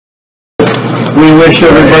we wish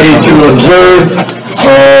everybody to observe.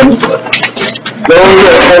 Though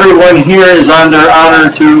everyone here is on their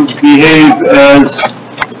honor to behave as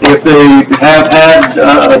if they have had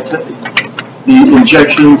the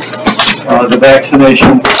injections, the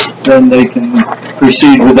vaccination, then they can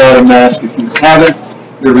proceed without a mask. If you haven't,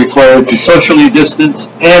 you're required to socially distance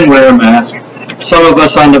and wear a mask. Some of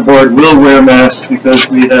us on the board will wear masks because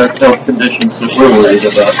we have health conditions that we're worried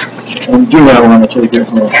about and do not want to take it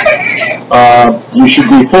home. You should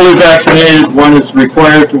be fully vaccinated. One is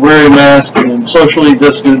required to wear a mask and socially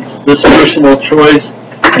distance. This personal choice,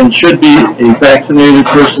 and should be a vaccinated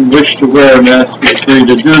person wish to wear a mask, be free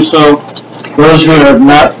to do so. Those who have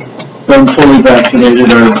not been fully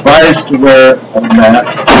vaccinated are advised to wear a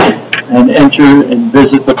mask and enter and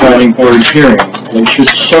visit the planning board hearing. They should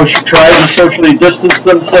try to socially distance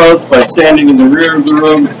themselves by standing in the rear of the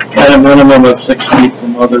room at a minimum of 6 feet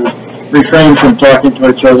from others. Refrain from talking to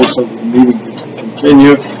each other so that the meeting can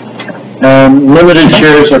continue. Limited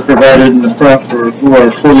chairs are provided in the front for who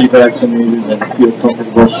are fully vaccinated and feel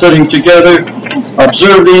comfortable sitting together.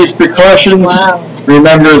 Observe these precautions. Wow.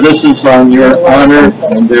 Remember, this is on your honor,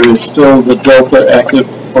 and there is still the Delta active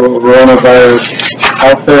coronavirus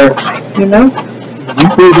out there. You know?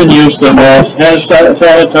 Proven use of masks, hand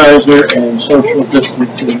sanitizer, and social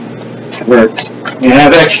distancing works. We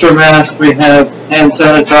have extra masks, we have hand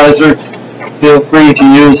sanitizer. Feel free to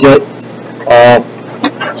use it.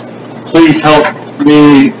 Please help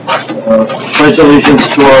me pledge allegiance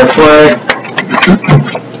to our flag.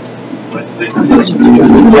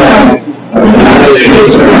 United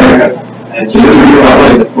States of America, and to the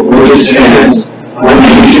republic for which it stands, one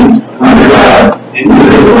nation, under God,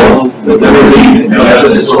 indivisible, with liberty and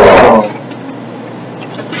justice for all.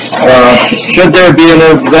 Should there be an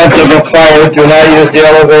event of a fire, do not use the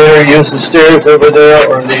elevator, use the stairs over there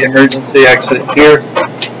or the emergency exit here.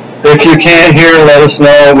 If you can't hear, let us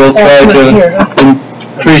know. We'll try to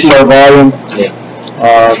increase our volume.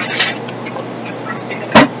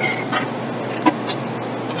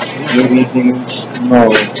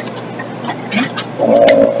 No.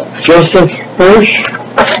 Joseph Hirsch?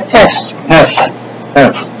 Hess.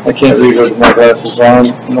 I can't read with my glasses on,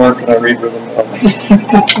 nor can I read with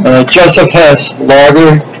them on. Joseph Hess,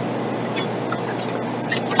 logger.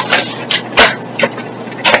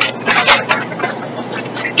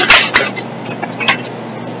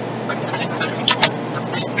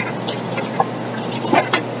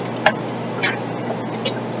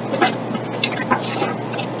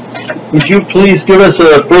 Would you please give us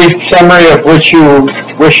a brief summary of what you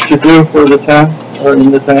wish to do for the town, or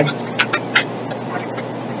in the town?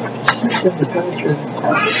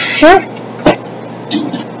 Sure.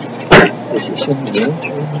 Is this in the village?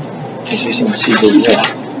 This is in CBS.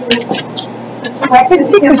 I can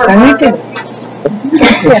see your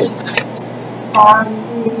on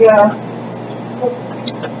the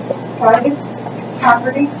private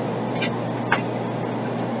property.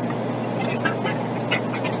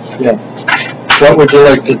 Yeah. What would you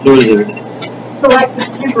like to do there? Select the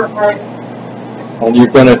timber harvest. And you're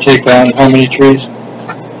going to take down how many trees?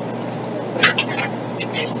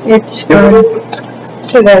 It's to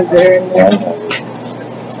that there and there.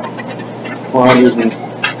 400 and...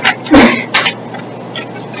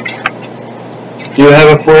 Do you have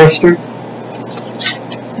a forester?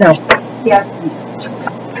 No. Yeah.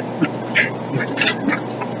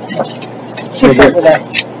 She said that.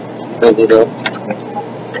 Build it up.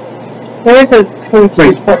 There is a tree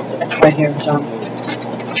report right here, John.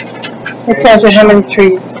 It tells you how many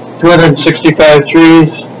trees. 265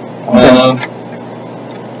 trees.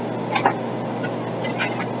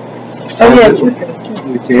 Oh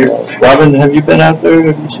yeah. Robin, have you been out there?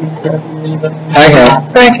 Have you seen property? I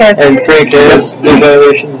have. Frank has. And Frank has. No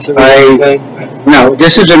violations of anything? No,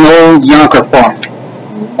 this is an old Yonker farm.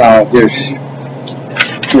 There's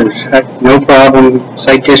no problem.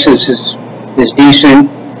 Site distance is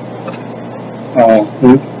decent.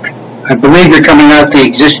 I believe you're coming out the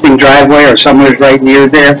existing driveway or somewhere right near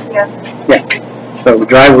there. Yeah. Yeah. So the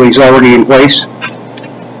driveway's already in place.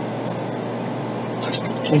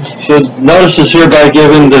 So notice is hereby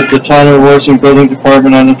given that the Town of Wawarsing Building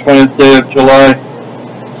Department on the 20th day of July,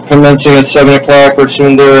 commencing at 7 o'clock or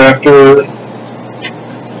soon thereafter,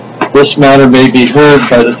 this matter may be heard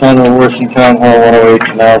by the Town of Wawarsing Town Hall, 108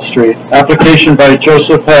 Canal Street. Application by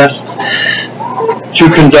Joseph Hess to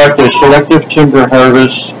conduct a selective timber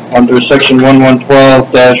harvest under Section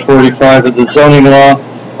 1112-45 of the zoning law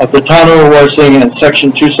of the Town of Wawarsing and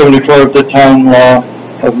Section 274 of the Town Law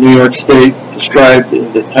of New York State, described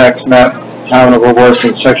in the tax map, Town of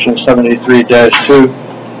Wawarsing, Section 73-2.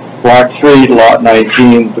 Block 3, Lot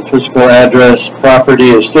 19. The physical address property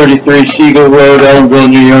is 33 Siegel Road, Ellenville,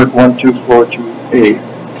 New York, 12428.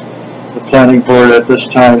 The planning board at this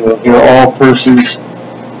time will hear all persons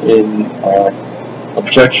in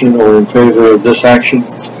objection or in favor of this action.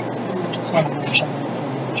 Just want to mention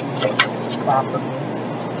it's a property.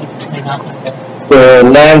 It may not be The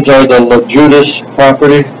lands are the LaJudas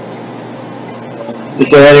property. Is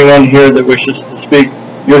there anyone here that wishes to speak?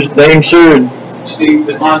 Your name, sir? And Steve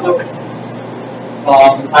Bitondo.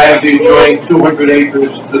 I have the adjoining 200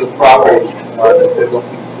 acres to the property that they're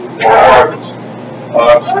looking to harvest.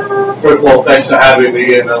 First of all, thanks for having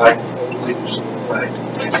me, and I'd like to leave you some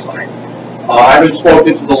things. I haven't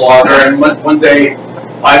spoken to the logger, and one day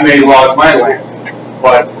I may log my land,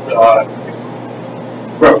 but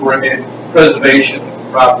preservation of the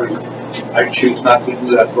property, I choose not to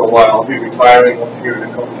do that for a while. I'll be retiring up here in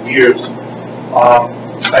a couple of years.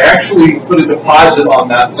 I actually put a deposit on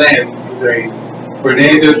that land with a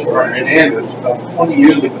Fernandez or Hernandez about 20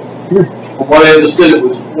 years ago. From what I understood, it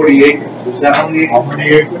was 40 acres. Is that how many acres? How many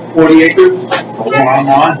acres? 40 acres? The one I'm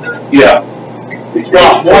on? Yeah. It's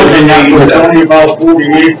got more than that. It's only about 40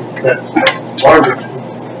 acres. That's harvestable.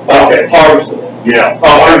 Okay, harvestable. Yeah.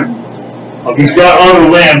 Oh, he's got other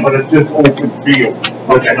land, but it's just open field.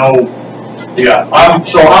 Okay. No. Yeah.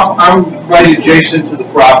 I'm right adjacent to the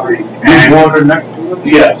property. And water next to it?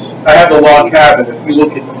 Yes. I have the log cabin. If you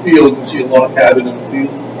look at the field, you can see a log cabin in the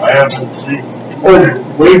field. I haven't seen.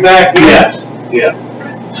 Oh, way back? Yes. Yeah.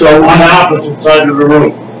 So on the opposite side of the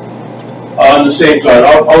road. On the same side.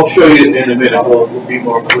 I'll show you in a minute. It'll be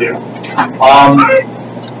more clear.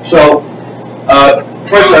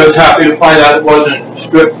 First I was happy to find out it wasn't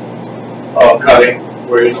strip cutting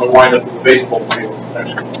where you're going to wind up in the baseball field.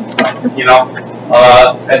 You know.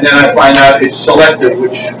 And then I find out it's selective,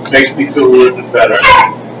 which makes me feel a little bit better.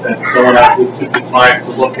 And someone actually took the time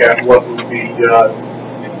to look at what would be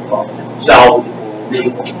salvageable,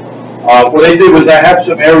 usable. What I did was I have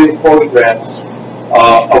some aerial photographs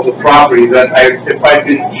of the property that if I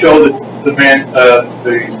could show the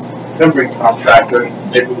timbering contractor,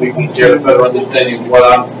 maybe we can get a better understanding of what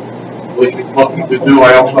I'm looking to do.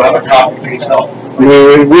 I also have a copy for yourself.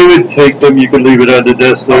 we would take them. You can leave it on the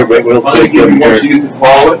desk there, but we'll take them here. So you can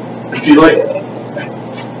follow it if you like.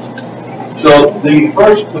 So the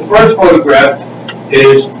first photograph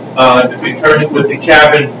is depicted with the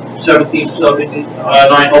cabin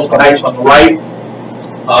 1779 Ulster Heights on the right.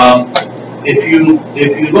 If you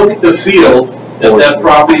look at the field that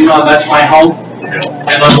property is on, that's my home,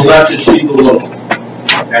 and on the left is Siegel Road.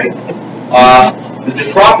 Okay.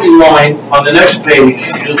 The property line on the next page,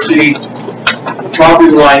 you'll see the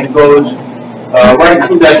property line goes right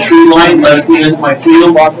through that tree line, left into my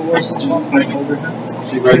field.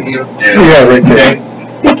 See right here? Yeah, right there. Okay.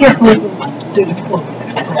 Be careful.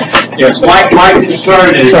 Yes, my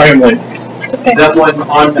concern is that when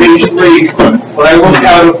on page 3, when I look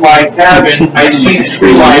out of my cabin, I see the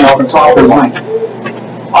tree line on the top of the line.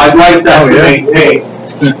 I'd like that to maintain.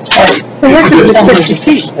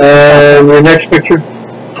 The next picture?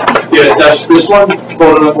 Yeah, that's this one,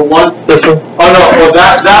 photo number 1. This one? Oh no, well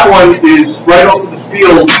that one is right over the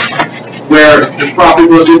field where the property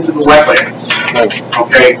goes into the wetlands.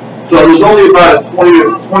 Okay, so there's only about a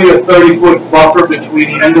 20 or 30 foot buffer between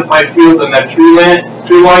the end of my field and that tree line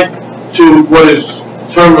to what is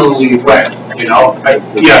terminally wet. You know,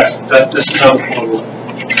 yes, this is another photo.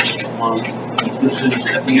 This is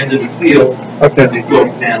at the end of the field. Okay. They go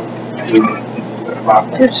down to the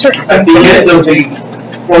property. At the end of the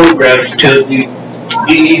photographs is the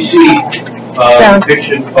DEC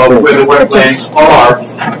depiction of where the wetlands are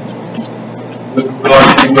with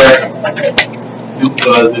regard to where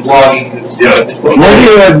the logging is.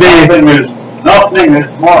 Nothing is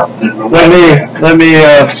marked. Let me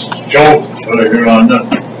Joe, you're on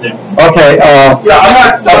nothing. okay, Yeah,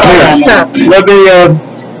 I'm not.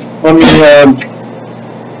 let me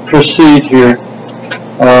proceed here.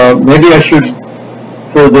 Maybe I should,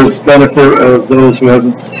 for the benefit of those who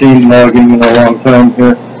haven't seen logging in a long time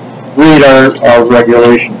here, read our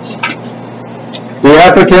regulations. The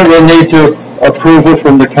applicant will need to approval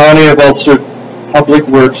from the County of Ulster Public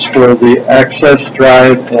Works for the access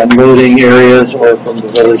drive and loading areas or from the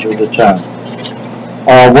village or the town.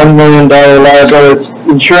 $1 million liability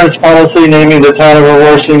insurance policy naming the town of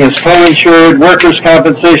Wawarsing as co-insured. Workers'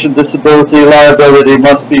 compensation disability liability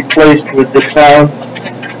must be placed with the town.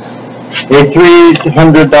 A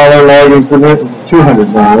 $300 logging permit,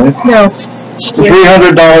 $200, right? No.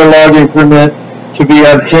 $300 logging permit to be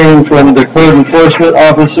obtained from the code enforcement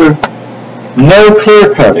officer. No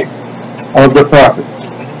clear cutting of the property.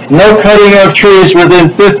 No cutting of trees within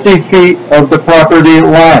 50 feet of the property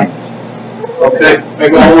lines. Okay,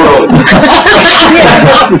 make all world. That's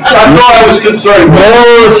all I was concerned with.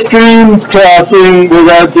 No stream crossing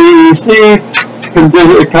without DEC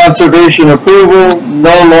conservation approval,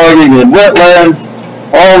 no logging in wetlands.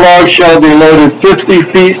 All logs shall be loaded 50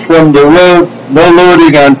 feet from the road, no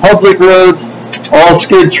loading on public roads. All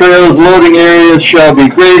skid trails loading areas shall be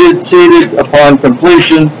graded, seeded upon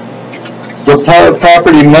completion. The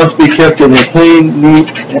property must be kept in a clean,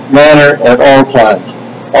 neat manner at all times.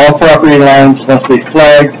 All property lines must be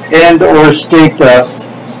flagged and or staked out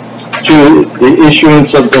to the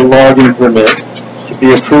issuance of the logging permit to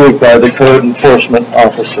be approved by the code enforcement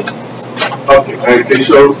officer. Okay,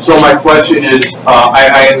 so my question is,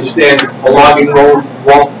 I understand a logging road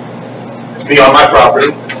won't be on my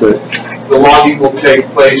property. Good. The logging will take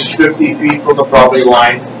place 50 feet from the property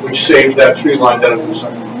line, which saves that tree line that it was.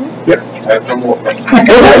 Yep. I have no more questions.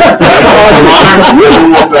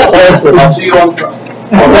 I'll see you on the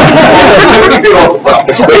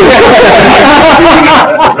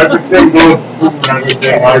Everything goes,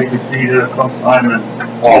 everything, I can see there sometime in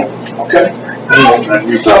fall. Okay. And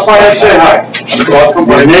you Stop by and say hi.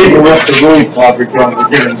 My neighbor left the road project on to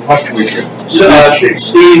get in touch with you.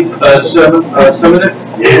 Steve, Simonet?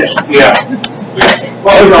 Yes. Yeah.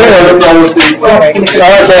 Well,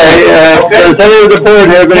 Does any of the board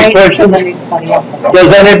have any questions?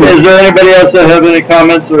 Is there anybody else that have any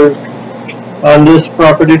comments or on this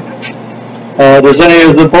property? Does any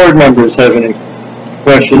of the board members have any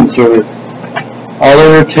questions or? I'll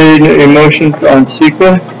entertain a motion on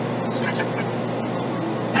CEQA.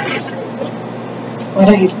 Why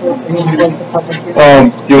don't you close the public hearing?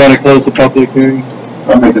 Do you want to close the public hearing?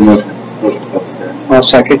 I'll make a motion. Close the public hearing. I'll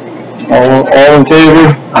second. All in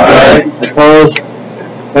favor? Aye. Opposed?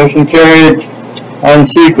 Motion carried. On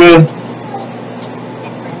CEQA.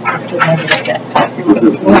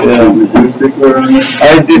 I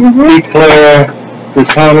declare the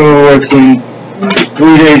town of Wawarsing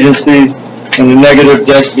lead agency and the negative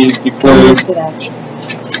deck be declared.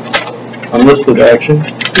 Unlisted action?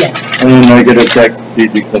 Yes. And the negative deck be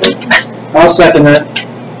declared. I'll second that.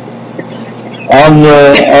 On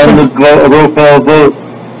the roll call vote,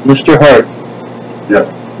 Mr. Hart. Yes.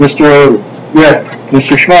 Mr. Odom. Yes.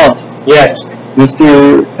 Mr. Schmaltz. Yes.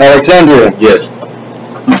 Mr. Alexandria. Yes.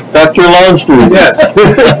 Dr. Lonstein. Yes.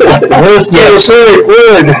 Mr. Sweet,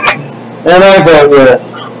 good. And I vote yes.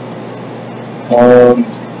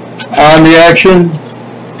 On the action,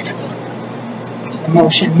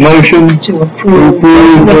 motion To approve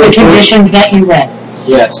Approve. with the conditions that you read.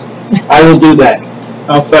 Yes. I will do that.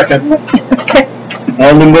 I'll second.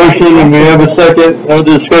 on the motion, and we have a second, no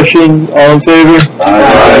discussion, all in favor?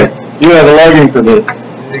 Aye. You have a logging permit.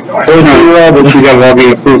 Trustee Roberts, you got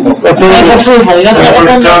logging approval. Approval, that's what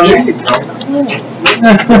I'm looking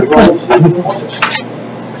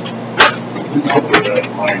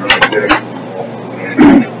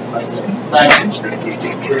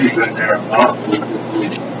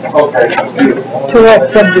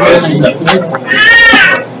Correct subdivision.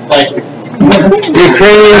 Thank you.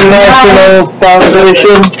 Ukrainian National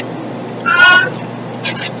Foundation.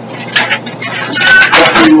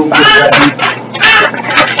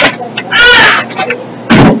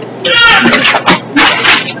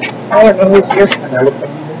 I don't know who's here.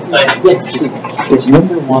 Is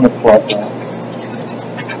number one a plot now?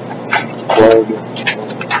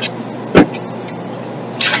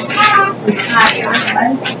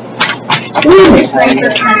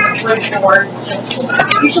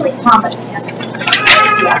 Usually Thomas handles the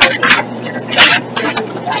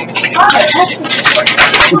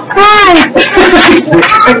Hi!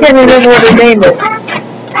 I can't remember what his name is.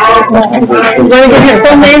 Is there his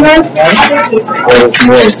full name on?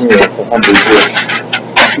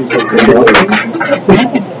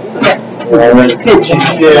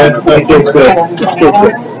 Yeah, it's good. It's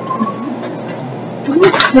good.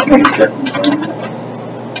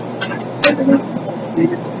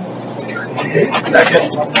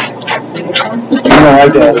 No, I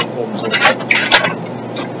got it.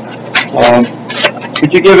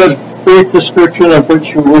 Could you give a brief description of what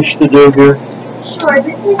you wish to do here? Sure,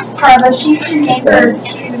 this is Carla. She's the neighbor to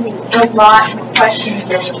the lot in question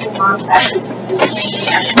that belongs actually to the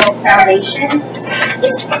National Foundation.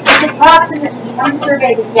 It's approximately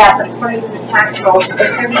unsurveyed, yeah, but according to the tax rolls, it's a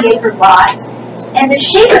 30-acre lot. And the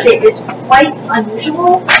shape of it is quite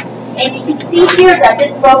unusual. And you can see here that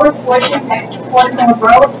this lower portion next to Fort Mill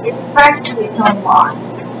Road is practically its own lot.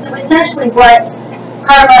 So essentially what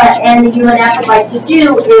Carla and the UNF would like to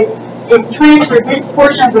do is transfer this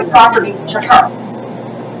portion of the property to her.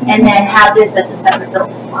 and then have this as a separate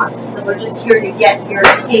building lot. So we're just here to get your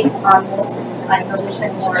take on this, and I know there's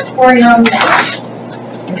been a moratorium.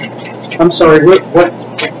 I'm sorry, which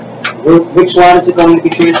lot is it going to be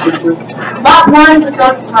transferred to? Lot 1 would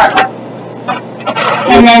go to Harlem,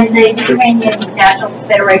 and then the Ukrainian National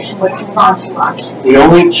Federation would move on to Lot 2. The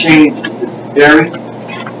only change is this very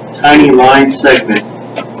tiny line segment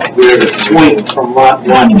where the point from lot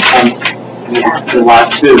 1 comes to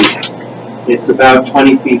lot 2. It's about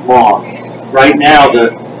 20 feet long. Right now,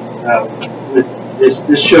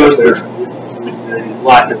 this shows the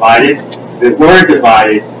lot divided. If it were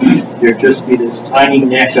divided, there'd just be this tiny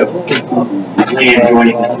neck of land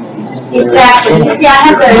joining the two pieces. Exactly. Yeah, I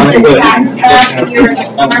have the tax map here in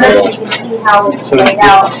front of us, so you can see how it's laid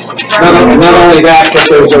out. Not only that, but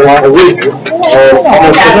there's a lot of region,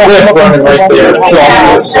 almost a cliff running right there.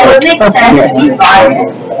 Yeah, so it makes sense to divide it.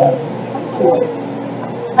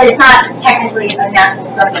 But it's not technically a natural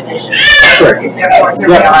subdivision. Sure. Therefore, here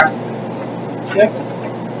we are.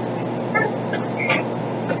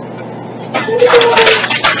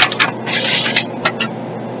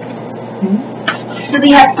 So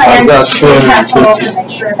we have plans to test holes to make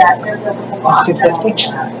sure that they're livable lots and all of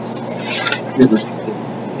that.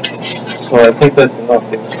 So I think that's enough.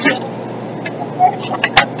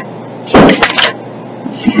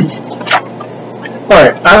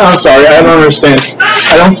 Alright, I'm sorry, I don't understand.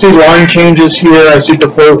 I don't see line changes here, I see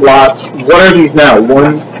proposed lots. What are these now?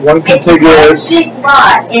 One contiguous? It's a big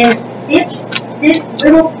lot, and this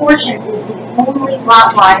little portion is the only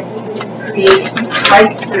lot line we can create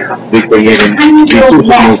right here. Tiny little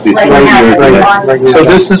net like that. So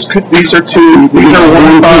these are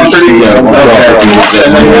one properties, and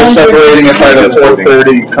then you're separating it by the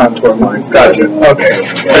 430 contour line. Gotcha, okay,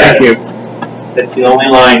 thank you. That's the only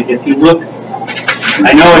line. If you look,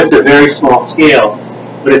 I know it's a very small scale,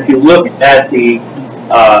 but if you look at the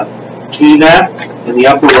key map in the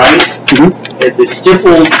upper right, at the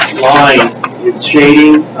stippled line is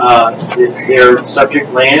shading their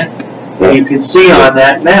subject land, and you can see on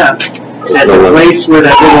that map at the place where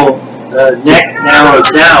that little neck narrows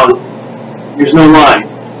down, there's no line.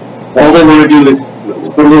 All they want to do is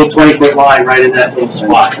put a little 20-foot line right in that little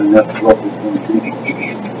spot. And that's roughly 20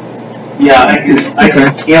 feet. Yeah, I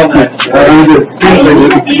can scale that.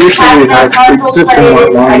 Usually we have existing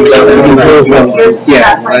lot lines,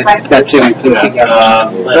 Yeah, that's it.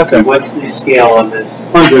 Let's see, what's the scale on this?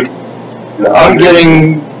 100. I'm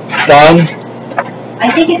getting done.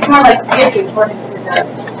 I think it's more like 50 according to the.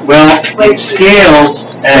 Well, it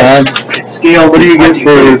scales, and it scales. What do you get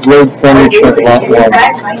for road frontage of lot 1?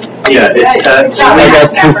 Yeah, it's, I got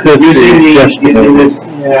 250 using this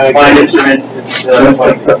line instrument,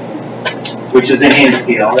 which is a hand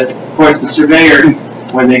scale. Of course, the surveyor,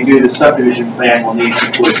 when they do the subdivision plan, will need to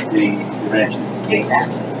put the dimensions.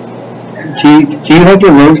 Exactly. Do you have the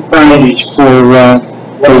road frontage for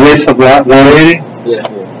the width of lot 180? Yeah.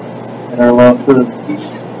 And our lot 2.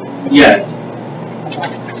 Yes.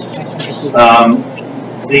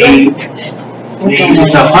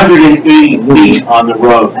 It's 180 feet on the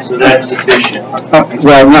road, so that's sufficient.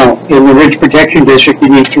 Well, no, in the Ridge Protection District, you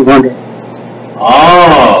need 200.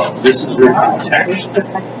 Oh, this is your protection.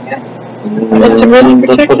 It's a Ridge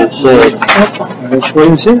That's what it says. That's what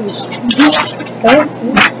it says.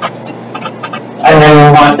 I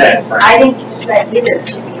don't want that. I didn't use that either,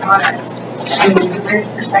 to be honest. I used the Ridge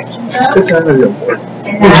Protection Zone,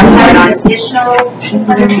 and that has an additional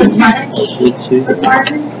 200 foot frontage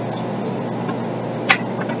requirement.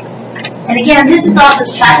 And again, this is off the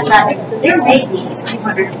tax mapping, so there may be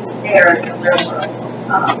 200 feet there in the railroads.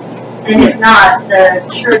 And if not, the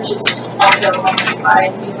church is also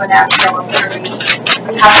occupied, we went out to 30.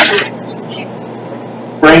 We have to do some change.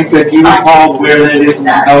 Frank, do you recall where that is in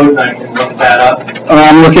the code? I can look that up.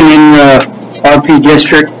 I'm looking in RP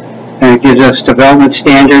District, and it gives us development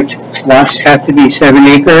standards. Lots have to be 7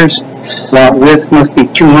 acres. Lot width must be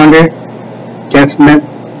 200. Definite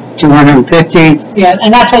 250. Yeah,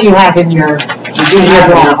 and that's what you have in your. I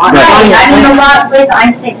mean, a lot width,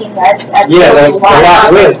 I'm thinking that. Yeah, the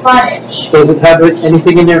lot width. Frontage. Does it have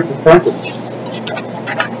anything in there for frontage?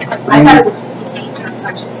 I thought it was 50 feet for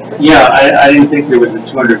frontage. Yeah, I didn't think there was a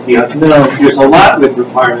 200 feet. No, there's a lot width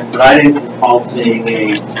requirement, but I didn't recall seeing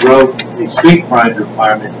a street frontage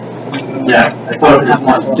requirement. Yeah, I thought it was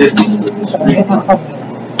 150 for the street.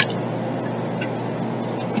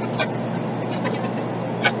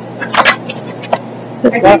 I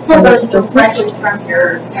think pull those directly from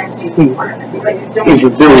your density requirements, but you See, don't. the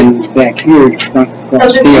building back here is front So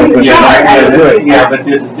cross the field. new chart, I would say Yeah, that. but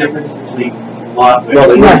there's a difference between lot width. Well,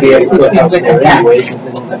 they Yeah. might be able to put a house there Yeah. anyway, because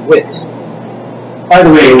they don't have widths. By the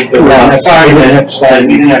way, sorry that I have to slide. We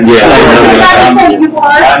didn't have to I slide. said you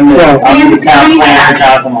are. I'm the town planner,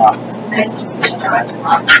 Jonathan Mock. Nice to meet you, Jonathan.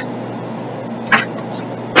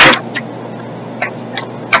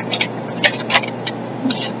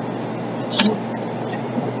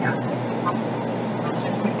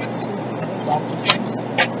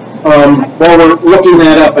 While we're looking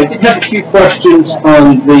that up, I did have a few questions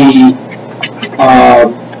on the,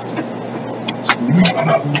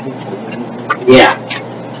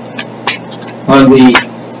 on the,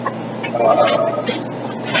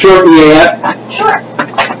 short EAF. Sure.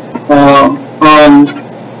 On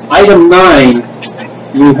item 9,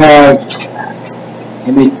 you have,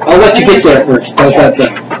 I'll let you get there first, how's that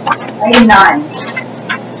sound? Item 9.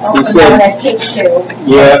 Also said- known as page 2.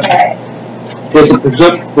 Yeah. Okay. Does the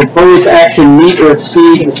proposed action meet or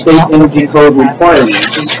exceed the state energy code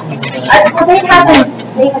requirements? Well, they don't have any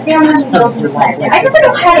building plans. I guess I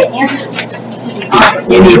don't know how to answer this, to be honest.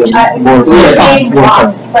 You need more- Maybe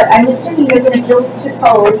blocks, but I'm assuming you're gonna build to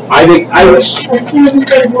code I think, as soon as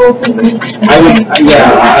they will be.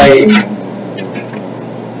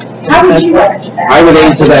 How would you answer that? I would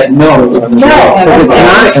answer that no. No. Because it's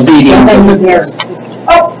not exceeding.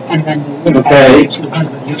 Oh, And then Okay.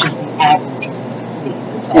 200, which is the average.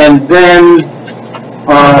 And then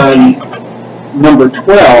on number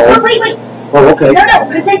 12. wait. Oh, okay. No,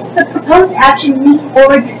 because it's the proposed action meet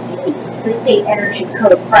or exceed the state energy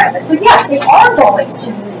code requirements. So yes, they are going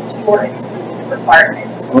to meet or exceed the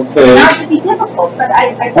requirements. Okay. Not to be difficult, but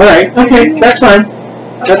I. All right. Okay. That's fine.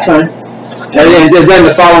 That's fine. And then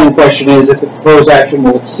the following question is, if the proposed action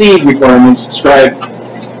will exceed requirements, describe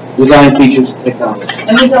design features and technology.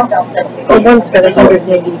 And we don't know that. So one's got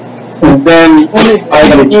 180. And then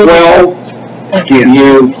item 12,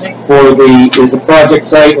 is the project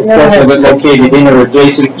site, a portion of it located in or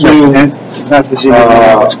adjacent to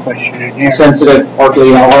sensitive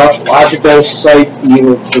archaeological site,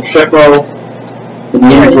 either for SHPO. In the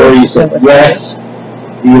inventory, you said yes.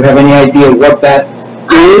 Do you have any idea what that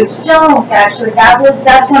is? Don't actually.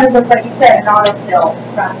 That's one of those, like you said, an autofill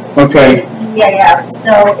from Okay. the EAF.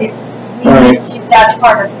 So if we All need right. to, that's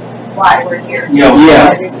part of why we're here.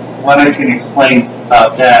 Yeah. What I can explain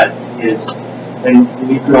about that is, and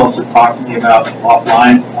you could also talk to me about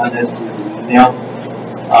offline on this in the email.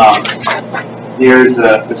 There's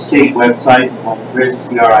a state website called CRIS,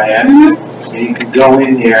 CRIS, and you can go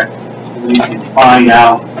in there and you can find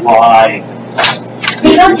out why.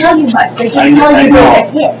 They don't tell you much. They just I tell you know. where to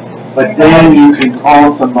hit. But then you can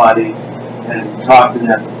call somebody and talk to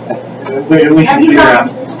them. We Have can you figure out.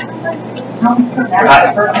 Tell me from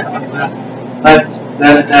that person. That's.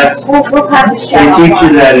 We'll practice They that. teach you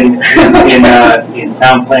that in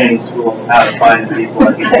town planning school, how to find people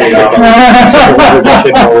at the state office.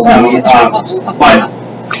 But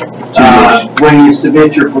when you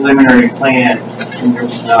submit your preliminary plan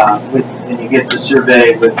and you get the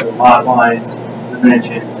survey with the lot lines,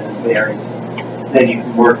 dimensions, and bearings, then you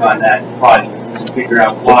can work on that project and figure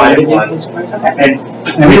out why it was. And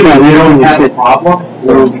we don't have a problem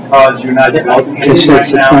because you're not developing it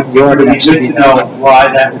right now. It would be good to know why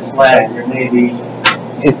that was flagged. There may be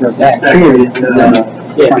suspected,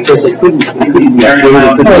 Yeah, because it couldn't. very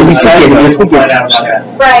amount of. Find out about that.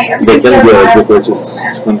 Right. They can do it because it's Yeah.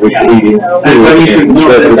 But you can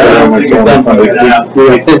look at that, we can then figure that out.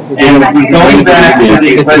 And going back to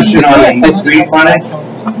the question on the street frontage,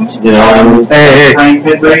 You know, Frank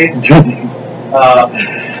had raised,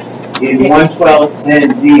 in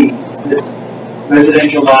 11210D, it says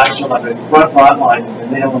residential lots shall have a front lot line with a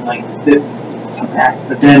minimum length of 50.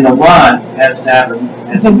 But then the lot has to have a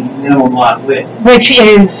minimum lot width. Which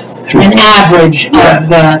is an average of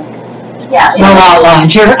the Yeah. lot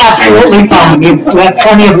lines. You're absolutely fine. You have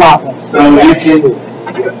plenty of lot width. So you can,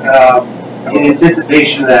 in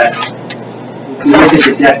anticipation of that, if you look at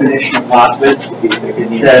the definition of lot width,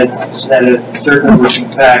 it says that a certain working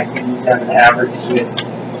fact, you need to have an average width.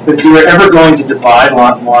 So if you were ever going to divide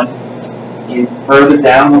lot 1 in further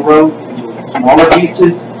down the road into smaller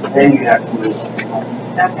pieces, then you have to move.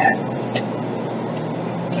 Okay.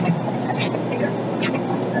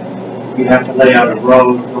 You have to lay out a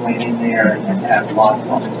road going in there and then have lots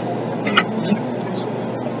on it.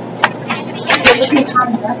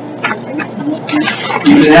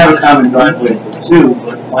 You can have a common driveway for 2,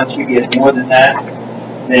 but once you get more than that,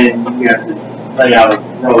 then you have to lay out a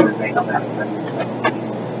road and make that.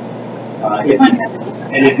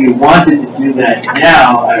 And if you wanted to do that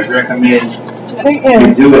now, I would recommend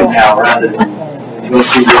you do it now rather than go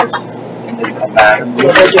through this and then come back and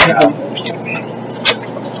figure it out.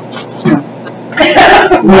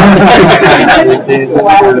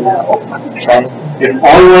 If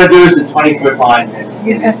all you wanna do is a 20-foot line, then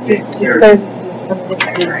You have to, it's it here. says it's gonna look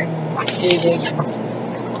good.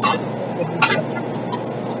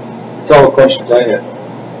 That's all the questions I have.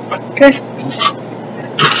 Okay.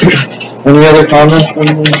 Any other comments from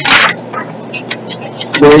the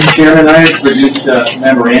Mr. Chairman, I have produced a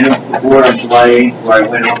memorandum to the board on July 8th where I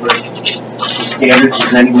went over the standards.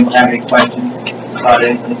 Does anyone have any questions about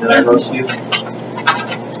anything that I wrote to you?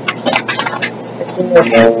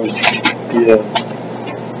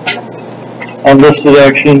 unlisted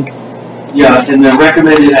action? Yeah, in the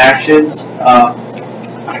recommended actions,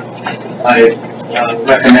 I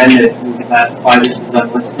recommend that you classify this as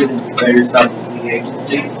unlisted and declare yourself as lead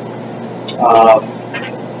agency.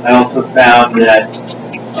 I also found that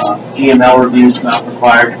GML review is not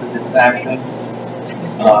required for this action.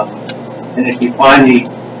 And if you find the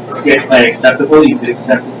sketch plan acceptable, you could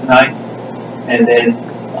accept it tonight. And then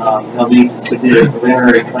they'll need to submit a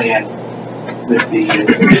preliminary plan with the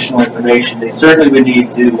additional information. They certainly would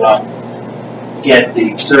need to get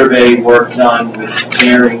the survey work done with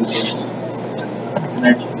bearings and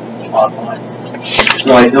dimensions online.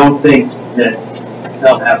 So I don't think that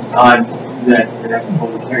they'll have time to do that for the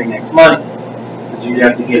public hearing next month, because you'd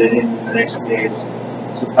have to get it in the next few days.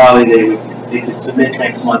 So probably they could submit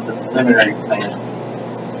next month a preliminary plan.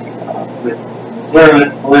 With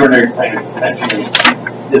preliminary plan, essentially,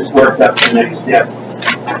 this worked up to the next step.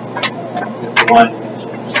 With the one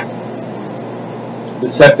dimensions. The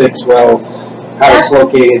septic wells, how it's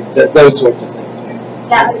located, those sorts of things.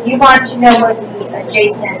 Now, you want to know where the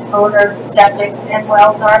adjacent owners, septics, and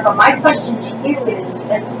wells are, but my question to you is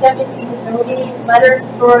the septic feasibility letter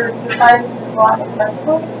for the site of this lot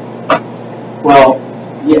acceptable? Well,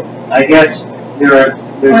 yeah, I guess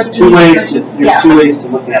there's two ways to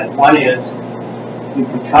look at it. One is you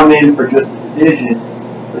can come in for just a division,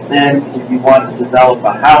 but then if you want to develop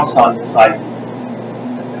a house on the site,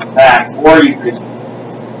 back, or you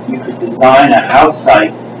could design a house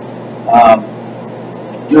site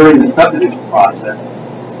during the subdivision process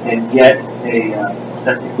and get a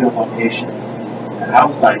septic field location, a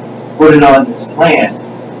house site, put it on this plan,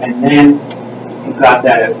 and then you've got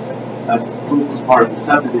that as approved as part of the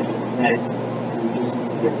subdivision, and then you just need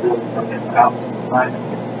to get a building permit for the house and design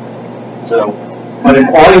it. So, but if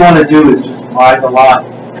all you want to do is just buy the lot,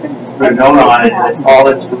 put a note on it that all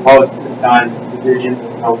that's proposed at this time is division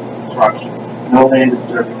with no construction, no land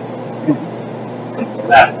disturbance.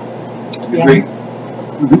 That. Yeah. Agree?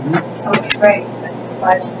 Okay, great.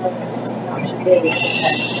 Glad to know there's no debate.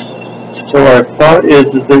 So our thought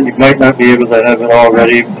is that you might not be able to have it all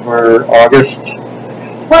ready for August.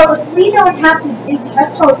 Well, we don't have to dig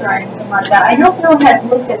test holes or anything like that. I know Bill has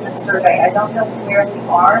looked at the survey. I don't know where we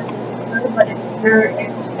are, but if you're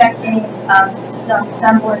expecting some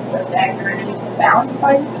semblance of accuracy and balance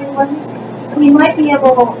by the Q1, we might be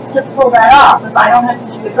able to pull that off. If I don't have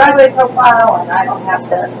to do a driveway profile and I don't have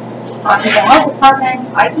to talk to the health department,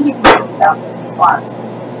 I can give you about these lots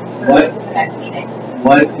for the next meeting.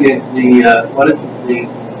 What is the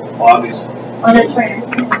August? On this frame.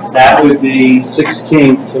 That would be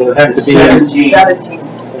 16th, so it would have to be 17.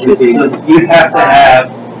 So you have to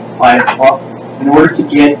have, in order to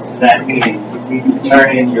get to that meeting, you need to turn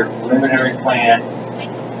in your preliminary plan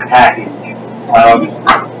package by August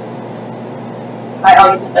 3rd. By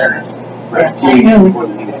August 3rd. Right, 2 weeks before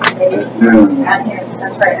the meeting. And here,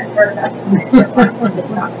 that's right, I heard that.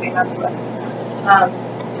 It's not to be messed with.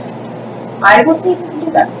 I will see if we can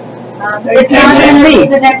do that. If you want to see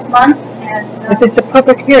the next month, and If it's a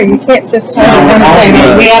public hearing, you can't just. We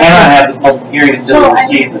cannot have the public hearing until we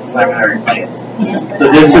receive the preliminary plan.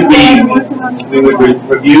 So this would be, we would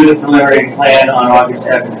review the preliminary plan on August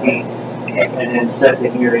 17th, and then set the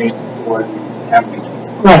hearing for the September.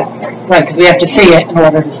 Right, because we have to see it in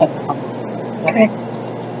order to set the public. Okay.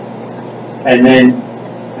 And then,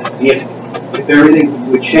 if everything's in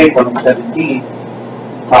good shape on the 17th,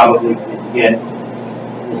 probably can get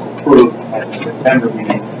this approved at the September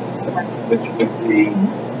meeting, which would be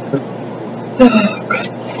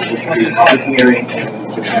a public hearing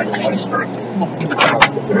and September 21st.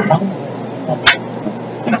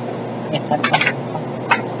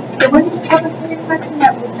 so when is the public hearing question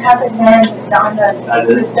that would happen then on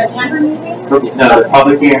the September meeting? No, the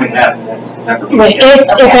public hearing would happen at the September meeting. Wait,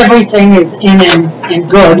 if everything is in and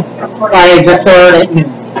good by the 3rd at noon.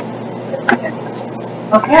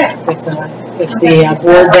 Okay. If the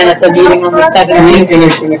board then at the meeting on the 17th.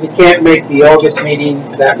 And if you can't make the August meeting,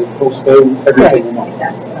 that would postpone everything a month.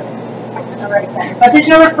 All right then. But there's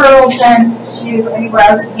no referrals then to anywhere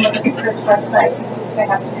other than the Chris website and see what they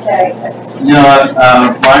have to say. No,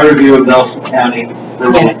 my review of Nelson County,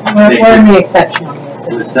 We're in the exception on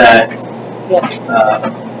this. was that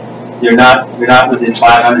You're not within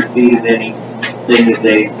 500 feet of anything that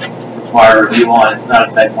they require a review on. It's not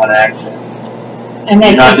a type 1 action. And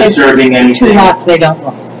then You're not if it's disturbing anything. 2 lots, they don't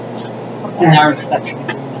look. It's in our section.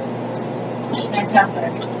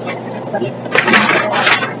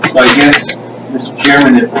 So I guess, Mr.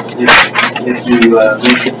 Chairman, if you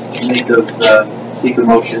make those seek a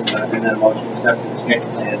motion, and then a motion to accept the sketch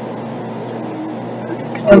plan.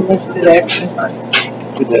 Unlisted action.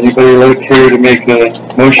 Would anybody like here to make a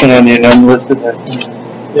motion on the unlisted action?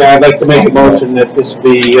 Yeah, I'd like to make a motion that this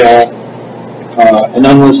be, an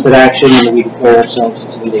unlisted action and that we declare ourselves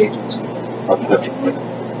as lead agency.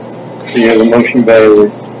 So you have a motion by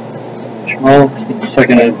Schmull,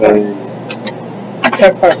 seconded by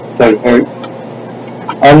Doug Hart.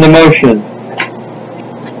 On the motion,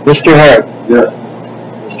 Mr. Hart. Yes.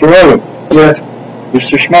 Mr. Rogan. Yes.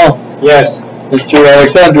 Mr. Schmull. Yes. Mr.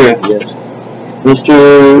 Alexandria. Yes. Mr.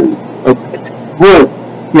 Wood.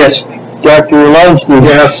 Yes. Dr. Lonston.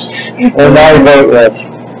 Yes. And I vote yes.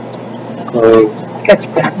 Sketch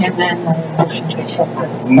plan. And then motion to accept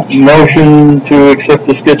this. Motion to accept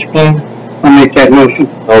the sketch plan? I'll make that motion.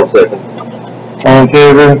 I'll second. All in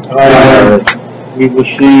favor? Aye. We will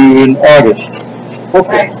see you in August.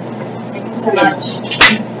 Okay. Thank you so much.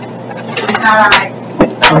 Alright.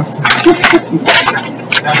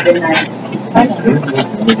 Good night.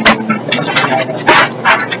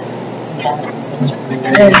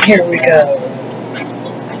 And here we go.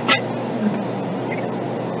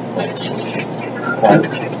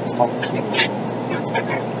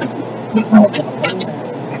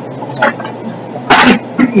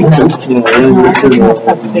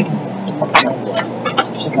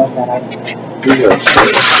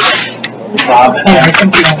 Bob, and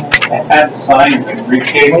I had the sign in the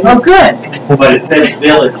briefcase. Oh, good. But it says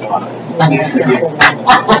village on it. So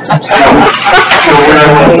where I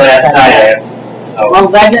was last night, Well,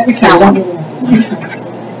 glad that we found one.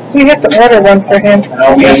 We have to order one for him.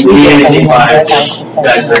 Yes, we did. You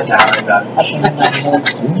guys are down, I got it.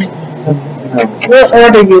 We'll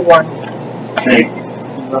order you one. Thank you.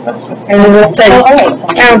 And we'll say,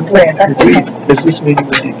 town planner. Is this meeting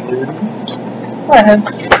with you? Go ahead.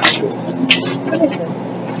 What is this?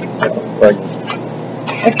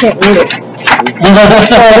 I can't read it.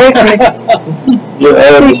 Oh, wait for me. Yeah, I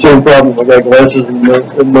have the same problem. I got glasses in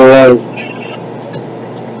my eyes.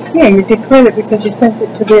 Yeah, you declared it because you sent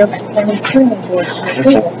it to the Planning Board.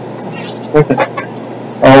 Okay.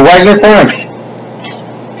 Wagner Farms.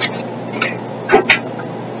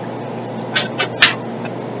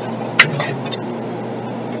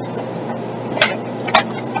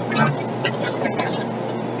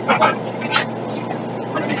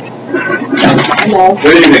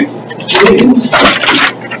 Good evening.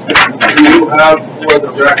 You have for the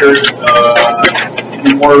record,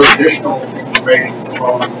 more additional information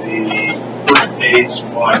from the first aid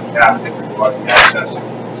squad captain regarding access.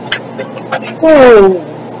 Oh,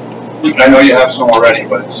 I know you have some already,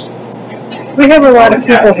 but it's, we have a lot of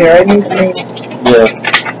people here. I need to meet. Yeah.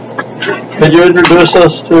 Could you introduce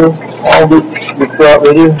us to all the crowd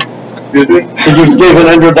with you? excuse me? Could you give an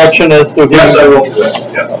introduction as to who? Yes, I will do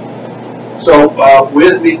that, yeah. So,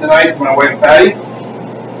 with me tonight, my wife Patty,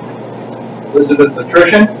 Elizabeth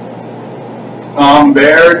Patrician, Tom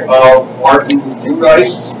Baird of Martin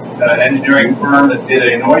Udice, an engineering firm that did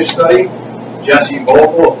a noise study, Jesse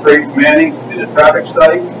Vogel of Craig Manning, who did a traffic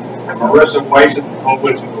study, and Marissa Weiss of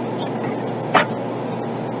Hopewoods and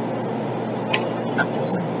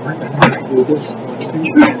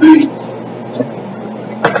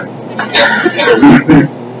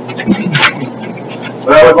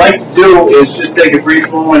What I would like to do is just take a brief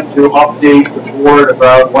moment to update the board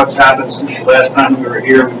about what's happened since the last time we were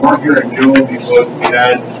here. We weren't here in June because we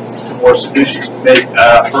had more submissions to make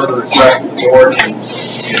further requests to the board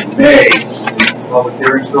in May. The public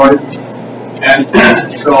hearing started. And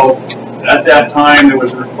so at that time there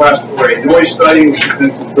was a request for a noise study which has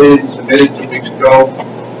been completed and submitted 2 weeks ago.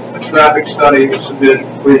 A traffic study was submitted and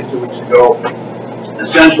completed 2 weeks ago.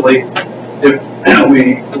 Essentially, if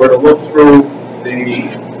we were to look through the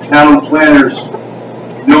town planner's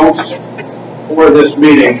notes for this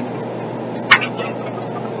meeting,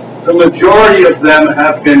 the majority of them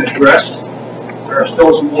have been addressed. There are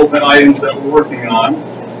still some open items that we're working on,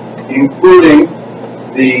 including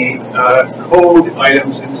the code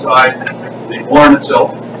items inside the barn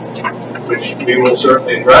itself, which we will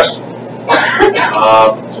certainly address,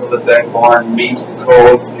 so that that barn meets the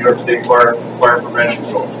code, New York State Fire Prevention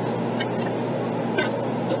Code.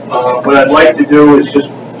 What I'd like to do is just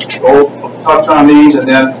touch on these and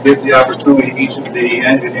then give the opportunity to each of the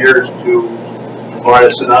engineers to provide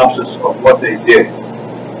a synopsis of what they did.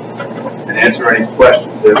 and answer any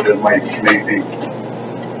questions that may be.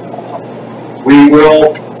 We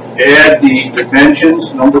will add the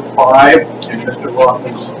dimensions, number 5, in Mr.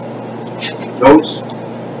 Rothman's notes.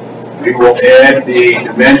 We will add the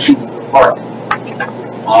dimensions of the parking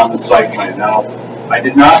on the site plan. Now, I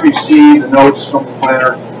did not receive the notes from the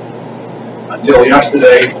planner until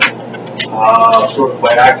yesterday, sort of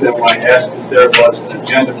by accident when I asked if there was an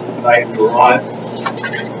agenda for tonight. We were on it.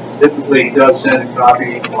 Typically, he does send a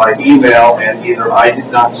copy by email, and either I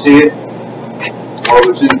did not see it, or it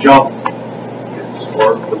was in junk,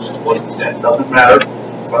 or it wasn't sent. Doesn't matter.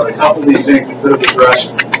 But a couple of these things we could have addressed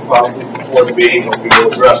probably before the meeting, but we will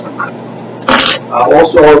address them.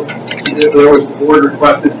 Also, there was the board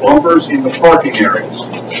requested bumpers in the parking areas,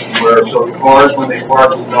 where so the cars, when they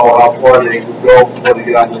park, would know how far they could go before they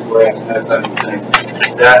get on the grass and that type of thing.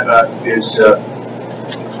 That is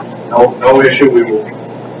no issue. We will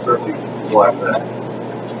certainly comply with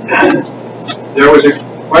that. There was a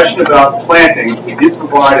question about plantings. We did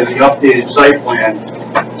provide in the updated site plan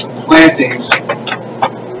plantings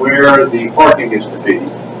where the parking is to be.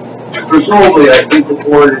 And presumably, I think the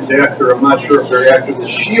board is after, I'm not sure if they're after the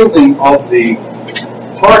shielding of the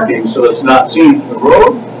parking so it's not seen from the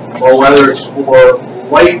road, or whether it's for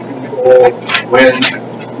light control when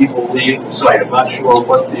people leave the site. I'm not sure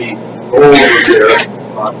what the goal is there,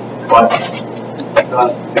 but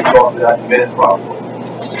we'll talk to that in a minute probably.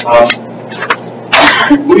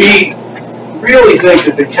 We really think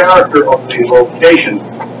that the character of the location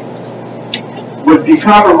would be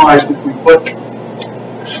compromised if we put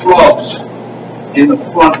shrubs in the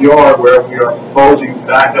front yard where we are proposing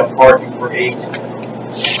backup parking for 8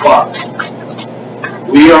 spots.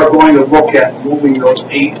 We are going to look at moving those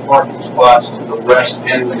 8 parking spots to the west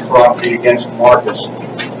end of the property against Marcus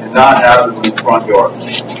and not have them in the front yard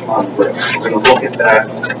on the brick. We're going to look at that.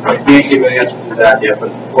 I can't give an answer to that yet, but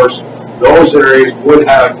of course those areas would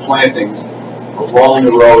have plantings along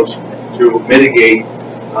the roads to mitigate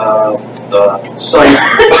the sight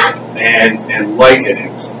and light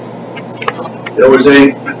issues. There was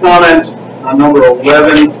a comment on number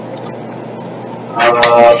 11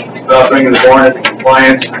 about bringing the barn into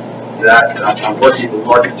compliance. That I'm working with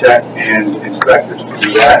architect and inspectors to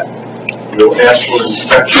do that. We'll ask for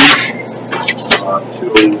inspection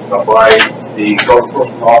by the code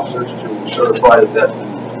enforcement officers to certify that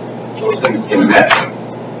those things have been met.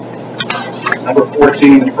 Number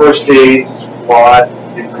 14, the first aid squad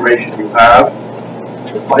information you have.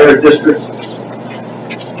 The fire district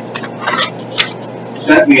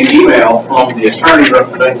sent me an email from the attorney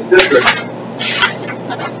representing the district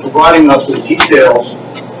providing us with details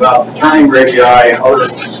about the turning radii and other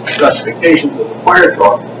specifications of the fire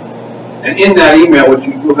truck. And in that email, which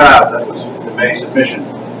you do have, that was the May submission,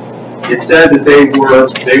 it said that they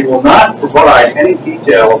will not provide any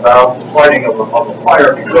detail about the fighting of a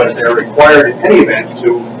fire because they're required in any event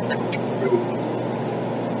to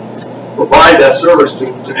provide that service to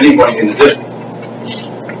anybody in the district.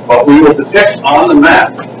 But we will depict on the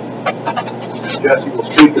map, Jesse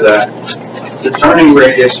will speak to that, the turning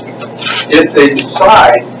radius if they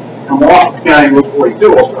decide to come off County Route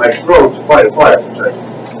 42, Ocean Road, to fight a fire, which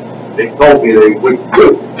they told me they wouldn't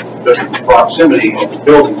do because of the proximity of the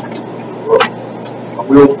buildings to the road. But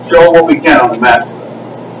we'll show what we can on the map.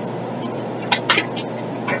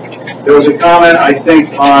 There was a comment, I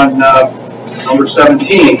think, on number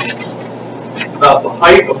 17 about the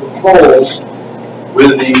height of the poles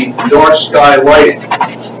with the dark sky lighting.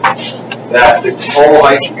 That the pole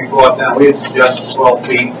height should be brought down. We had suggested 12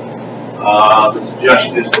 feet. The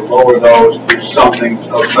suggestion is to lower those to something,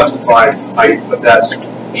 no specified height, but that's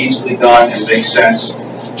easily done and makes sense.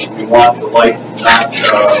 We want the light,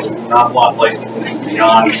 we do not want light pollution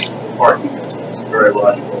beyond the parking. It's very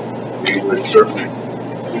logical. We would certainly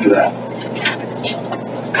do that.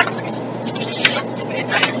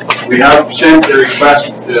 We have sent the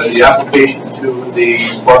request, the application to the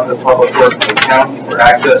Department of Public Works of the county for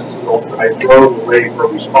access to the Old Heights Road. We're waiting for a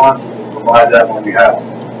response. We'll provide that when we have it.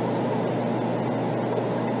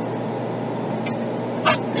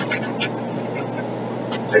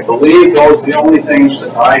 I believe those are the only things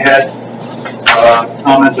that I had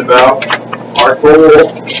comments about. Our goal,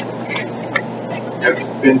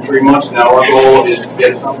 it's been 3 months now, our goal is to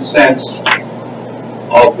get some sense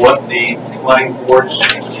of what the planning board's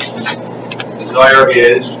desire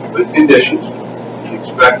is with conditions. We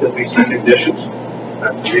expect at least some conditions.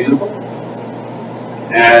 That's reasonable.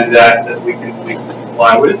 And that we can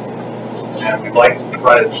comply with. And we'd like to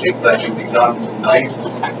try to see if that can be done tonight.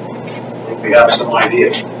 If we have some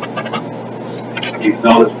ideas. Even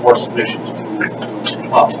though there's more submissions to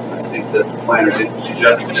come up. I think that the planner did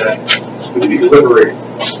suggest that we be deliberating.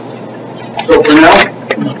 So for now,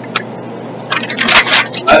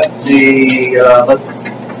 let's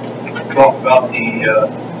talk about the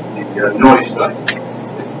noise study.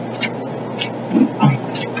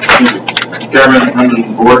 Chairman, members of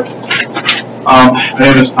the board. My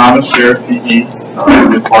name is Thomas, Sheriff PE,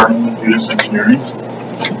 with Barton and Judas Engineering.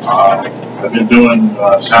 I've been doing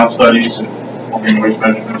sound studies and performing noise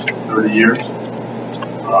measurements for 30 years.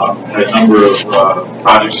 Had a number of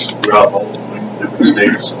projects throughout the whole different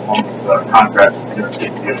states, along with contracts with New York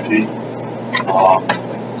State DOT.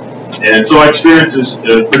 And so my experience is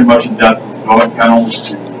pretty much in depth from dog kennels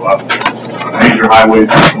to major highways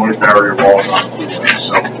with noise barrier walls on freeways.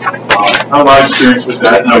 So I had a lot of experience with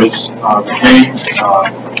that, and I was retained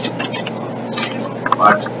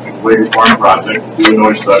by the Wawarsing Farm project to do a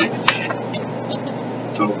noise study.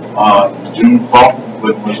 So on June 12th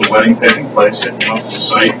was a wedding taking place at the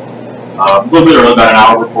site. A little bit early, about an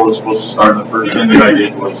hour before it was supposed to start, and the first thing that I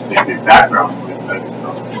did was take a background noise measurement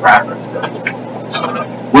of the traffic.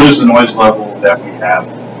 What is the noise level that we have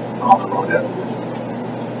on the road as it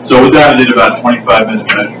is? So with that, I did about a 25-minute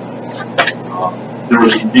measurement. There were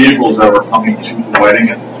some vehicles that were coming to the wedding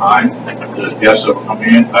at the time. The guests that were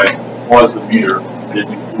coming in, I paused the meter. I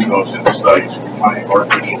didn't include those in the studies for my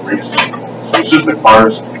artificial reasons. So it's just the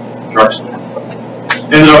cars, trucks,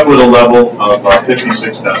 ended up with a level of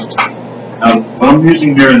 56 decibels. Now, what I'm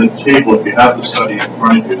using here in the table, if you have the study in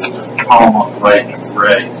front of you, there's a column on the right in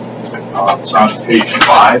gray. It's on page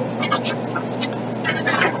 5.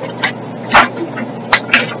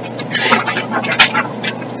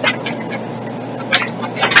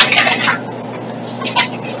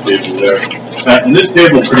 There. And this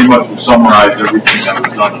table pretty much will summarize everything that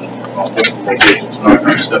was done on multiple locations. So I'm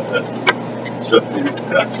going to step through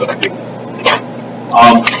that.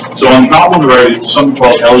 So on the column on the right is something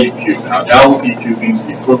called LEQ. Now, LEQ means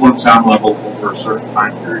the equivalent sound level over a certain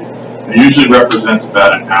time period. It usually represents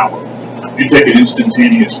about an hour. If you take an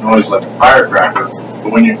instantaneous noise like a firecracker,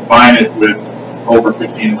 but when you combine it with over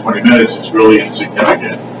 15 to 20 minutes, it's really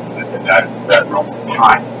insignificant in that realm of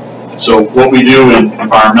time. So what we do in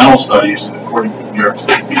environmental studies, and according to New York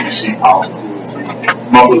State DEC policy, is we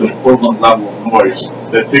come up with an equivalent level of noise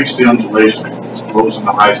that takes the undulations, the lows and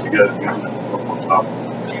the highs together, and gives it an equivalent level.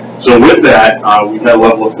 So with that, we had a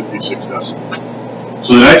level of 56 decibels.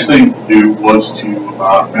 So the next thing to do was to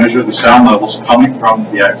measure the sound levels coming from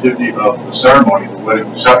the activity of the ceremony, the wedding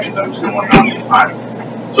reception that was going on at the time.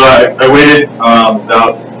 So I waited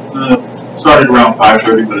started around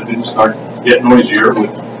 5:30, but it didn't start to get noisier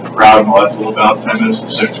with the crowd and all that until about 10 minutes to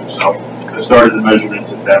 6 or so. I started the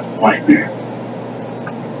measurements at that point.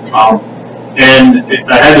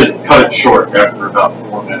 I had to cut it short after about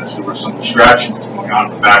 4 minutes. There were some distractions going on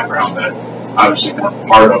in the background that obviously weren't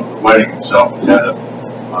part of the wedding itself. We had a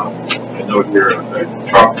note here, a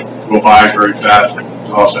truck go by very fast, and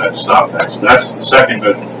we also had to stop that. So that's the second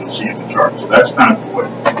measurement you'll see in the chart. So that's kind of cool.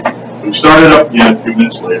 We started up again a few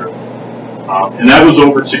minutes later, and that was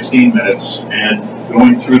over 16 minutes, and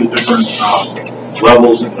going through the different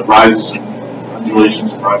levels and the rises and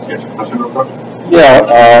undulations and broadcasts.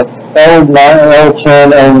 Yeah,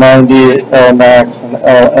 L10, L90, Lmax, and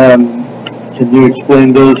LM. Can you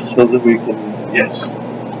explain those so that we can? Yes.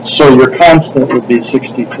 So your constant would be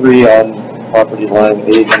 63 on property line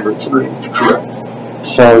A number 3. Correct.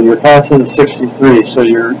 So your constant is 63. So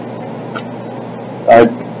I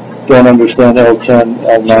don't understand L10,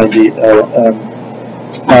 L90, LM,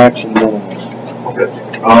 max and minimum. Okay.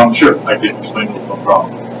 Sure. I can explain it, no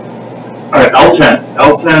problem. All right. L10.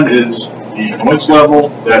 L10 is the noise level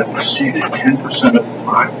that's exceeded 10% of the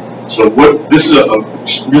time. So this is an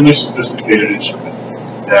extremely sophisticated instrument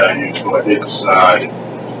that I use. So it's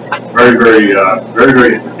very,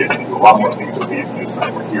 very intricate. And do a lot more things that we use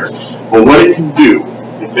over here. But what it can do,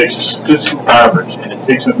 it takes a statistical average and it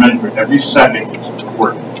takes a measurement every second. It's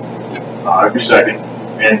recorded every second.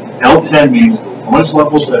 And L10 means the noise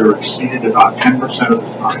levels that are exceeded about 10% of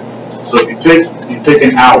the time. So if you take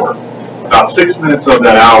an hour, about 6 minutes of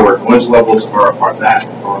that hour, noise levels are that,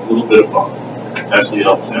 or a little bit above. That's the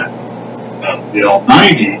L10. Now, the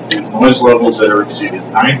L90 is noise levels that are exceeded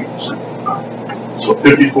 90% of the time. So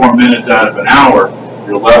 54 minutes out of an hour,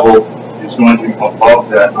 your level is going to be above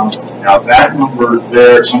that number. Now, that number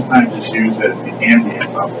there sometimes is used as the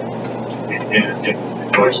ambient level in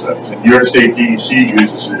noise studies. And New York State DEC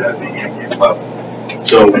uses it as the ambient level.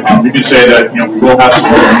 So you can say that we will have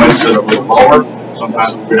some noises that are a little lower.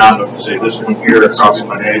 Sometimes we go down to say this one here across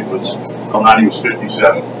my name was L90 was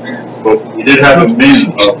 57, but we did have a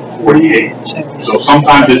min of 48. So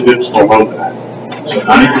sometimes it dips below that. So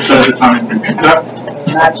 90% of the time we can cut.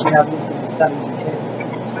 Matching up with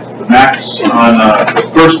 72. The max on the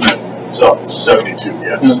first measurement itself was 72,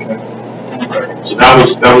 yes. Right. So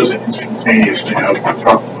that was an instantaneous thing out of the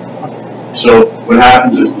truck. So what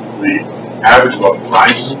happens is the average level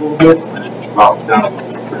rises a little bit and it drops down a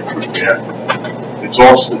little bit pretty quickly after. It's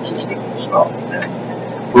all statistical stuff.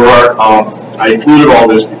 And for our, I included all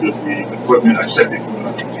this because the equipment, I set the equipment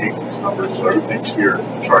up to take these numbers, so everything's here in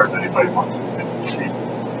the chart if anybody wants to see.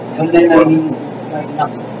 So then that means like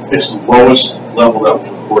nothing. It's the lowest level that was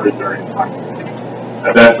recorded during the time period.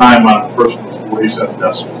 At that time, the first one was 47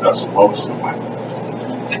 decibels. That's the lowest it went.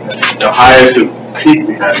 The highest peak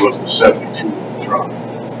we had was the 72 in the truck.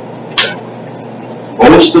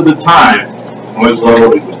 Most of the time, the noise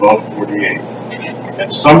level is above 48.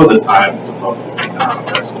 And some of the time, it's above 59.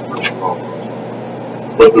 That's the first level.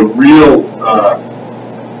 But the real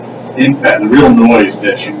impact, the real noise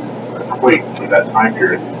that you equate for that time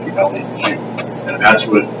period is the LEQ. And that's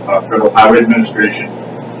what Federal Highway Administration,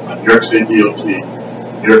 New York State DOT,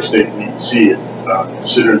 New York State DEC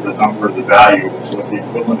considered the number of the value is what the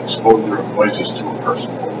equivalent exposure of noises to a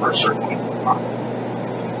person over a certain length of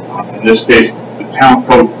time. In this case, the town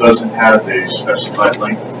code doesn't have a specified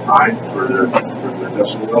length of time for their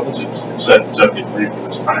decibel levels. It's set at 73 for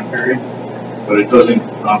this time period, but it doesn't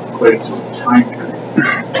equate to a time period.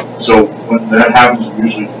 So when that happens, we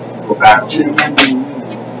usually go back to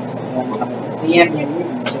it's the ambient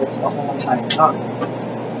movement, so it's the whole entire time.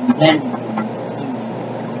 And then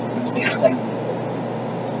it's like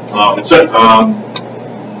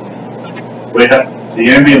the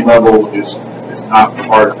ambient level is not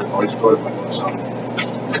part of the noise code.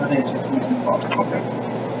 so they just Okay.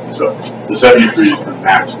 So the 73 is the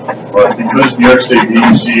maximum. But because New York State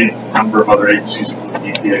DEC and a number of other agencies,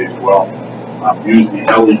 including EPA as well, use the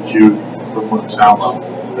LEQ equivalent sound level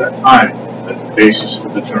over that time as the basis for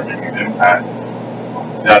determining an impact,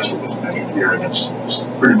 that's what was measured here, and it's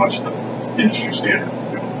pretty much the industry standard.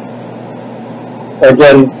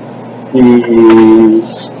 Again, the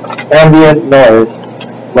ambient noise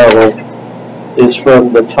level is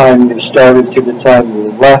from the time you started to the time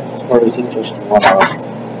you left, or is it just 1 hour?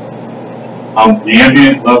 The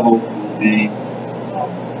ambient level will be,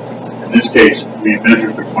 in this case, we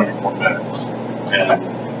measured for 24 minutes, and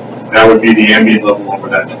that would be the ambient level over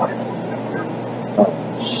that 24-minute period.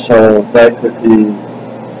 So that could be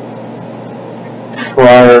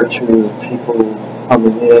prior to people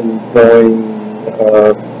coming in, going,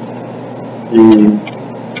 the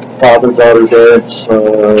father-daughter dance,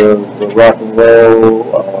 the rock and roll,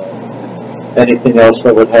 anything else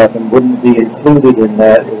that would happen wouldn't be included in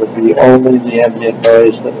that. It would be only the ambient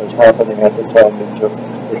noise that was happening at the time you took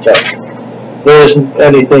the test. There isn't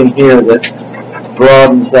anything here that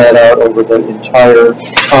broadens that out over the entire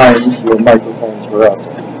time your microphones were up.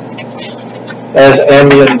 As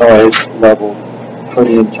ambient noise level for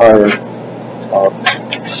the entire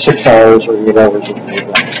 6 hours or 8 hours of the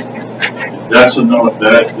event. That's a note,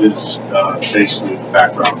 that is basically the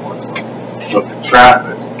background noise. But the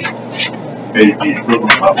traffic may be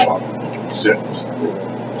equivalent level of 6.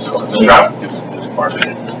 So the traffic is part of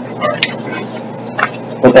it.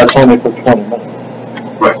 But that's only for 20 minutes.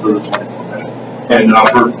 Right, for the 24 minutes. And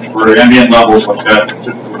for ambient levels like that,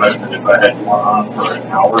 typically measurement, if I had one on for an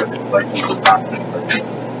hour, it's likely to not be right.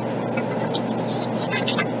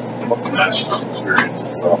 And that's from experience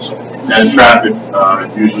as well. So, and traffic,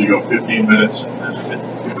 usually go 15 minutes, and then if it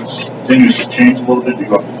continues to change a little bit, you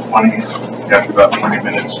go up to 20. After about 20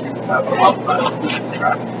 minutes, you have a lot of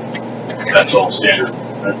traffic. That's all standard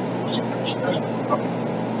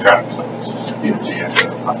traffic signs.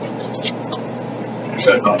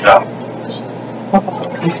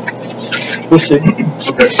 Okay.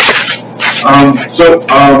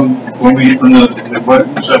 When the wet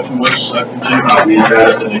reception was continued, we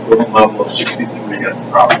had an equivalent level of 63 at the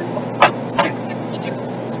property.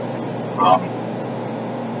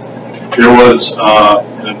 There was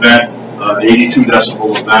an event, 82 decibel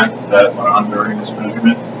event that went on during this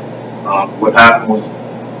measurement. What happened was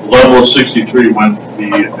the level of 63 when the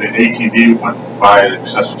ATV went by at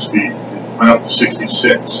excessive speed. It went up to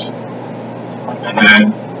 66. And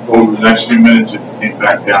then over the next few minutes, it came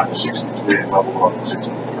back down to 63 and leveled off at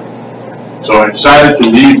 63. So I decided to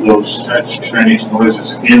leave those extraneous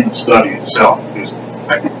noises in the study itself because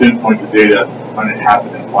I could pinpoint the data when it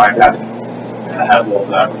happened and why it happened. And I have all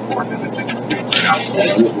that recorded in its individual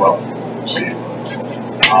analysis as well.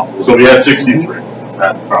 So we had 63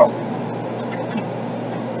 at the problem.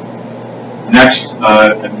 Next,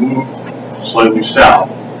 I moved slightly south,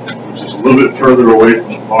 which is a little bit further away from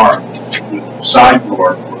the barn. The side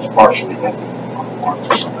door was partially open on the barn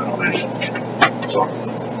for some ventilation. So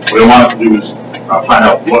what I wanted to do is find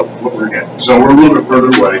out what we're getting. So we're a little bit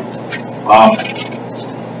further away.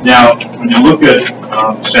 Now, when you look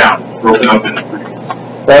at sound, broken up into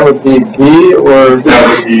frequencies, That would be B or?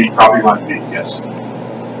 that would be property line B, yes.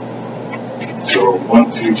 So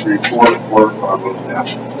 1, 2, 3, 4, 4 goes down.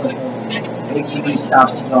 ATV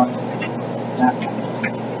stops going.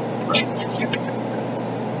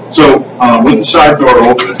 So with the side door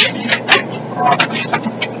open,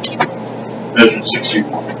 measured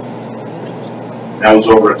 61. That was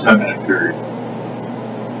over a 10-minute period.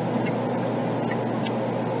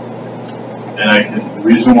 And the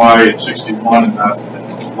reason why it's 61 and not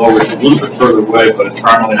lower, it's a little bit further away, but it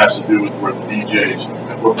primarily has to do with where the DJ's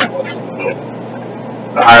equipment was in the building.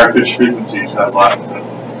 The higher pitch frequencies had a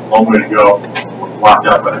long way to go. Were blocked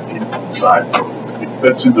out by the people on the side. So it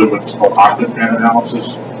fits into what's called octave band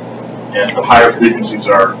analysis. And the higher frequencies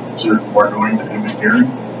are considered more annoying to human hearing.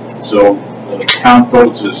 So the town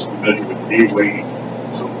code says measure with A weighting.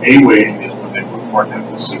 So A weighting is when they put more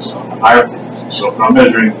emphasis on the higher frequencies. So if I'm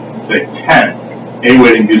measuring, say, 10, A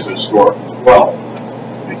weighting gives a score of 12.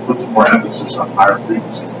 It puts more emphasis on higher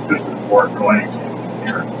frequencies because they're more annoying to human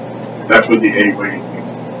hearing. That's what the A weighting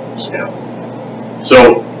means. Yeah.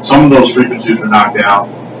 So some of those frequencies are knocked down,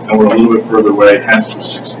 and we're a little bit further away, hence the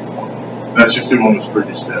 61. That 61 was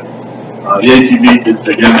pretty steady. The ATV did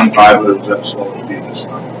again on 5, but it was at a slower speed this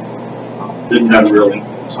time. Didn't have real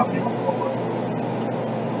influence on the overall level.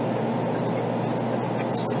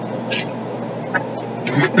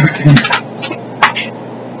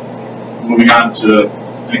 Moving on to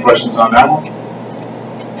any questions on that one?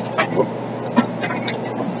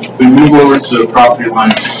 We move over to property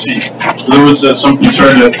line C. So there was some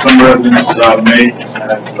concern that some residents may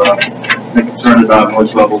have been concerned about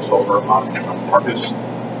noise levels over on Marcus.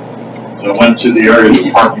 So I went to the area of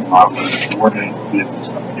the parking lot where the coordinating vehicles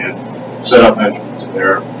coming in, set up measurements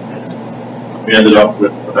there, and we ended up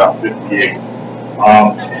with about 58.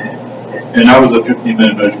 And that was a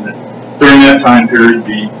 15-minute measurement. During that time period,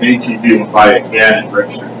 the ATV went by again and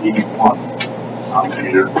registered 81 on the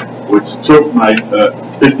meter, which took my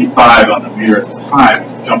 55 on the meter at the time,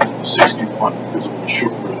 jumped it to 61 because it was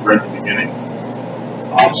short, it was right at the beginning.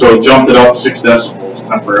 So it jumped it up 6 decibels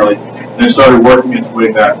temporarily, and it started working its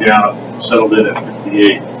way back down, settled in at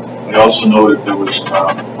 58. We also noted there was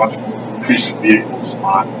much more increase in vehicles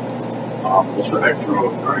on Elizabeth X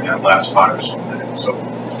Road during that last 5 or so minutes. So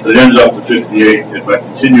it ended up to 58. If I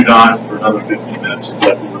continued on for another 15 minutes, it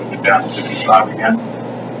likely would have been down to 55 again.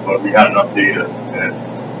 But we had enough data and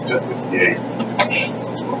it's at 58.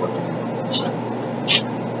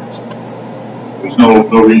 There's no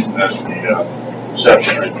reason that the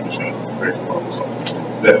reception or anything is going to break the level, so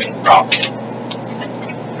that's a problem.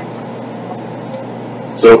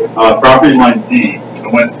 So property line D, I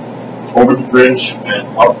went over the bridge and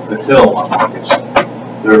up the hill on Marcus.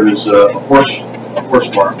 There is a horse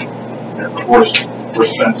farm and horse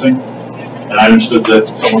fencing. And I understood that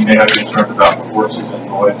someone may have concern about the horses and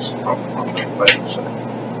noise from the fighting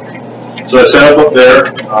side. So I set up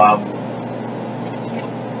there,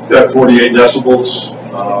 got 48 decibels.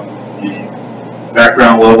 The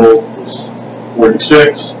background level was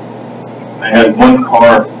 46. I had one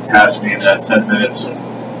car pass me in that 10 minutes, and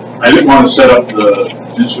I didn't want to set up the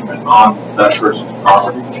instrument on that person's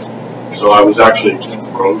property. So I was actually in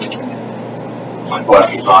the road. My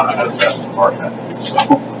flashers on, I had a fast car pass me.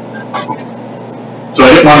 So I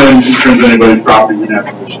didn't want to infringe anybody's property, we didn't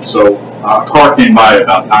have permission. So a car came by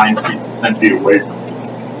about 9 feet, 10 feet away from me.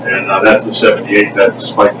 And that's the 78 that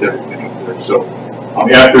spiked everything up there. So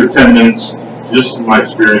after 10 minutes, just in my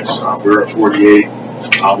experience, we were at 48.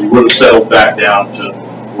 We would have settled back down to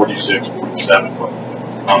 46, 47. But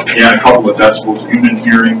again, a couple of decibels. Human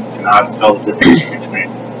hearing cannot tell the difference between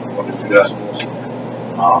 1 to 2 decibels.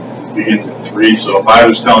 It begins at 3. So if I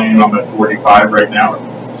was telling you I'm at 45 right now,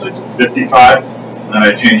 it's like 55. And then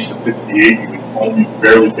I changed to 58, you would only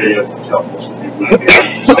barely be able to tell. Most of you wouldn't be able to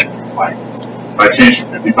do something like. If I changed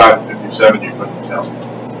from 55 to 57, you couldn't tell.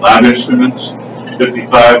 Loud instruments,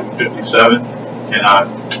 55 and 57, cannot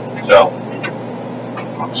tell.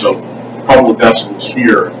 So a couple of decibels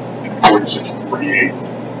here, 46 and 48,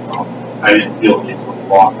 I didn't feel the need for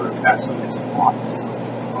longer, and that's the reason why.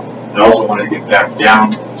 I also wanted to get back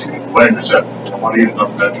down to the wedding reception. I wanted to get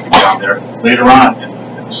another measurement down there later on in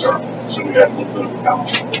the circle. So we had a little bit of a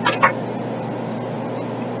balance.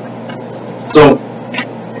 So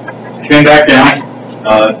came back down,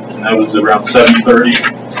 and that was around 7:30.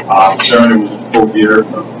 Ceremony was in full gear,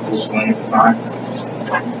 full swing at the time.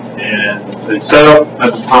 And they set up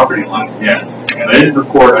at the property line again. And I didn't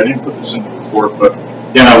record, I didn't put this in the report, but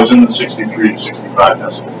again, I was in the 63 to 65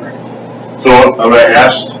 decibel range. So what I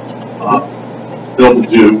asked Bill to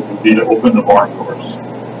do would be to open the barn doors.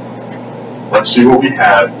 let's see what we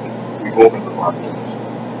had. We opened the market.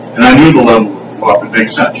 And I knew the level would go up. It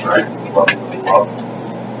makes sense, right? The level would go up.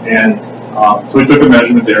 And so we took a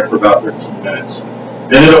measurement there for about 13 minutes.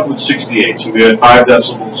 Ended up with 68. So we had 5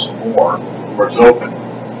 decibels more. The doors open,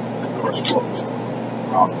 the doors closed.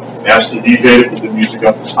 Asked the DJ to put the music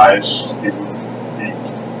up as high as he would be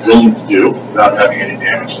willing to do without having any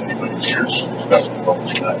damage to anybody's ears. That's what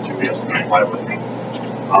we that too. He has to comply with it.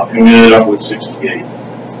 And we ended up with 68.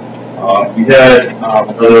 We had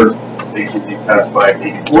another ATV pass by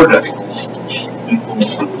 84 decibels, which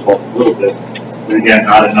influenced the result a little bit, but again,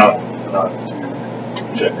 not enough to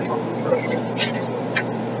check the threshold.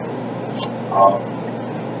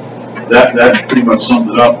 That pretty much sums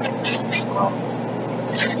it up.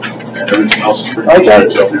 And everything else is pretty much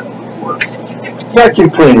detailed here in the report. Vacuum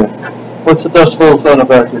cleaner. What's the decibels on a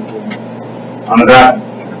vacuum cleaner? On a vacuum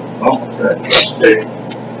cleaner, well, let's take,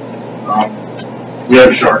 we have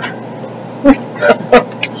a shark.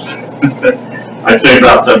 I'd say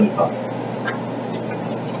about 75.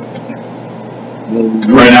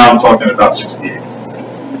 Right now I'm talking about 68.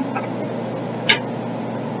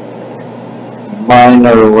 Mine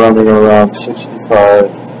are running around 65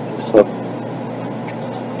 to 70.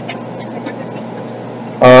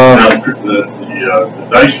 Now the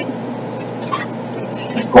Dyson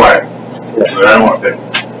is quiet, but I don't want to pick.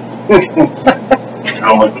 I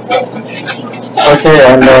don't like the ball. Okay,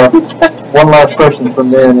 and one last question from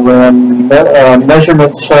me anyway. On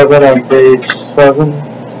measurement 7 on page 7,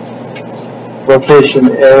 location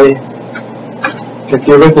A. If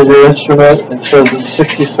you look at your instrument, it says it's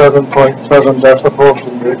 67.7 decibels,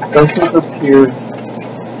 and it doesn't appear,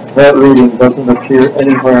 that reading doesn't appear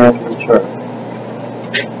anywhere on the chart.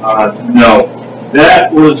 No,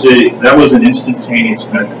 that was an instantaneous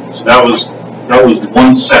measurement. So that was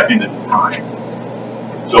 1 second at a time.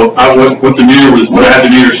 So what the meter was, what I had the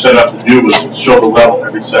meter set up to do was show the level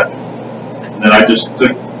every second. And then I just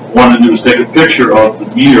wanted to do was take a picture of the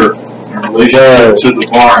meter in relation to the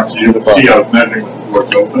barn, so you can see I was measuring with the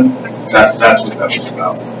doors open. That's what that was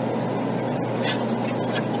about.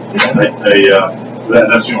 And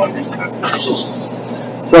that's the only reason that.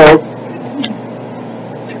 So,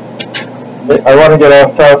 I want to get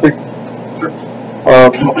off topic.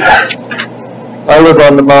 I live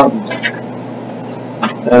on the mountain,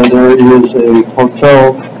 and there is a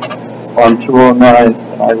hotel on 209,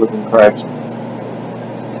 and I live in Cragston.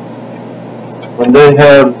 When they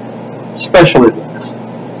have special events,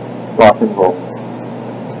 rock and roll,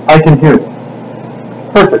 I can hear them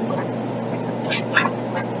perfectly.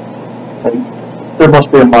 And there must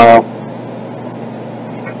be a mile.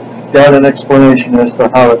 Got an explanation as to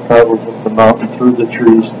how it travels up the mountain through the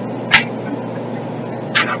trees.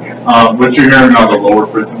 But you're hearing on the lower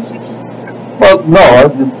frequencies? Well, no,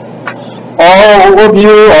 all of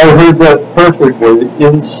you, I heard that perfectly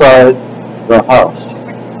inside the house.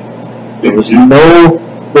 There was no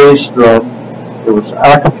bass drum, it was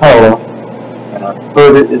a cappella, and I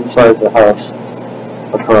heard it inside the house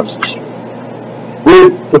across the street.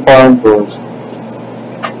 With the barn doors.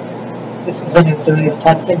 This was when he was doing his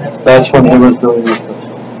testing? That's when he was doing his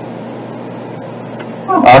testing.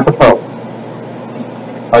 A cappella.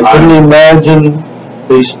 I couldn't imagine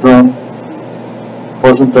bass drum.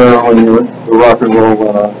 Wasn't there when the rock and roll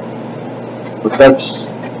went on. But that's,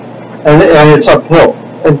 and it's uphill.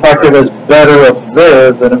 In fact, it was better up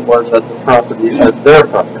there than it was at the property, at their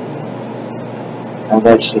property. And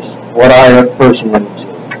that's just what I have personally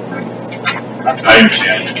observed. I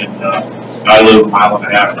understand, and I live a mile and a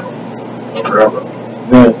half from forever.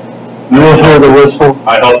 Yeah. You don't hear the whistle?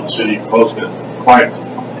 I help the city post it quiet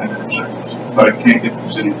for 10 seconds, but I can't get the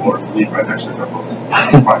city board to leave right next to their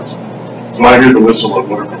post. So I hear the whistle of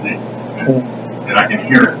whatever they and I can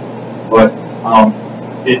hear it. But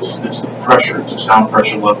it's the pressure, it's the sound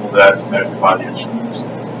pressure level that is measured by the instruments.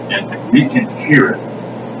 And we can hear it,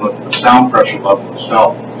 but the sound pressure level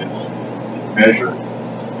itself is measured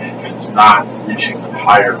and it's not reaching the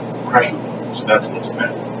higher pressure level. So that's what's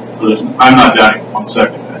measured. So I'm not doubting 1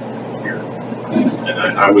 second that you can hear it.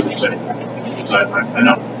 And I wouldn't say that because I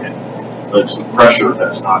know. But it's the pressure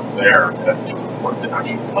that's not there that to report the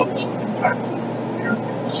actual levels of impact to the ear.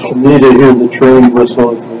 So For me to hear the train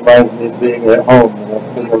whistle, it reminds me of being at home, and I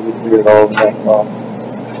think I would hear it all night long.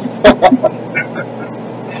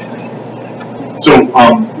 So,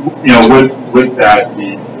 with that,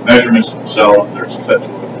 the measurements themselves, there's a set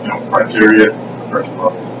of, criteria, pressure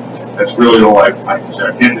level. That's really all I can say.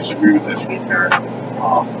 I can't disagree with this, Karen.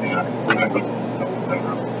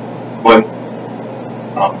 But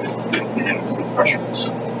it's the pressure.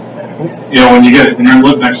 When you're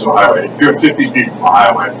living next to a highway, if you're 50 feet from a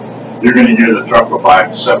highway, you're going to hear the truck go by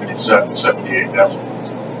at 77, 78 78 decibels.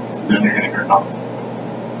 And then you're going to hear nothing.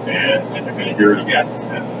 And then you're going to hear it again.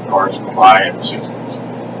 And cars go by in the 60s.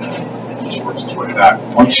 And it just works its way back.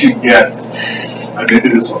 Once you get, I think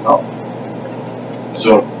it is enough.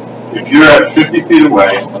 So if you're at 50 feet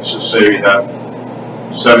away, let's just say you have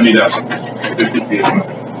 70 decibels, 50 feet away.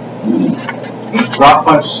 You drop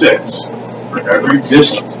by 6 for every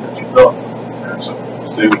distance that you go. And so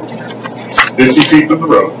stay with me. 50 feet from the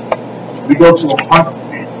road. If we go to 100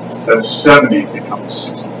 feet, that's 70 becomes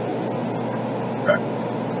 60. Okay.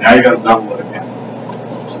 Now you got to double it again.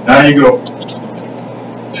 So now you go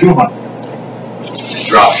 200,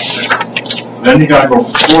 drop 6. Then you got to go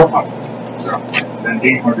 400, drop 6. Then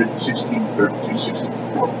 800, 16, 32,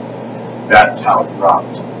 64. That's how it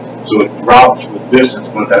drops. So it drops with distance,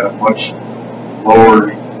 but at a much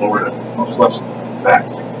lower, much less effect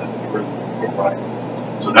than the rhythm right.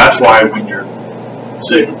 So that's why when you're,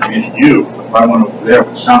 say, for me and you, if I went over there, it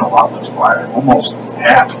would sound a lot less quiet, almost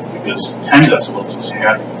half, because 10 decibels is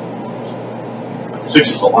half.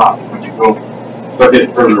 6 is a lot. When you go start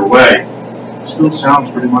getting further away, it still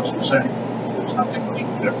sounds pretty much the same. It's not too much of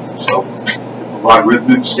a difference. So it's a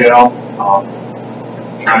logarithmic scale. I'm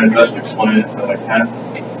trying to best explain it that I can,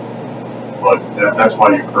 but that's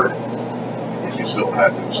why you heard it. Because you still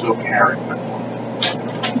have it, still carrying that.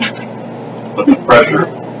 But the pressure's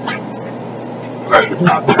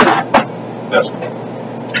not there. That's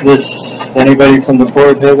what. Does anybody from the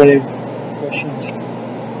board have any questions?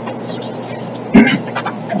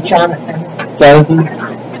 Jonathan?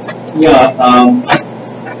 Yeah,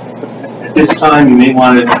 at this time you may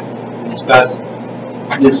want to discuss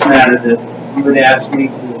this matter that you would ask me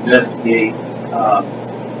to investigate a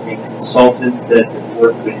consultant that the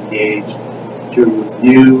board could engage to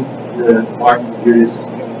review the Martin Judas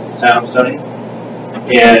sound study.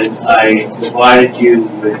 And I provided you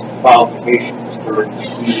with qualifications for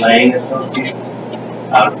E. Lang Associates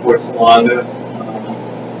out of Port Salonga.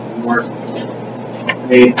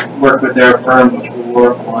 They worked with their firm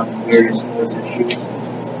before on various noise issues.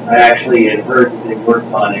 I actually had heard that they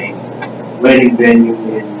worked on a wedding venue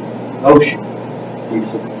in Ocean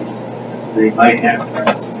recently, so they might have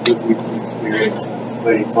some good recent experience on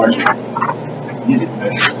wedding party music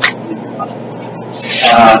measures.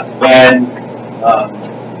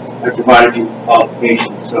 I provided you with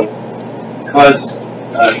qualifications. So because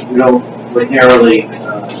we don't ordinarily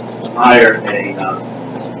hire a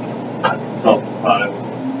consultant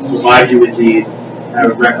provide you with these, I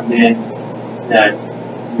would recommend that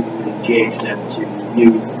you would engage them to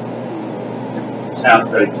review the sound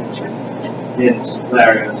studies since Vince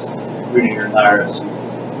Larios, Rudiger Larios,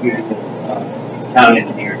 usually town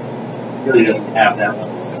engineer, really doesn't have that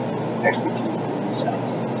level of expertise in the sound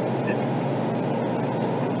studies.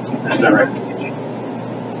 That's our recommendation.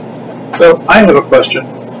 So I have a question.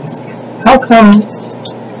 How come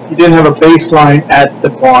you didn't have a baseline at the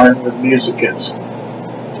barn where the music is?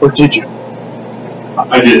 Or did you?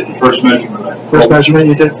 I did. The first measurement First measurement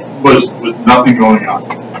you did? was with nothing going on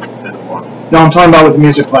in the barn. No, I'm talking about with the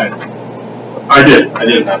music playing. I did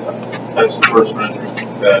have that. That's the first measurement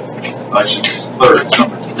that I should third, it's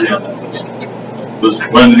number 3 on that list. Was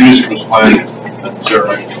when the music was playing. That's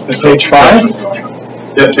right. Is page 5?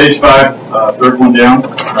 Yeah, page 5, third one down.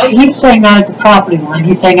 He's saying not at the property line,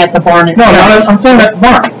 he's saying at the barn No, I'm saying at the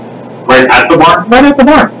barn. Right at the barn? Right at the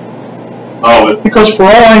barn. Oh, Because for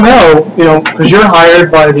all I know, because you're hired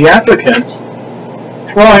by the applicant,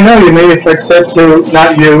 for all I know, you may have said to,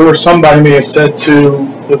 not you, or somebody may have said to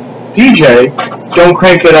the DJ, don't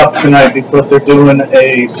crank it up tonight because they're doing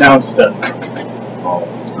a sound study.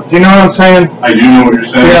 Do you know what I'm saying? I do know what you're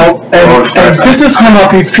saying. And this has come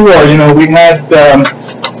up before. We had,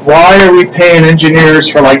 why are we paying engineers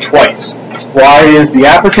for like twice? Why is the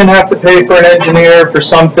applicant have to pay for an engineer for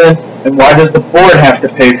something, and why does the board have to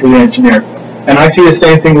pay for the engineer? And I see the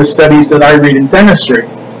same thing with studies that I read in dentistry.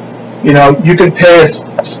 You can pay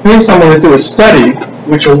someone to do a study,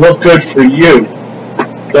 which will look good for you.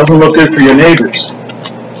 Doesn't look good for your neighbors.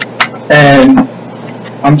 And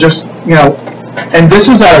I'm just, and this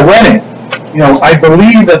was at a wedding. I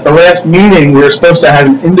believe at the last meeting we were supposed to have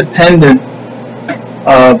an independent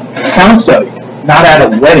sound study, not at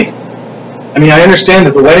a wedding. I mean, I understand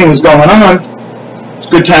that the wedding was going on. It's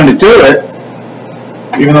a good time to do it,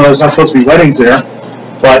 even though there's not supposed to be weddings there.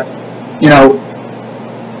 But,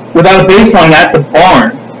 without a baseline at the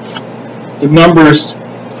barn, the numbers,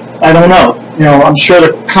 I don't know. I'm sure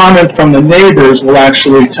the comment from the neighbors will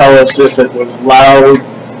actually tell us if it was loud.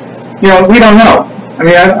 We don't know. I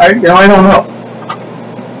mean, I don't know.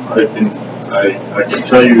 I can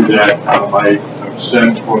tell you that I've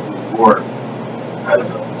sent for the board as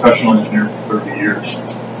a professional engineer for 30 years.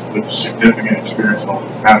 with significant experience on the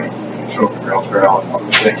county, including Children's Rail Trail and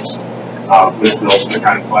other things, with also the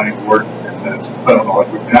county planning board. And that's, I don't know, I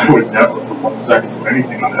would never for 1 second do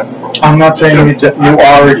anything on that program. I'm not saying you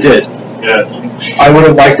are or did. Yes. I would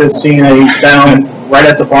have liked to have seen a sound right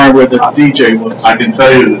at the barn where the DJ was. I can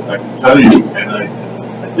tell you, and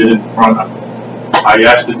I did it in front of him. I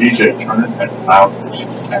asked the DJ to turn it as loud as she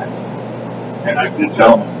can. And I did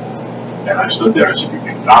tell him. And I stood there, I said, you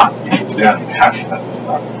cannot, he was down and captured that as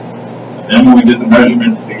loud. And then when we did the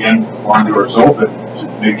measurement, again, the barn door is open, to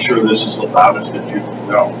make sure this is the loudest that you can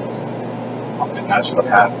go. And that's what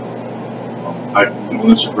happened. I've been doing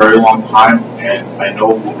this a very long time, and I know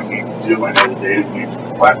what we need to do. I know the data we need to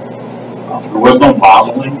collect. There was no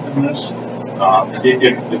modeling in this.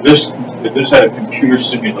 If this had a computer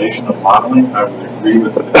simulation of modeling, I would agree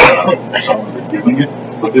with someone reviewing it.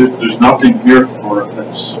 But there's nothing here for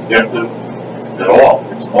that's subjective at all.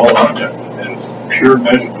 It's all objective, and it's pure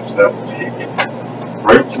measurements that were taken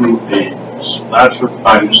right through a lab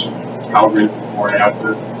certified instrument, calibrated before and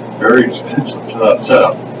after. Very expensive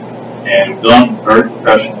setup, and done very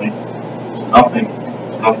professionally. It's nothing.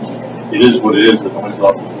 It is what it is. The noise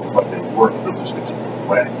levels are what they work. They'll just continue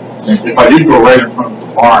away. If I did go right in front of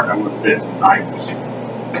the barn, I would have been in the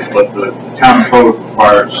 90s. But the town code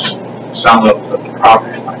requires sound levels at the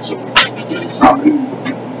property line, so we can do the property.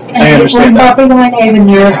 I understand that. Property line, have the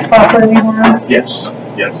nearest property line? Yes.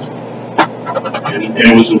 And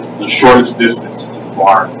it was the shortest distance to the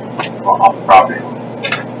barn on the property line.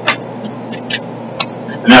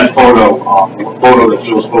 And that photo, the photo that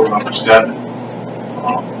shows photo number 7,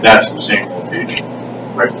 that's the same location,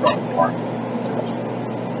 right in front of the barn.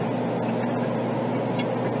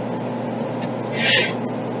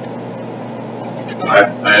 I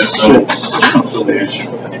have no affiliation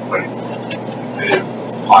with anybody. I didn't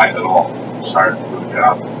apply at all. I started to move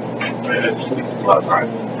out. I just a lot of time.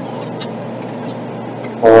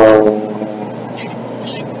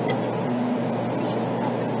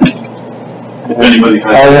 If anybody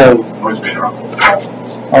has noise being around.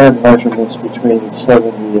 I have measurements between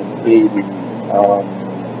 70 and 80.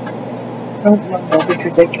 Don't know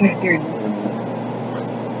because I can't hear you.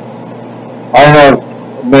 I have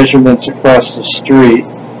measurements across the street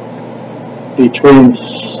between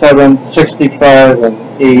 65 and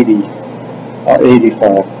 80,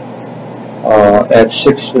 85, at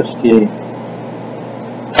 615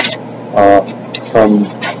 from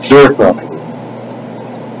your property.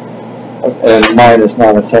 And mine is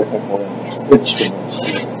not a technical instrument,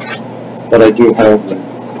 but I do have the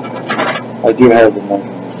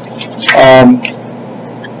measurements.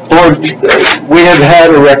 Board, we have had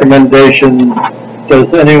a recommendation.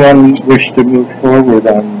 Does anyone wish to move forward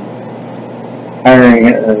on hiring a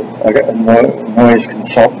noise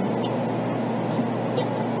consultant?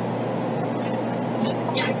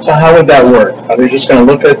 So how would that work? Are they just going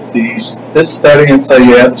to look at this study and say,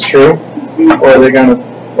 yeah, it's true? Or are they going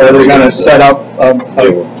to set up a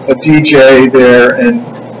DJ there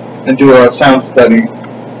and do a sound study?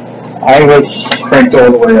 I was cranked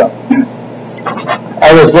all the way up.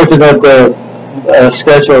 I was looking at the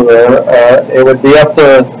schedule there. It would be up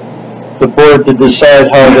to the board to decide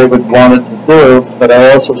how they would want it to do, but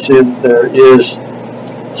I also see that there is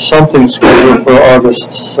something scheduled for August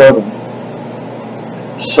 7th.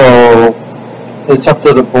 So it's up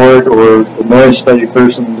to the board or the noise study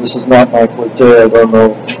person. This is not my forte. I don't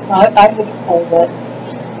know. I would say that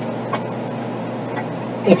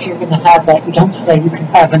if you're going to have that, you don't say you can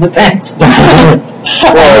have an event.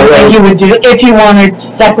 Well, you would do if you wanted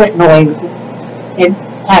separate noise. It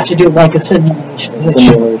have to do like a simulation, which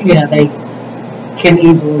they can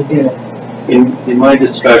easily do. In my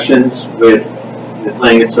discussions with the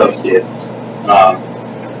playing associates,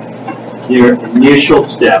 their initial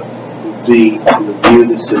step would be to review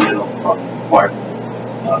the submittal from the department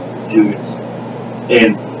of Judas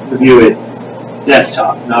and review it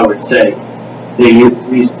desktop. In other words, say they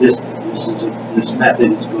use this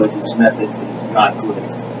method is good, this method is not good.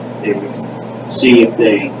 They would see if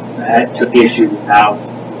they took issue with how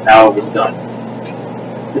it was done.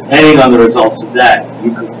 Depending on the results of that,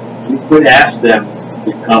 you could ask them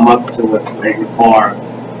to come up to a regular farm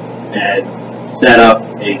and set up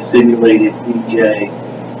a simulated DJ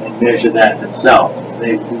and measure that themselves.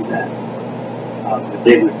 They would do that. But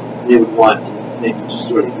they would want to maybe just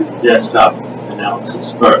sort of do the desktop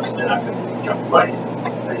analysis first. They're not going to jump right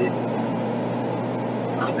in.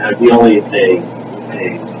 That would be only if they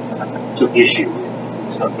took issue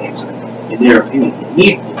with some things. In their opinion, you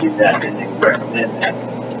need to do that, then they would recommend that.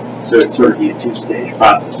 So it's sort of be a two-stage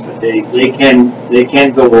process. But they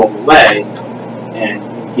can go all the way and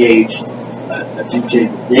engage a DJ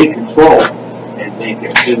that they control and and make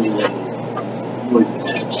it really noisy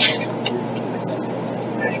measure.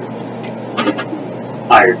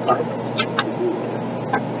 Higher part.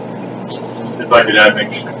 If I could add,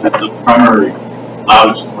 make sure that the primary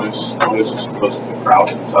loudest noise is supposed to be the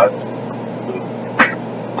crowd inside, the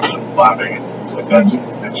clapping and things like that, so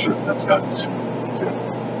make sure that's got to be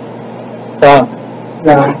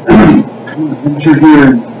I'm sure here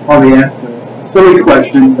and probably asked a silly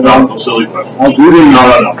question, but no silly questions. I'll do it.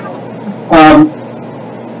 No.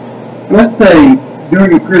 Let's say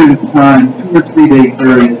during a period of time, 2 or 3 day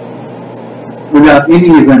period, without any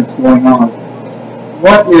events going on,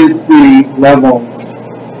 what is the level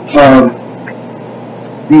of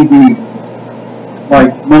DBs,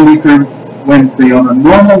 like Monday through Wednesday on a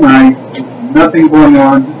normal night, nothing going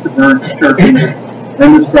on, just the birds chirping,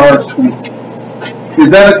 and the stars twinkling? Is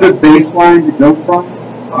that a good baseline to go from?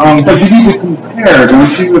 Because you need to compare,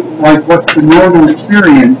 don't you, with like what's the normal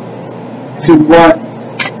experience to what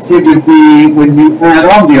it would be when you add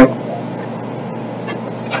on the other.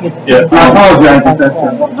 Yeah. I apologize if that's No,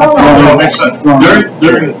 it makes sense.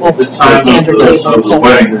 During the time of the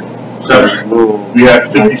wedding session, we had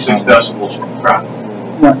 56 decibels from traffic,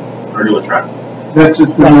 regular traffic. That's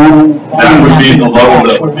just the normal. That would be the level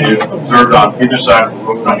that would be observed on either side of the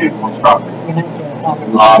road on anyone's property.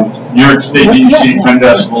 New York State DEC 10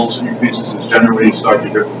 decibels increases is generally you start to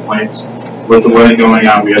hear complaints. With the wedding going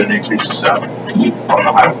on, we had an increase of 7 on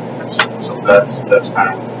the highway. So that's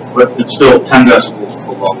kind of, but it's still 10 decibels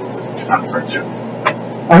below the temperature.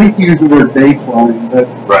 I hate to use the word baseline, but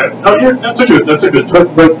Right. Oh, yeah, that's a good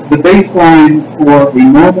but the baseline for a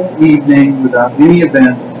normal evening without any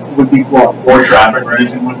events would be what? or traffic or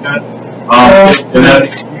anything like that. And then,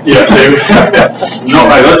 yeah, say, no,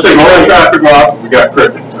 right, let's say all the traffic off, we got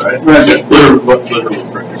crickets, right? Right.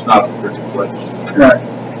 Literally crickets, not the crickets, like, Right.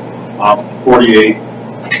 48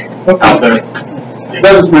 out there.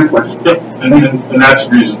 That was my question. Yep, and that's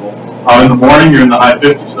reasonable. In the morning, you're in the high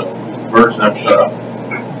 50s, though. The birds have shut up.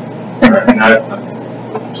 Right,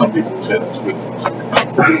 and some people would say that's good.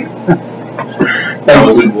 That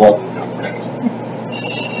was involved.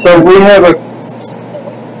 So we have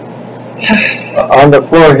on the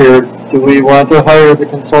floor here, do we want to hire the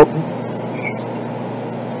consultant?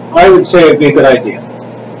 I would say it'd be a good idea.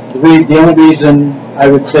 The only reason I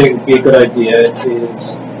would say it would be a good idea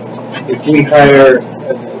is if we hire,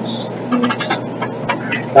 as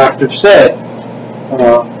the doctor said,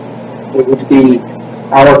 it would be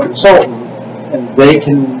our consultant, and they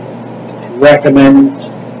can recommend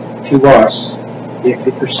to us if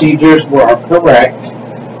the procedures are correct,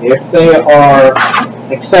 if they are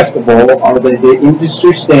acceptable, are they the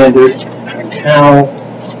industry standard, and how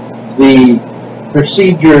the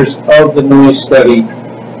procedures of the noise study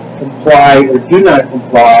comply or do not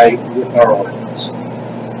comply with our ordinance.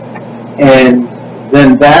 And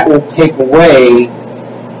then that will take away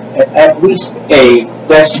at least a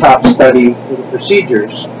desktop study for the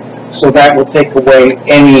procedures. So that will take away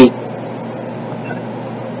any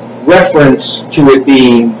reference to it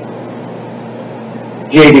being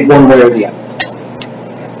jaded one way or the other.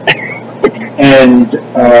 And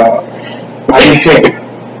I would take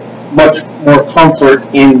much more comfort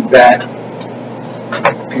in that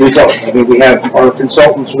result. I mean, we have our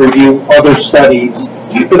consultants review other studies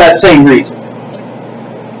for that same reason.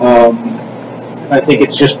 I think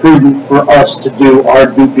it's just prudent for us to do our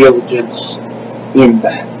due diligence in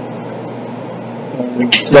that.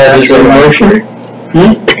 That is a motion?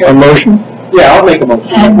 A motion? Yeah, I'll make a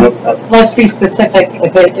motion. And let's be specific,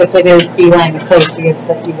 if it is Beeline Associates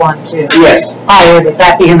that you want to Yes. hire,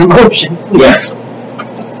 that be in the motion. Yes.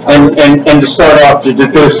 And to start off, to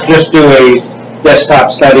just do a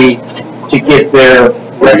desktop study to get their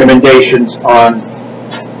recommendations on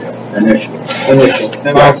Initially.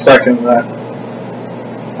 And I'll second that.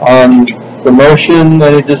 On the motion,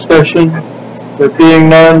 any discussion? There being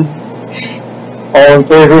none, all in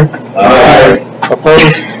favor? Aye.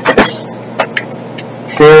 Opposed?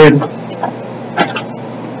 Carried.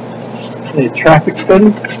 A traffic study?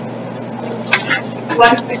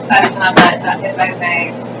 One quick question on that, if I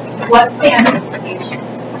may. What's the anticipation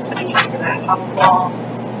procedure for that? How long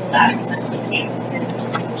will that essentially take?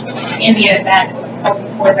 In the event,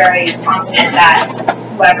 we're very confident that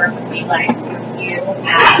whoever would be like review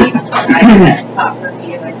and desktop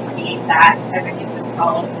review and see that everything was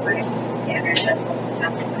followed according to standards as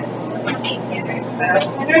well as state standards, federal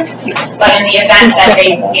standards. But in the event that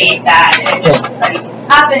they state that an initial study didn't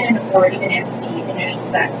happen, or even if the initial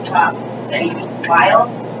desktop study was filed,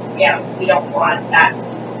 we don't want that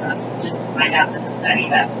to just find out that the study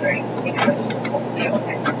that was already taken was hopefully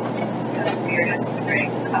okay. We're just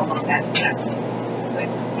wondering how long that takes. So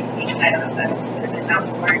like, I don't know, that the town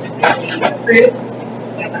board approves,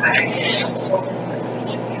 you know, the hiring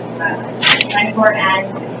planning board and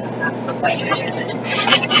like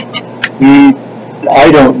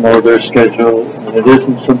I don't know their schedule, and it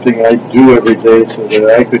isn't something I do every day, so that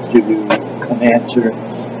I could give you an answer.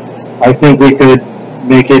 I think we could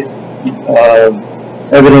make it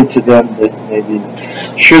evident to them that maybe,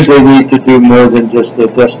 should they need to do more than just a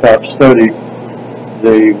desktop study,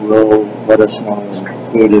 they will let us know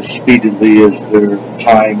and do it as speedily as their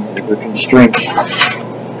time or their constraints.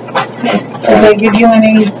 Did they give you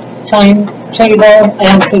any time table? I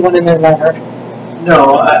don't see one in their letter.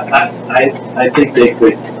 No, I think they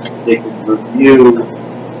could review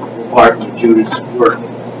the part of Judith's work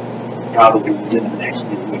probably within the next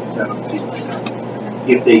few weeks. I don't see why not.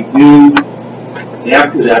 If they do,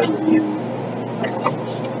 after that review,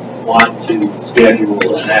 want to schedule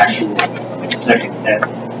an actual second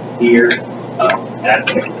test here at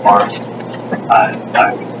the farm,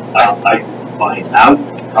 I can find out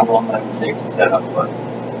how long that would take to set up, but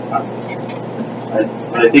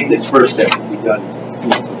I think this first step will be done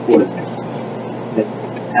before the next.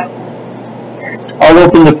 I'll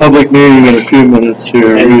open the public meeting in a few minutes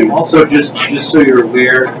here. And also, just so you're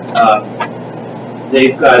aware,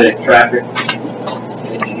 they've got a traffic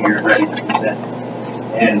engineer ready to present.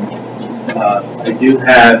 And I do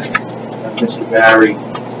have Mr. Barry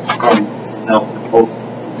from Nelson Pope,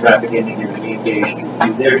 the traffic engineer, he engaged to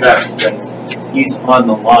do their traffic study. He's on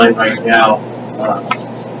the line right now,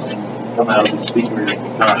 and come out of the speaker at the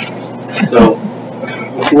time. So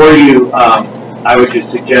before you, I would just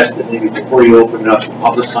suggest that maybe before you open it up to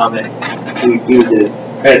public comment, we do the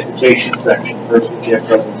transportation section first with your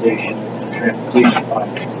presentation and transportation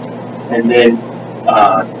findings. And then,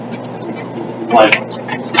 like Mr.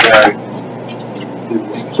 Barry, do the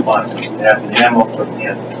responses. We have an ammo, for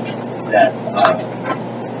example, that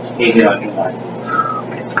came in on July.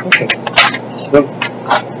 Okay. So,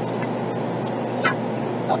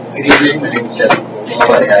 good evening, my name is Jessica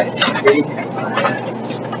Lowe at ICP.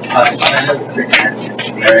 I'm a freelance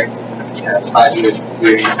engineering. I have 5 years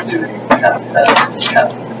experience doing traffic assessments,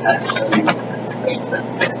 traffic impact studies, and stuff like that.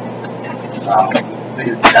 The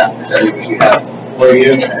traffic study which we have for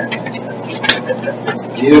you and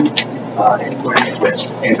review in accordance with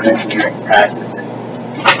standard engineering practices.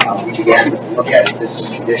 We began to look at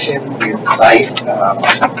existing conditions near the site.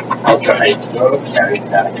 Ultra Heights Road carries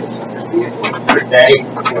about 600 vehicles per day,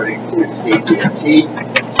 according to State DOT.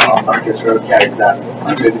 Marcus Road carries about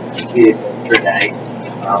 100 vehicles per day.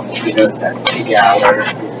 We know that peak hour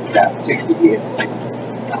is about 60 vehicles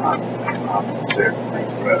on Ultra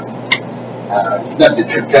Heights Road. Conducted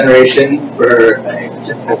trip generation for a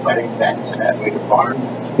typical wedding event at Wader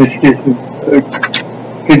Farms. excuse me,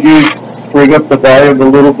 could you bring up the volume a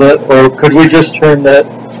little bit, or could we just turn that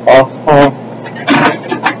off?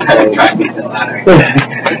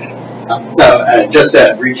 So just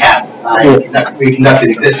to recap, we conducted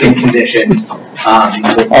existing conditions with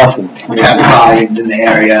traffic volumes in the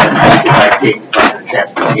area affected by State Department of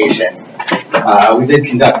Transportation. We did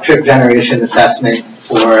conduct trip generation assessment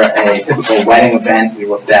for a typical wedding event. We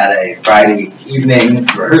looked at a Friday evening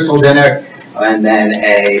rehearsal dinner and then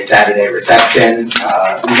a Saturday reception.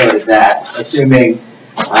 We noted that assuming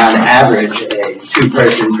on average a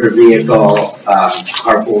 2-person per vehicle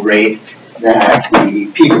carpool rate, that the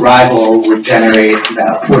peak arrival would generate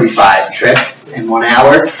about 45 trips in 1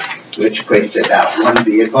 hour, which equates to about 1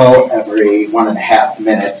 vehicle every 1.5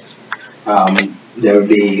 minutes. There would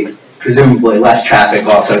be presumably less traffic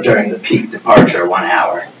also during the peak departure 1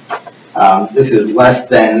 hour. This is less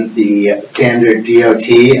than the standard DOT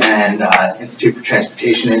and Institute for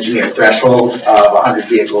Transportation Engineer threshold of 100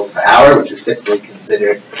 vehicles per hour, which is typically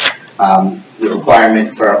considered the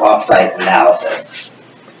requirement for off-site analysis.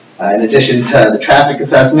 In addition to the traffic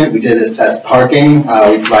assessment, we did assess parking.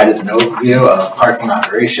 We provided an overview of parking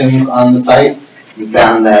operations on the site. We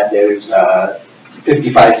found that there's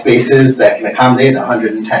 55 spaces that can accommodate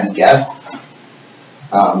 110 guests.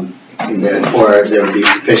 And therefore, there would be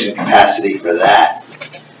sufficient capacity for that.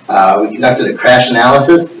 We conducted a crash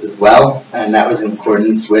analysis as well, and that was in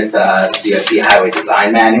accordance with DOT Highway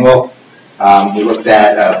Design Manual. We looked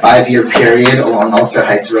at a 5-year period along Ulster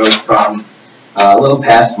Heights Road from a little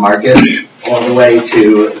past Marcus all the way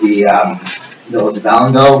to the Village of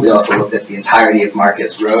Allenville. We also looked at the entirety of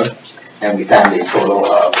Marcus Road, and we found a total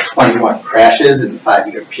of 21 crashes in the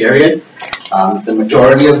 5-year period. The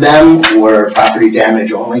majority of them were property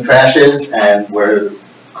damage only crashes and were the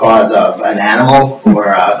cause of an animal or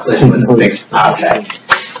a collision with a fixed object.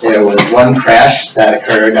 There was 1 crash that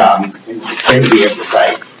occurred in the vicinity of the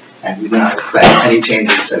site, and we do not expect any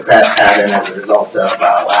changes to crash pattern as a result of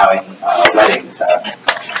allowing weddings to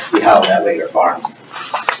be held at later farms.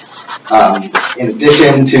 In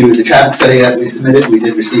addition to the traffic study that we submitted, we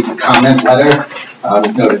did receive a comment letter.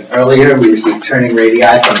 As noted earlier, we received turning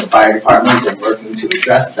radii from the fire department and working to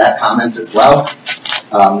address that comment as well.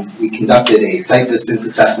 We conducted a site distance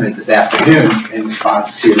assessment this afternoon in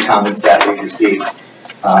response to comments that we received.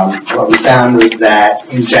 What we found was that,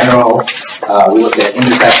 in general, we looked at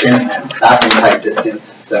intersection and stopping site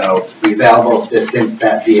distance. So the available distance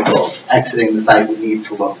that vehicles exiting the site would need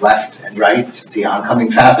to look left and right to see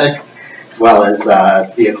oncoming traffic, as well as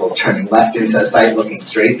vehicles turning left into a site looking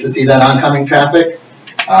straight to see that oncoming traffic.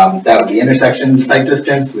 That would be intersection site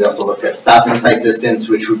distance. We also looked at stopping site distance,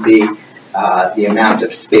 which would be the amount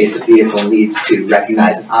of space a vehicle needs to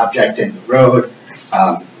recognize an object in the road,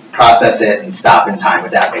 process it, and stop in time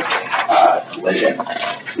without making a collision.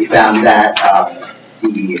 We found that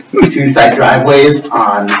the two site driveways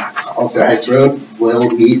on Ulster Heights Road will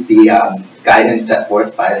meet the guidance set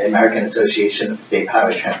forth by the American Association of State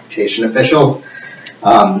Highway Transportation Officials.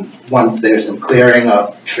 Once there's some clearing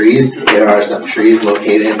of trees, there are some trees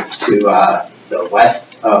located to the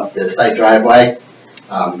west of the site driveway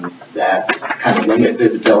that kind of limit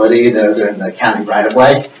visibility. Those are in the county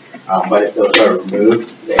right-of-way. But if those are removed,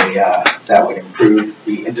 that would improve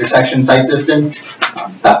the intersection site distance.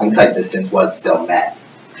 Stopping site distance was still met.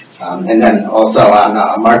 And then also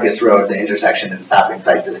on Marcus Road, the intersection and stopping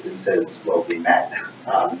site distances will be met.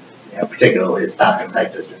 Particularly the stopping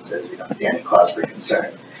site distances, we don't see any cause for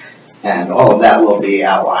concern. And all of that will be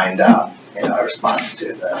outlined in our response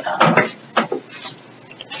to the comments.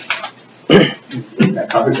 That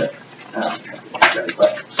covers it. Any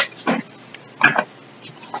questions?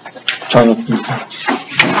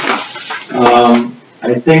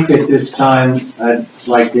 I think at this time I'd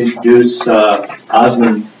like to introduce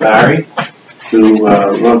Osmond Barry, who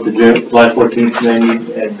wrote the July 14th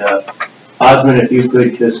committee. And Osmond, if you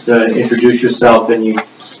could just introduce yourself, and you've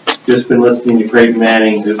just been listening to Craig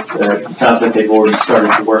Manning, who sounds like they've already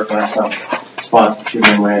started to work on some responses to your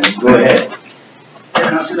memorandum. Go ahead.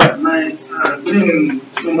 Councilor, good evening,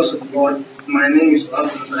 members of the board. My name is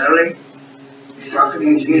Osmond Barry, traffic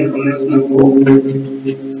engineer from National Board.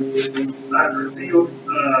 I've reviewed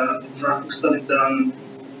the traffic study done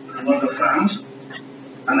at one of the farms,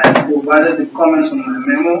 and I provided the comments on my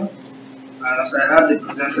memo. And as I had the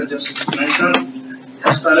presenter just mentioned,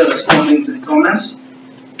 I started responding to the comments,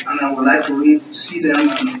 and I would like to see them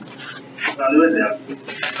and evaluate them.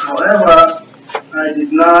 However, I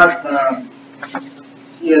did not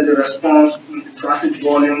hear the response on the traffic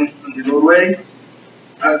volume on the roadway.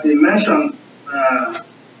 As they mentioned,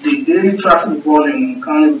 the daily traffic volume in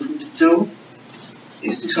County 52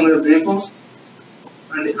 is 600 vehicles,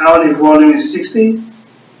 and the hourly volume is 60.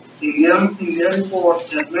 In their report,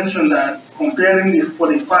 they mentioned that comparing the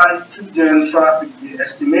 45 trip-gen traffic they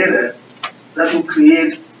estimated, that will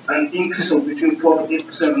create an increase of between 4 to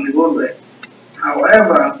 8% on the roadway.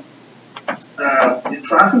 However, the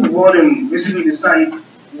traffic volume visiting the site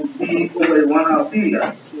would be over a 1 hour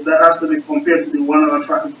period, so that has to be compared to the 1 hour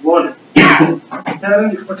traffic volume.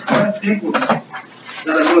 Comparing the 45 vehicles that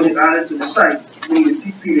are going to be added to the site during the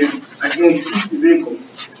peak period against 60 vehicles,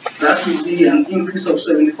 that will be an increase of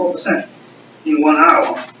 74% in 1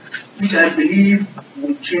 hour, which I believe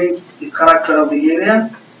will change the character of the area,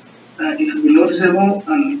 and it will be noticeable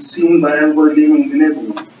and seen by everybody living in the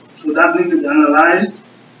neighborhood. So that needs to be analyzed,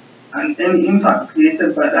 and any impact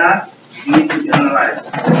created by that needs to be analyzed.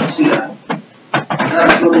 See that.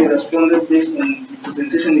 That's what we responded based on the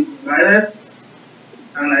presentation he provided.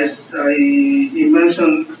 And he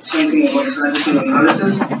mentioned something about statistical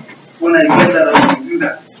analysis. When I get that, I will review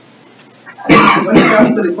that. When it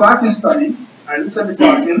comes to the parking study, I looked at the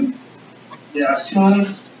parking. They assumed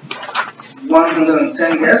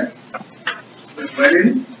 110 guests per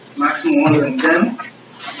wedding, maximum 110.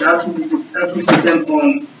 That will depend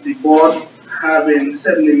on the board having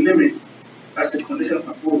setting a limit as a condition of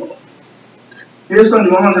approval. Based on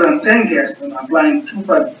the 110 guests and applying 2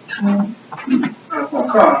 per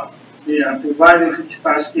car, they are providing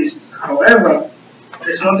 55 spaces. However,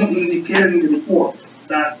 there's nothing indicated in the report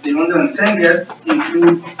that the 110 guests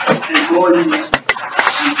include employees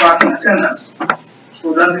and parking attendants.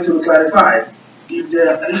 So that needs to be clarified. If there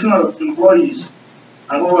are additional employees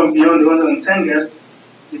above and beyond the 110 guests,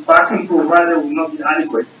 the parking provided will not be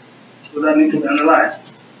adequate. So that needs to be analyzed.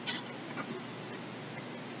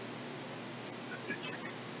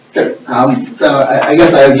 Sure. So I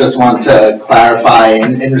guess I just want to clarify,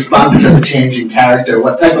 in response to the changing character,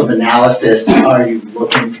 what type of analysis are you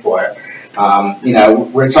looking for?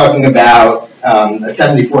 We're talking about a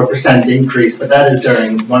 74% increase, but that is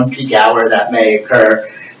during one peak hour that may occur.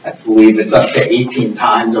 I believe it's up to 18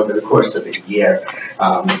 times over the course of a year.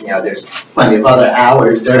 There's plenty of other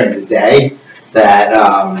hours during the day that,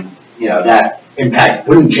 that impact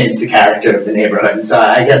wouldn't change the character of the neighborhood. And so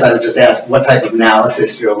I guess I would just ask what type of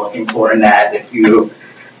analysis you're looking for in that. If you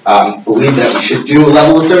believe that we should do a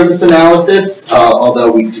level of service analysis,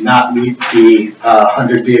 although we do not meet the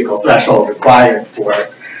 100 vehicle threshold required for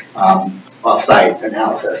off-site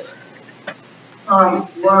analysis.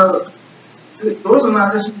 Well, those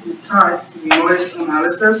analyses will tie to noise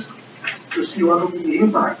analysis to see what will be the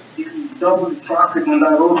impact. If you double the traffic on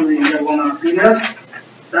that roadway in that 1 hour period,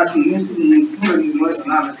 that needs to be included in the noise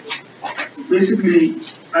analysis. So basically,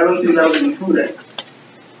 I don't think that was included.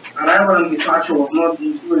 Arrival and departure was not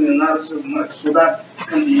included in the analysis much, so that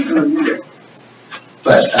can be included.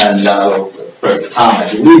 But for Tom,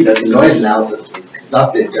 I believe that the noise analysis was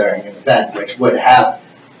conducted during an event which would have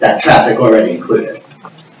that traffic already included.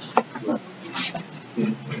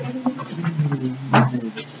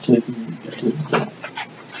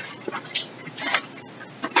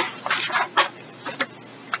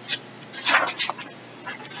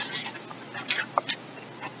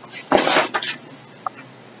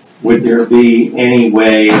 Would there be any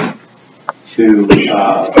way to,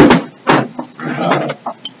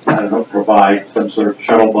 provide some sort of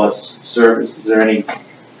shuttle bus service? Is there any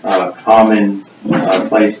common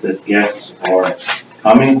place that guests are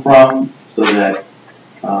coming from so that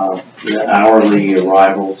the hourly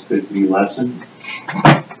arrivals could be lessened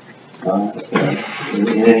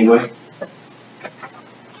in any way?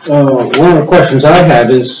 One of the questions I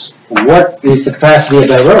have is, what is the capacity of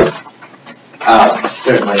that road?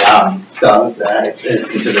 Certainly, so that is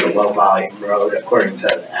considered a low volume road according to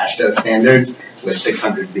the AASHTO standards with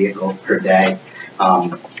 600 vehicles per day.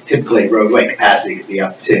 Typically, roadway capacity could be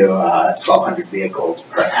up to 1,200 vehicles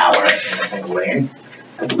per hour in a single lane,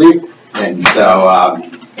 I believe. And so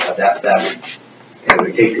that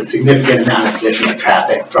would take a significant amount of additional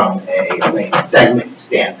traffic from a lane segment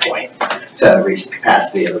standpoint to reach the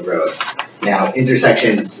capacity of the road. Now,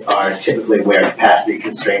 intersections are typically where capacity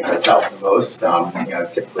constraints are felt the most.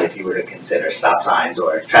 Typically, if you were to consider stop signs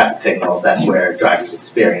or traffic signals, that's where drivers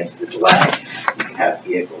experience the delay. You can have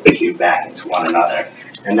vehicles queue back into one another.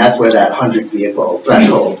 And that's where that 100 vehicle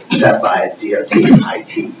threshold set by DOT and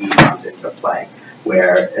ITE comes into play,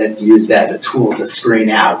 where it's used as a tool to screen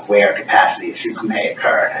out where capacity issues may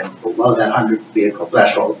occur. And below that 100 vehicle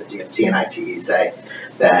threshold, the DOT and ITE say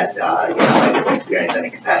that you don't experience any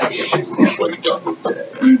capacity issues, and therefore you don't need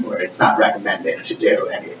to, or it's not recommended to do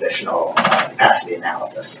any additional capacity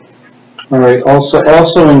analysis. All right.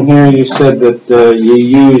 Also in here, you said that you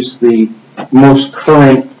use the most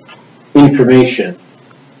current information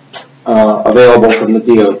available from the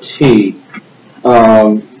DOT.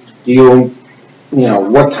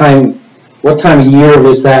 What time of year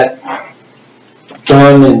was that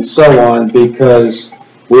done, and so on? Because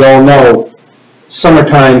we all know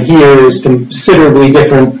summertime here is considerably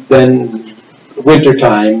different than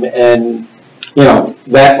wintertime, and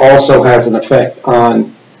that also has an effect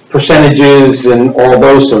on percentages and all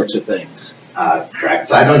those sorts of things. Correct.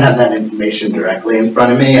 So I don't have that information directly in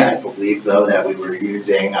front of me. I believe, though, that we were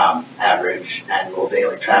using average annual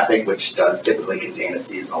daily traffic, which does typically contain a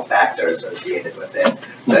seasonal factor associated with it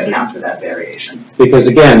to account for that variation. Because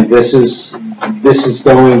again, this is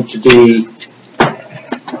going to be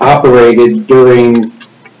operated during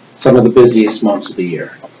some of the busiest months of the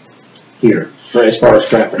year here, as far as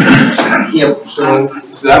traffic. Yep. So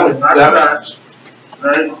that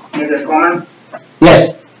right? Make a comment?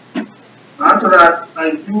 Yes. After that,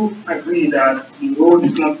 I do agree that the road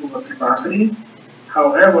is not over capacity.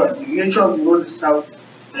 However, the nature of the road itself,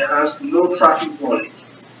 there has no traffic volume.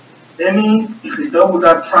 If you double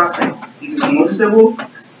that traffic, it is noticeable,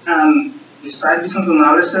 and the side distance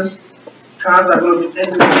analysis, cars are going to be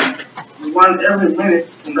exiting 1 every minute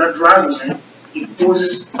from that driveway. It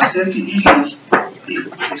poses safety issues if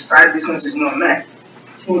the side distance is not met.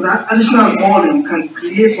 So that additional volume can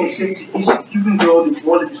create some safety issues, even though the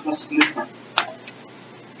volume is not significant.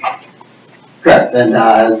 Correct, and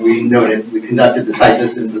as we noted, we conducted the site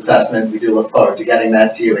distance assessment. We do look forward to getting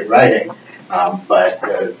that to you in writing, but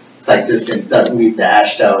the site distance does meet the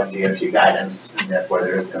AASHTO and DOT guidance, and therefore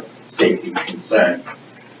there is no safety concern.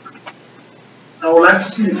 I would like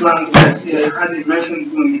to see the plan because I had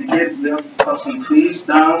mentioned when we get we have to cut some trees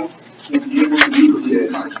down to be able to meet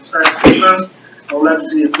the site distance. I would like to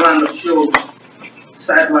see a plan that shows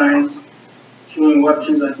sidelines, showing what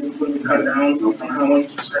trees are going to be cut down and how much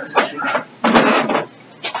site distance you have.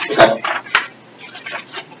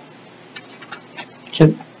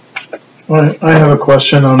 I have a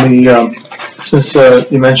question on the, since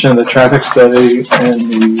you mentioned the traffic study and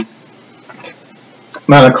the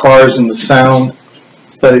amount of cars and the sound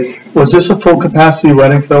study, was this a full capacity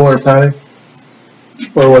wedding, Phil or Patty?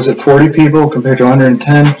 Or was it 40 people compared to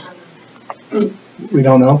 110? We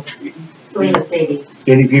don't know. I believe it's 80.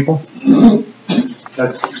 80 people?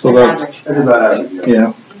 That's So that, that's about average.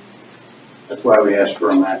 yeah, That's why we asked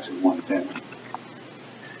for a max of 110.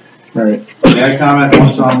 right. May I comment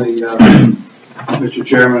once on the, Mr.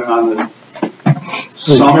 Chairman, on the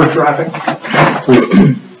summer traffic?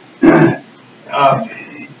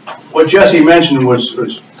 What Jesse mentioned was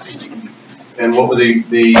and what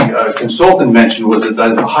the consultant mentioned was that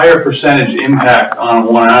there's a higher percentage impact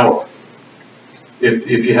on 1 hour. If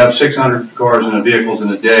you have 600 cars and vehicles in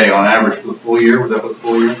a day on average for the full year, was that for the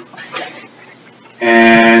full year?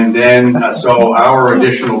 And then, so our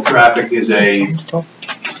additional traffic is it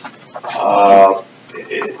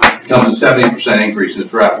becomes a 70% increase in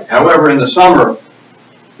traffic. However, in the summer,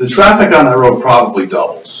 the traffic on that road probably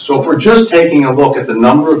doubles. So if we're just taking a look at the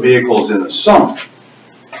number of vehicles in the summer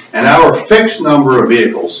and our fixed number of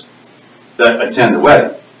vehicles that attend the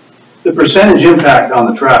wedding, the percentage impact on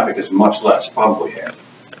the traffic is much less, probably half.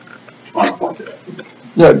 Just want to point to that.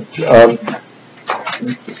 Yeah,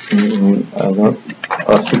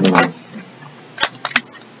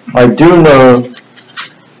 I do know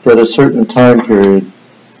that a certain time period,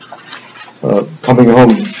 coming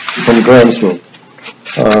home from Grantsville,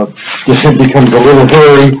 it becomes a little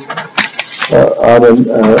hairy on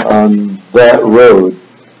that road,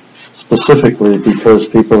 specifically because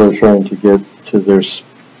people are trying to get to their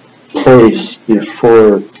place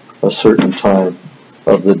before a certain time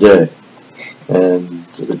of the day. And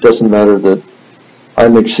it doesn't matter that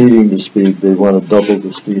I'm exceeding the speed, they want to double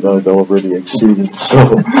the speed I've already exceeded,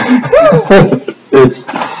 so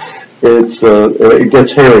it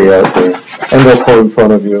gets hairy out there, and they'll pull in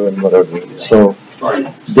front of you and whatever. So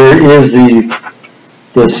there is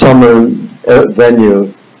the summer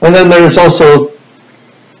venue, and then there's also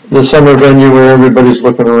the summer venue where everybody's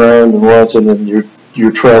looking around and watching, and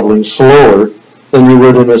you're traveling slower than you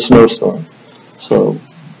would in a snowstorm. So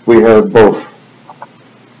we have both.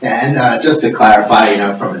 And just to clarify,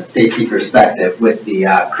 from a safety perspective, with the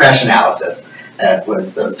crash analysis, that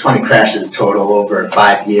was those 20 crashes total over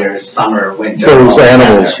 5 years, summer, winter. Those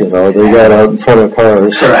animals, they got out in front of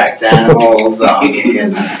cars. Correct, animals,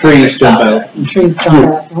 and trees jump out.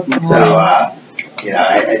 So,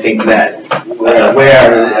 I think that we're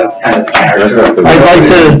aware of kind of the character. I'd like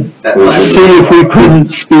to see if we couldn't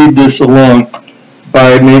speed this along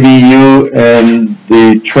by maybe you and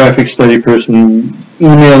the traffic study person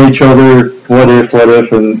email each other what if,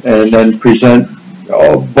 and then present,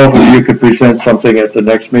 both of you could present something at the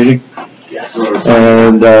next meeting. Yes.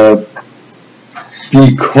 And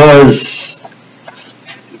because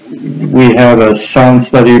we have a sound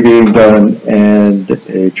study being done and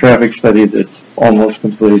a traffic study that's almost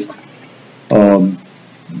complete,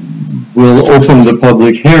 we'll open the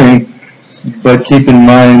public hearing, but keep in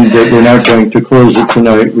mind that we're not going to close it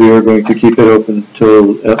tonight. We are going to keep it open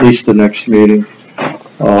till at least the next meeting.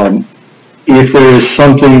 If there is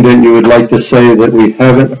something that you would like to say that we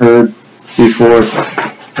haven't heard before,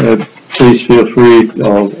 please feel free.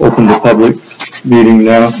 I'll open the public meeting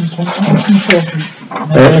now.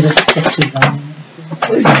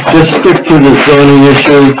 Just stick to the zoning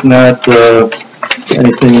issues, not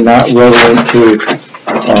anything not relevant to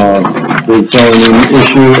the zoning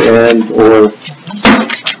issue and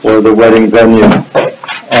or the wedding venue.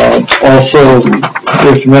 Also,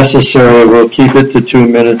 if necessary, we'll keep it to 2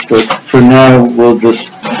 minutes, but for now, we'll just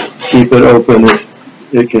keep it open if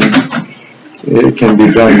it can be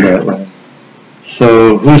done that way.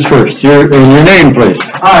 So, who's first? Your name, please.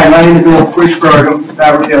 Hi, my name is Neil Frischberg. I'm from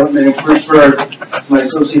Fabricator named Frischberg. My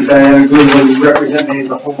associate Diana Goodwin, who represent many of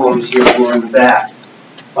the homeowners here who are in the back.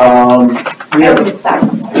 We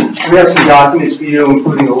have some documents for you,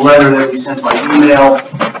 including a letter that we sent by email,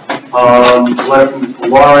 a letter from Mr.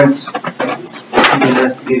 Lawrence,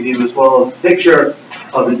 to give you, as well as a picture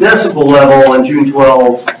of the decibel level on June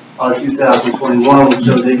 12, 2021, which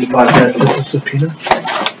shows 85 decibels. Is this a subpoena?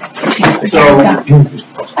 So,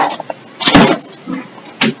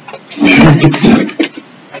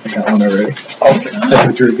 I got one already. Okay. I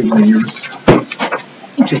thought you were giving me yours.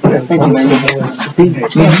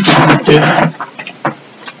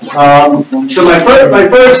 So my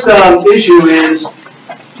first issue is,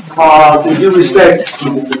 with due respect to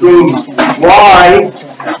the Coombs, why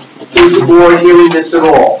is the board hearing this at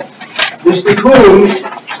all? Mr. Coombs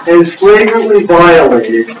has flagrantly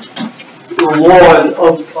violated the laws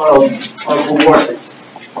of Wawarsing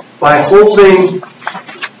by holding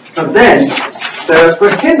events that are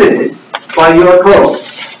prohibited by your code.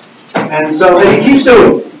 And so, and he keeps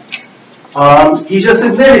doing it. He just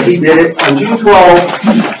admitted he did it on June 12,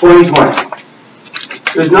 2020.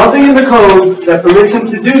 There's nothing in the code that permits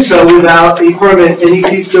him to do so without a permit, and he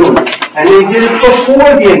keeps doing it. And he did it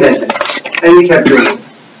before the amendment, and he kept doing it.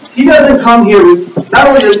 He doesn't come here with, not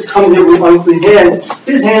only does he come here with unclean hands,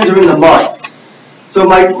 his hands are in the mud. So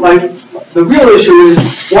the real issue is,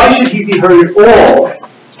 why should he be heard at all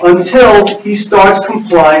until he starts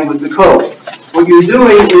complying with the code? What you're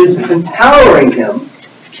doing is empowering him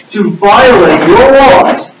to violate your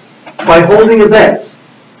laws by holding events.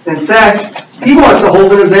 In fact, he wants to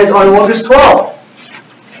hold an event on August 12th.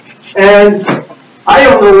 And I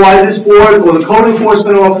don't know why this board or the code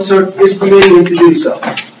enforcement officer is permitting him to do so.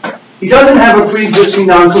 He doesn't have a pre-existing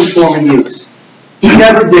non-conforming use. He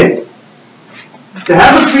never did. To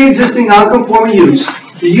have a pre-existing non-conforming use,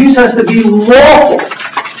 the use has to be lawful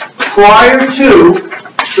prior to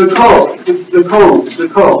the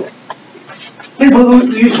code. His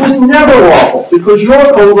use was never lawful because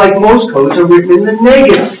your code, like most codes, are written in the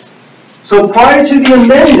negative. So prior to the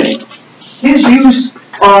amendment, his use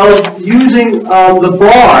of using the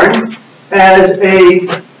barn as a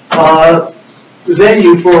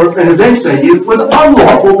venue for an event venue was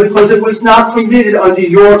unlawful because it was not permitted under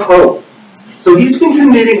your code. So he's been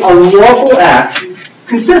committing unlawful acts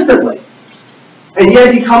consistently. And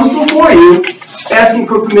yet he comes before you asking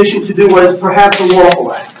for permission to do what is perhaps a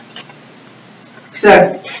lawful act.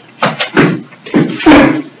 Second,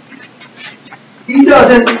 he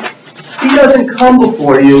doesn't come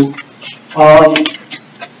before you, I'm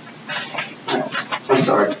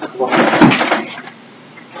sorry.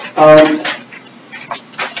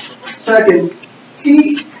 Second,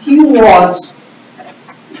 he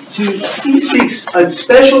seeks a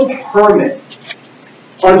special permit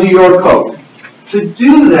under your code. To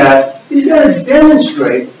do that, he's got to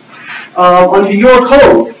demonstrate under your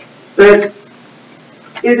code that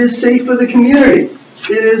it is safe for the community.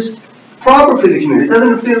 It is proper for the community. It doesn't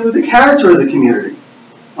interfere with the character of the community.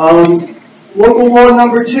 Local law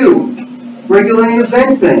number 2, regulating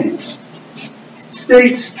event venues,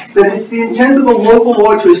 states that it's the intent of the local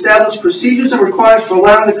law to establish procedures and requirements for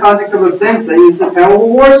allowing the conduct of event venues in the town of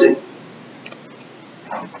Wawarsing.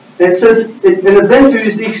 And it says an event venue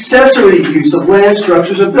is the accessory use of land,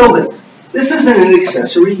 structures, or buildings. This isn't an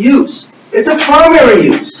accessory use. It's a primary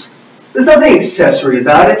use. There's nothing accessory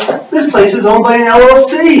about it. This place is owned by an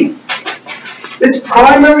LLC. Its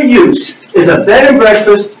primary use is a bed and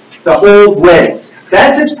breakfast to hold weddings.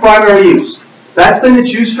 That's its primary use. That's been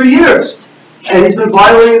its use for years. And he's been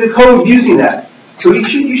violating the code using that. So you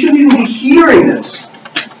shouldn't even be hearing this.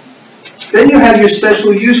 Then you have your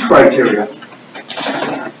special use criteria.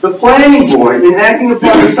 The planning board, in acting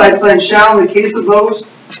upon the site plan, shall, in the case of those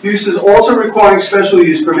uses also requiring special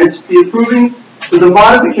use permits, be approving with the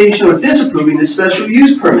modification or disapproving the special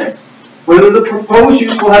use permit, whether the proposed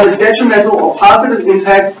use will have a detrimental or positive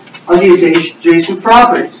impact on the adjacent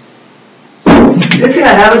properties. It's going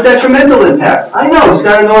to have a detrimental impact. I know, he's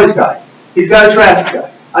got a noise guy. He's got a traffic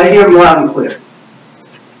guy. I hear him loud and clear.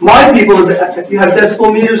 My people, you have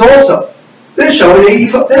decibel meters also. They're showing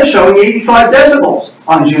 85 decibels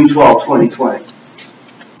on June 12, 2020.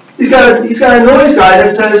 He's got a noise guy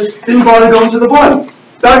that says didn't bother going to the one.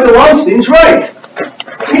 Dr. Lundstein's right.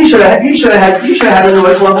 He should have had a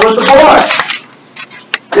noise level at the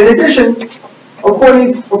bar. In addition,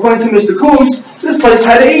 according to Mr. Coombs, this place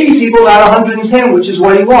had 80 people, not 110, which is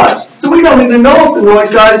what he wants. So we don't even know if the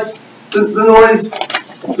noise guys, the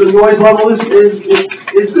noise level is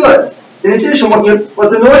good. In addition, what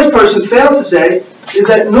the noise person failed to say is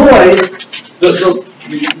that noise,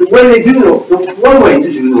 the way they do the one way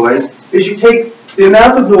to do noise is you take the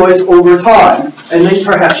amount of noise over time and then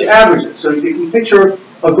perhaps you average it. So you can picture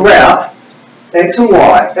a graph, X and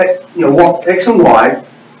Y, X and Y,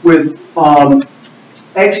 with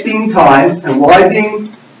X being time and Y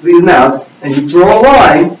being the amount, and you draw a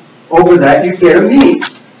line over that, you get a mean.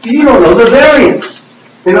 You don't know the variance.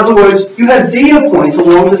 In other words, you have data points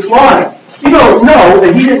along this line. You don't know,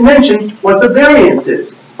 and he didn't mention what the variance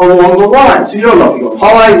is along the line. So you don't know if you go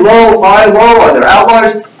high, low, are there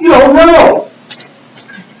outliers? You don't know.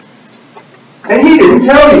 And he didn't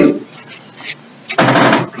tell you.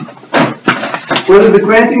 Whether the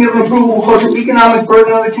granting of approval will cause an economic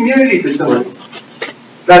burden on the community facilities.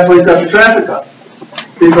 That's why he's got the traffic up.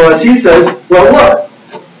 Because he says, well look,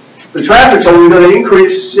 the traffic's only going to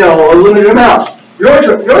increase, a limited amount. Your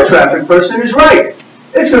traffic person is right.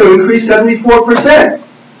 It's going to increase 74%.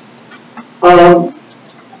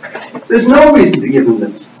 There's no reason to give him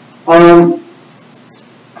this.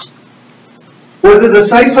 What Whether the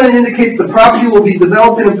site plan indicates the property will be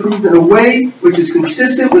developed and improved in a way which is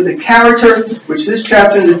consistent with the character which this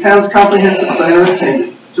chapter in the town's comprehensive plan are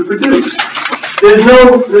intended to produce. There's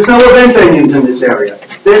no event venues in this area.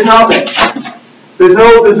 There's nothing. There's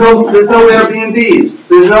no Airbnbs.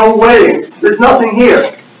 There's no weddings. There's nothing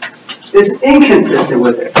here. It's inconsistent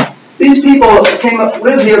with it. These people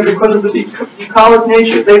live here because of the bucolic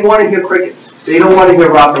nature. They want to hear crickets. They don't want to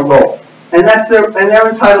hear rock and roll. And they're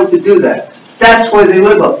entitled to do that. That's why they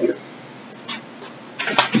live up here.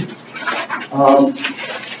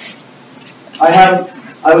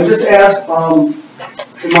 I would just ask,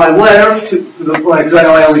 in my letter because I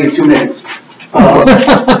know I only get 2 minutes.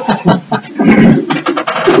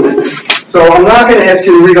 So I'm not going to ask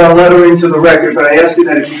you to read our letter into the record, but I ask you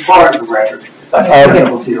that it be part of the record. That's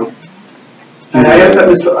acceptable to you. And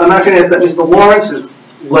I'm not going to ask that Mr. Lawrence's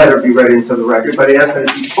letter be read into the record, but I ask that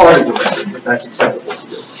it be part of the record, if that's acceptable to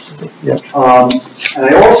you. And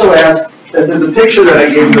I also ask that there's a picture that I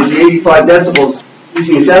gave you of the 85 decibels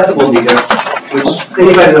using a decibel meter, which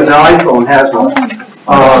anybody with an iPhone has one,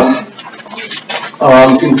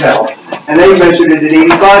 can tell. And they measured it at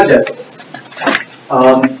 85 decibels.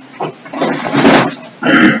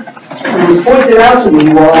 It was pointed out to me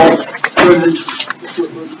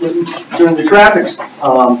during the traffic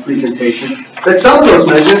presentation that some of those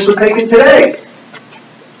measurements were taken today.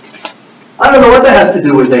 I don't know what that has to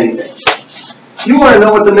do with anything. You want to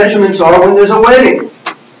know what the measurements are when there's a wedding.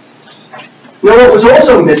 You know what was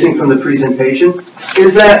also missing from the presentation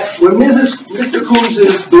is that when Mr.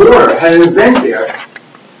 Coombs' daughter had an event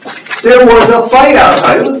there was a fight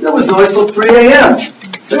outside. There was noise till 3 a.m.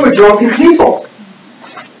 There were drunken people.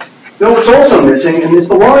 You know what's also missing, and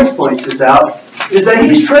Mr. Lawrence points this out, is that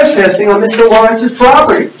he's trespassing on Mr. Lawrence's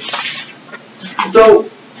property. So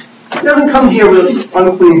he doesn't come here with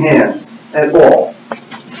unclean hands at all.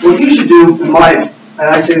 What you should do, and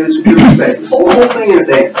I say this with due respect, is hold the whole thing in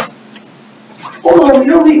advance.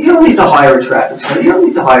 You don't need to hire a traffic study. You don't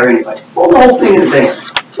need to hire anybody. Hold the whole thing in advance.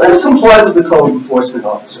 Let him comply with the code enforcement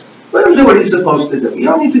officer. Let him do what he's supposed to do. You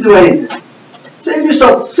don't need to do anything. Save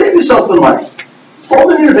yourself the money.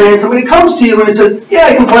 Hold it in advance, and when he comes to you and it says, yeah,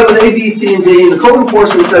 I comply with A, B, C, and D, and the code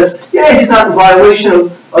enforcement says, yeah, he's not in violation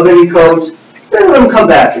of any codes, then let him come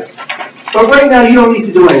back here. But right now, you don't need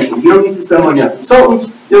to do anything. You don't need to spend money on consultants.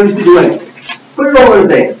 You don't need to do anything. Put it all in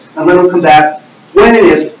advance, and let him come back when and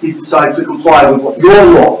if he decides to comply with your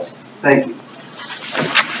laws. Thank you.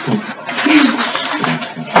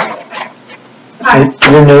 Hi.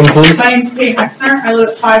 Your name, please? My name's Kate Exner. I live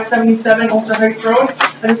at 577 Ulster Heights Road.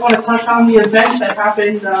 I just want to touch on the event that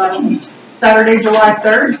happened Saturday, July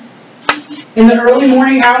 3rd. In the early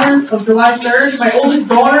morning hours of July 3rd, my oldest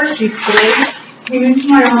daughter, she's 3, came into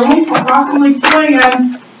my room approximately 2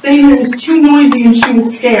 a.m. saying it was too noisy and she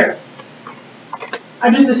was scared. I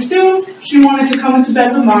just assumed she wanted to come into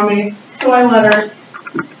bed with mommy, so I let her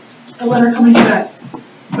come into bed.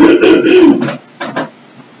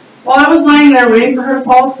 While I was lying there waiting for her to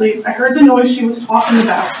fall asleep, I heard the noise she was talking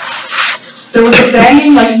about. There was a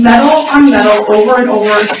banging like metal on metal over and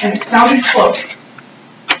over, and it sounded close.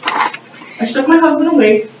 I shook my husband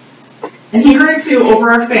awake, and he heard it too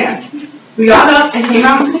over our fan. We got up and came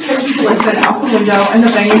out into the kitchen to listen out the window, and the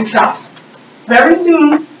banging stopped. Very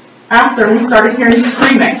soon after, we started hearing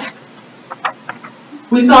screaming.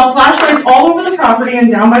 We saw flashlights all over the property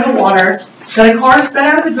and down by the water. Then a car sped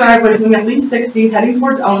out of the driveway doing at least 60, heading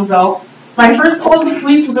towards Owensville. My first call to the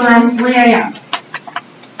police was around 3 a.m.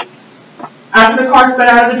 After the car sped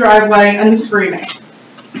out of the driveway and the screaming.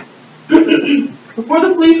 Before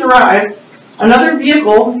the police arrived, another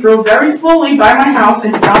vehicle drove very slowly by my house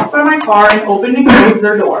and stopped by my car and opened and closed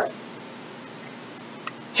their door.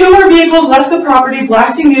 2 more vehicles left the property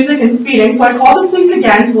blasting music and speeding, so I called the police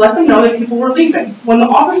again to let them know that people were leaving. When the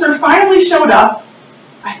officer finally showed up,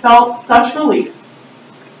 I felt such relief.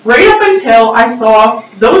 Right up until I saw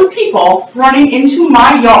those people running into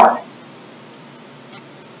my yard.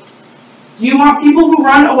 Do you want people who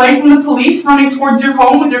run away from the police running towards your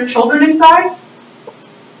home with your children inside?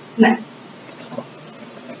 No.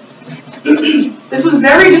 This was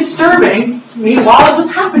very disturbing to me while it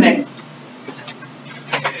was happening.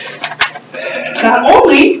 Not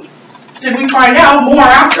only did we find out more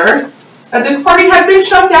after that this party had been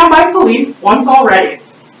shut down by police once already.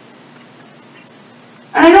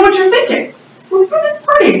 And I know what you're thinking. Who's for this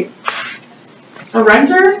party? The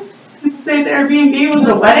renters? People say the Airbnb was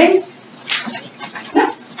a wedding?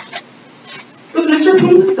 No. It was Mr.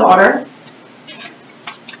 Coombs' daughter.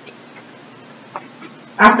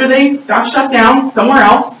 After they got shut down somewhere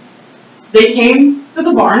else, they came to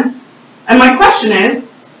the barn. And my question is,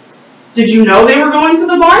 did you know they were going to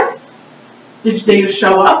the barn? Did they just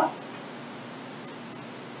show up?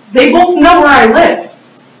 They both know where I live.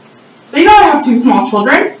 They know I have 2 small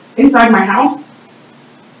children inside my house.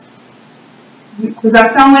 Does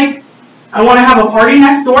that sound like I want to have a party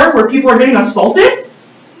next door where people are getting assaulted?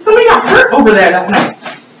 Somebody got hurt over there that night.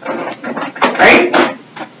 Right?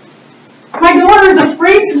 My daughter is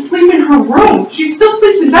afraid to sleep in her room. She still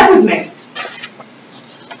sleeps in bed with me.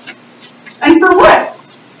 And for what?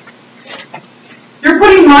 You're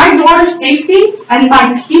putting my daughter's safety and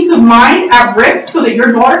my peace of mind at risk so that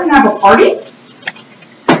your daughter can have a party?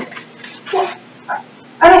 Well,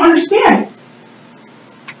 I don't understand.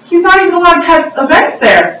 He's not even allowed to have events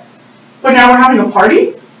there. But now we're having a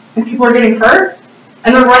party, and people are getting hurt,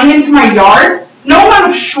 and they're running into my yard. No amount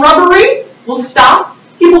of shrubbery will stop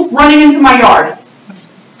people running into my yard.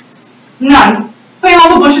 None. Plant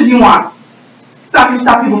all the bushes you want. It's not going to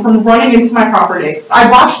stop people from running into my property. I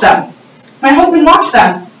watch them. My husband watched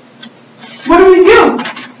them. What do we do?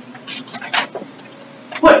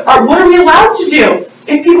 What are we allowed to do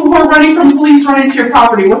if people who are running from police run into your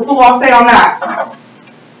property? What's the law say on that?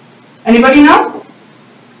 Anybody know?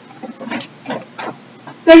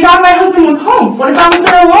 Thank God my husband was home. What if I was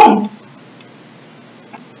there alone?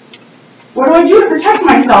 What do I do to protect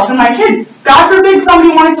myself and my kids? God forbid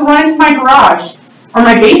somebody wanted to run into my garage or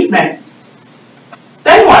my basement.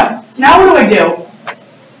 Then what? Now what do I do?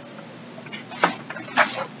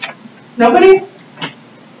 Nobody?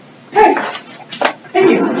 Okay. Thank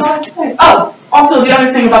you. That's all I have to say. Oh, also the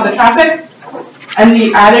other thing about the traffic and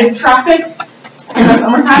the added traffic in the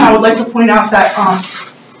summertime, I would like to point out that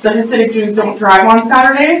the Hasidic Jews don't drive on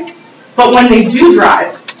Saturdays, but when they do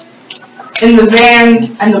drive, in the vans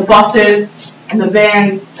and the buses and the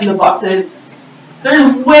vans and the buses,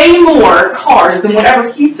 there's way more cars than whatever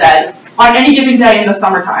he said on any given day in the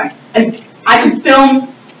summertime. And I could film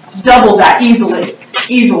double that easily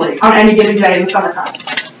on any given day in the summertime.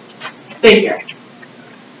 Thank you.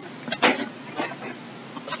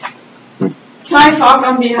 Can I talk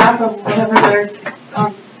on behalf of whatever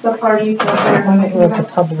the parties that they're... I'm going to let the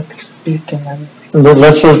public speak and then...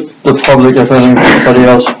 Let's let the public, if anybody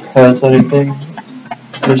else has anything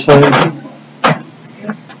to say.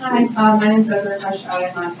 Hi, my name's Desiree Fresh. I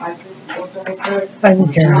am on 560 Coastal Road. I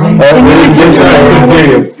didn't hear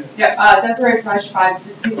you. Yeah, Desiree Fresh,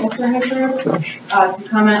 560 Ulster Heights Road. To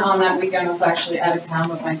comment on that weekend, I was actually out of town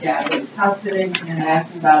with my dad. He was house sitting and I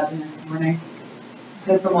asked him about it the next morning. He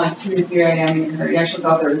said from like 2 to 3 a.m. He actually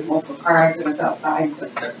thought there was multiple car accidents outside,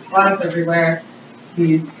 but there was glass everywhere.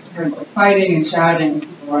 He heard like fighting and shouting, and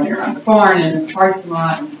people running around the barn and in the parking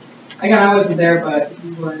lot. And again, I wasn't there, but he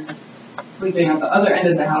was sleeping at the other end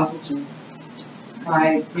of the house, which is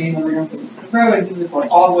my main living room facing the road, and he was like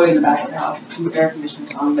all the way in the back of the house with 2 air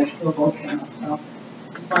conditioners on, like still both came up. So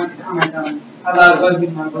just wanted to comment on how loud it was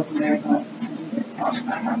even though I wasn't there, but I didn't get to talk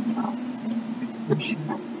about that now.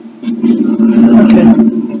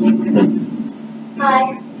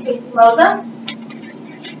 Hi, Tracy Rosa,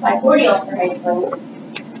 540 Ulster Heights Road.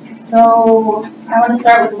 So I want to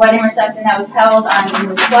start with the wedding reception that was held on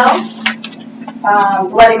June 12th.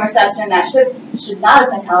 The wedding reception that should not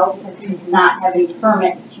have been held because we did not have any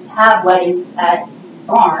permits to have weddings at the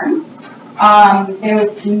barn. There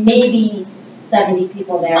was maybe 70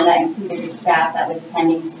 people there, and that included the staff that was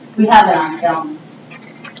attending. We have it on film.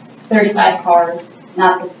 35 cars,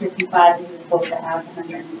 not the 55 we were supposed to have,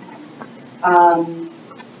 110.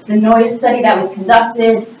 The noise study that was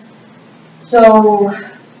conducted. So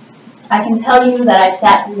I can tell you that I've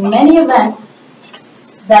sat through many events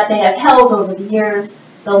that they have held over the years.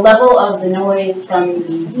 The level of the noise from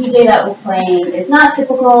the DJ that was playing is not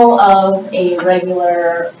typical of a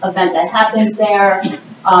regular event that happens there.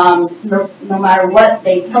 No matter what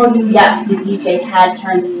they tell you, yes, the DJ had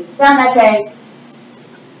turned the music down that day.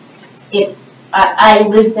 I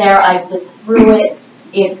lived there, I've lived through it.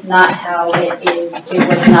 It's not how it is. It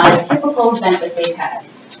was not a typical event that they had.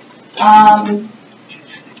 I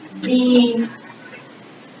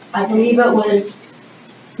believe it was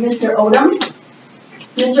Mr. Odom.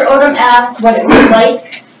 Mr. Odom asked what it was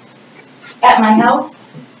like at my house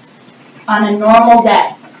on a normal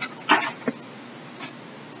day.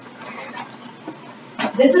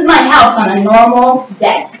 This is my house on a normal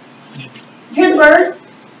day. Here's birds.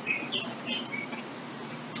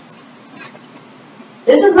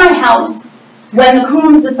 This is my house when the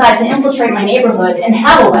Coombs decide to infiltrate my neighborhood and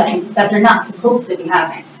have a wedding that they're not supposed to be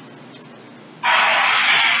having.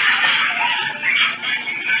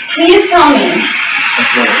 Please tell me,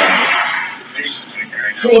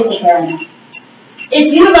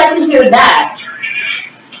 if you'd like to hear that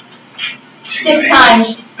 6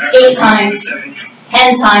 times, 8 times,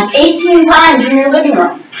 10 times, 18 times in your living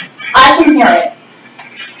room, I can hear it.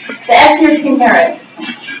 The extras can hear it.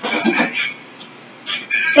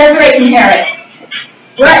 Desiree can hear it.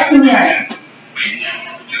 Brett can hear it.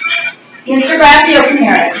 Mr. Graffio can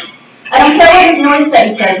hear it. I don't care what his noise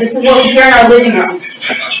study says. This is what we hear in our living room.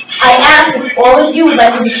 I ask if all of you would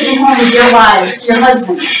like to be sitting home with your wives, your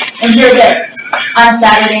husbands, and hear this on a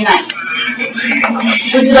Saturday night.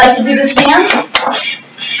 Would you like to do the stand?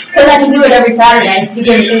 Because I can do it every Saturday. You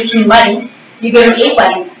give me 18 weddings. You give me 8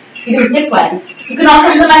 weddings. You give me 6 weddings. You can all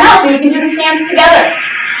come to my house and we can do the stands together.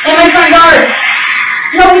 In my front yard.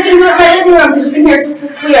 No, we can do it in my living room because you can hear it just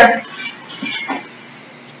as clear.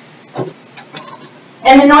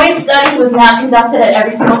 And the noise study was not conducted at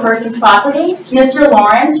every single person's property. Mr.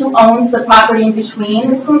 Lawrence, who owns the property in between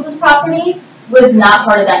the Kruger's property, was not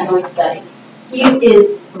part of that noise study. He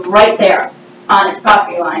is right there on his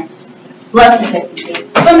property line, less than 50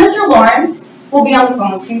 feet. But Mr. Lawrence will be on the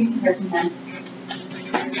phone, so you can hear from him.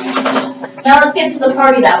 Now let's get to the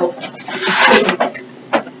party that was taking place.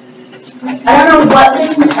 I don't know what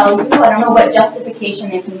they can tell you, I don't know what justification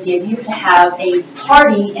they can give you to have a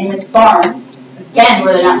party in this barn, again,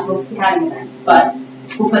 where they're not supposed to be having events, but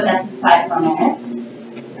we'll put that to the side for a moment,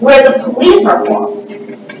 where the police are called.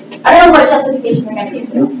 I don't know what justification they're going to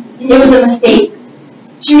give you. It was a mistake.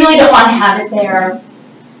 She really didn't want to have it there.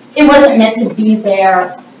 It wasn't meant to be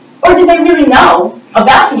there. Or did they really know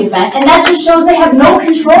about the event? And that just shows they have no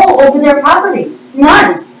control over their property.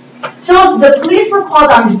 None. So if the police were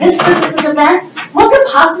called on this specific event, what could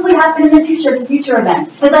possibly happen in the future for future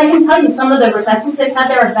events? Because I can tell you some of the receptions they've had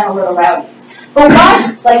there have been a little rowdy. But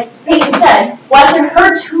why, like Peyton said, why should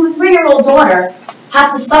her 2- or 3-year-old daughter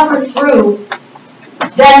have to suffer through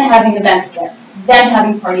them having events there, them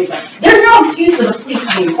having parties there? There's no excuse for the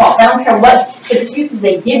police being called. I don't care what excuses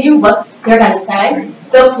they give you, what they're going to say.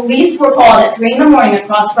 The police were called at 3 in the morning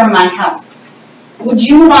across from my house. Would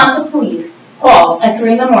you want the police called at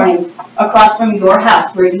 3 in the morning across from your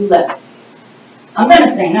house where you live? I'm going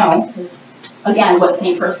to say no, because, again, what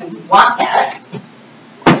sane person would want that?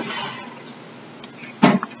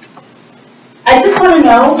 I just want to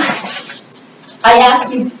know, I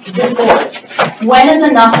ask you this board, when is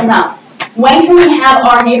enough enough? When can we have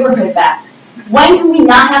our neighborhood back? When can we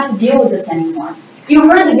not have to deal with this anymore? You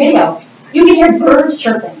heard the video. You can hear birds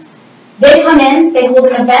chirping. They come in, they hold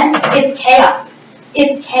an event, it's chaos.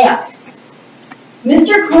 It's chaos.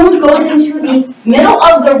 Mr. Coons goes into the middle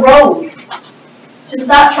of the road to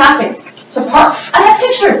stop traffic, to park. I have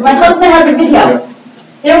pictures. My husband has a video.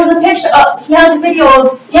 There was a picture of, he has a video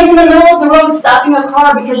of him in the middle of the road stopping a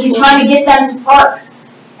car because he's trying to get them to park.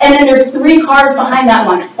 And then there's 3 cars behind that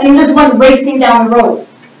one. And then there's one racing down the road.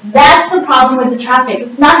 That's the problem with the traffic.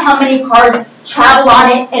 It's not how many cars travel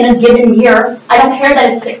on it in a given year. I don't care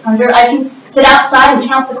that it's 600. I can sit outside and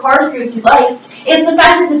count the cars for you if you like. It's the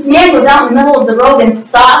fact that this man goes out in the middle of the road and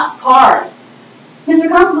stops cars. Mr.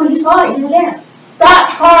 Constable, you saw it. You were there. Stop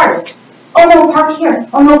cars. Oh no, park here.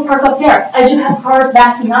 Oh no, park up there. As you have cars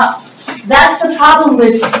backing up. That's the problem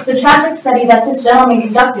with the traffic study that this gentleman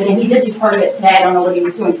conducted, and he did do part of it today. I don't know what he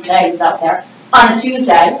was doing today. He's out there on a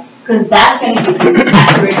Tuesday, because that's going to give you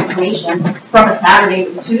accurate information from a Saturday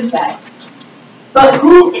to a Tuesday. But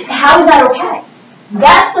how is that okay?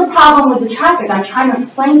 That's the problem with the traffic I'm trying to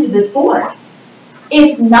explain to this board.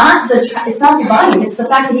 It's not the volume, it's the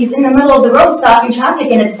fact that he's in the middle of the road stopping traffic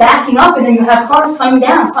and it's backing up and then you have cars coming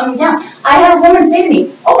down. I had a woman say to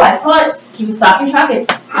me, oh, I saw it, he was stopping traffic.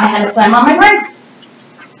 I had to slam on my brakes.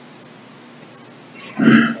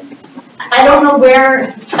 I don't know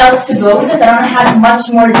where else to go with this. I don't have much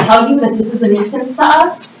more to tell you that this is a nuisance to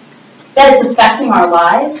us, that it's affecting our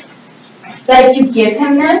lives, that if you give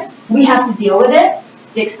him this, we have to deal with it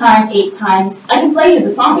 6 times, 8 times. I can play you the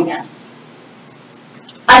song again.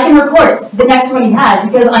 I can record the next one he has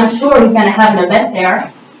because I'm sure he's going to have an event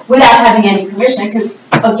there without having any permission because,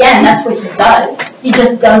 again, that's what he does. He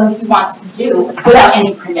just does what he wants to do without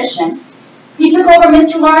any permission. He took over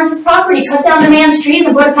Mr. Lawrence's property, cut down the man's trees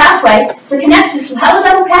and put a pathway to connect us to. How is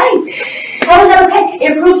that okay? How is that okay?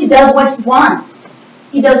 It proves he does what he wants.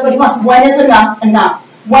 He does what he wants. When is enough enough?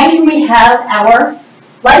 When can we have our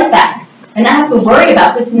life back and not have to worry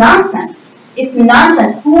about this nonsense? It's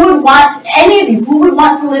nonsense. Who would want, any of you, who would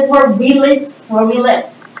want to live where we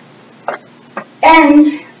live?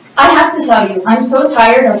 And I have to tell you, I'm so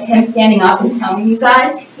tired of him standing up and telling you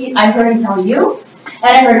guys. I heard him tell you, and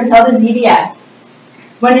I heard him tell the ZBA.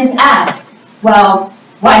 When he's asked, well,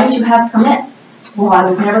 why did you have permits? Well, I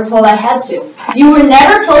was never told I had to. You were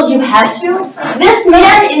never told you had to? This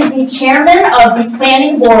man is the chairman of the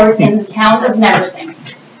planning board in the town of Wawarsing.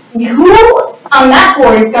 Who on that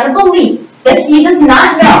board is going to believe that he does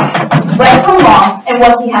not know right from wrong and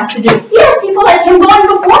what he has to do. He has people that can go in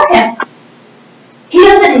before him. He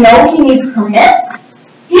doesn't know he needs permits.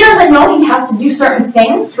 He doesn't know he has to do certain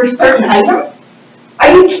things for certain items.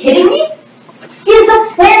 Are you kidding me? He is the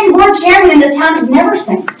planning board chairman in the town of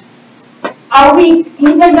Neversink. Are we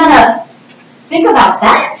even gonna think about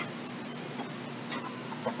that?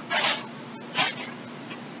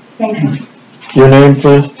 Thank you. Your name,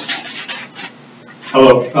 please?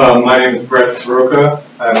 Hello, my name is Brett Soroka.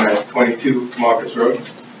 I'm at 22 Marcus Road.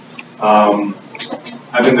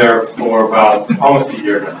 I've been there for about almost a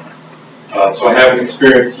year now. So I haven't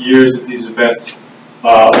experienced years of these events,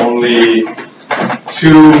 only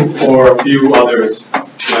 2 or a few others that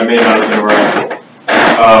I may not have been around for.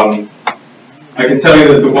 I can tell you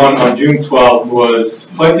that the one on June 12th was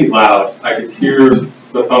plenty loud. I could hear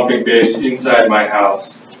the thumping bass inside my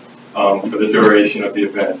house for the duration of the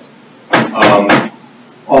event.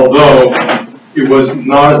 Although it was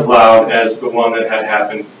not as loud as the one that had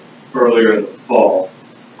happened earlier in the fall.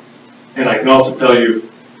 And I can also tell you,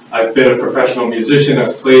 I've been a professional musician,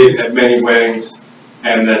 I've played at many weddings,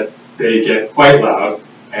 and that they get quite loud,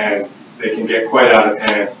 and they can get quite out of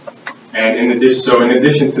hand. And in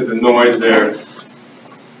addition to the noise there,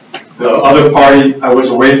 the other party, I was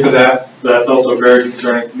away for that, so that's also very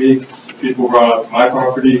concerning to me. People run up to my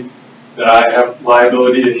property, that I have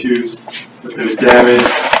liability issues, that there's damage,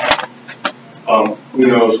 who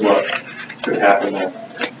knows what could happen there.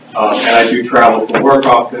 And I do travel for work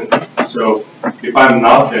often, so if I'm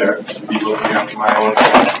not there to be looking after my own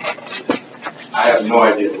home, I have no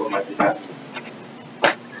idea what might be happening.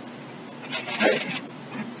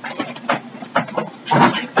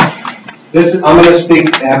 I'm going to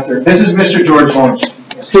speak after. This is Mr. George Lawrence.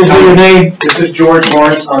 Excuse me, your name? This is George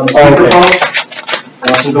Lawrence on the speakerphone.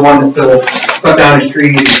 This is the one that cut down his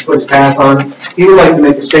trees and put his path on. He would like to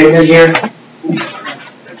make a statement here.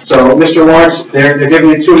 So, Mr. Lawrence, they're giving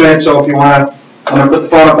you 2 minutes, so if you want to, I'm going to put the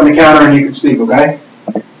phone up on the counter and you can speak, okay?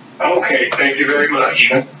 Okay, thank you very much.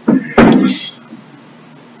 Go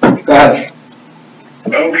ahead.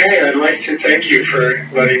 Okay, I'd like to thank you for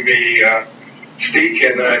letting me speak,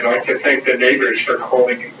 and I'd like to thank the neighbors for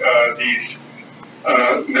calling these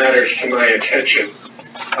matters to my attention.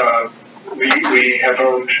 We have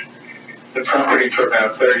owned the property for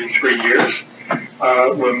about 33 years.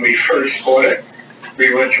 When we first bought it,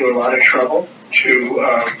 we went to a lot of trouble to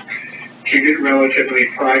keep it relatively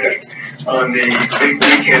private. On the big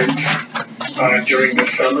weekends during the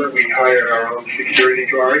summer, we hired our own security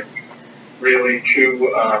guard, really to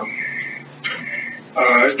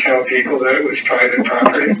tell people that it was private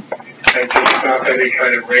property and to stop any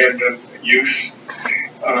kind of random use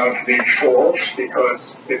of the falls,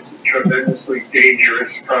 because it's a tremendously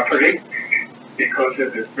dangerous property because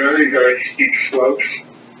of the very, very steep slopes,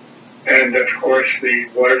 and of course the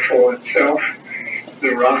waterfall itself.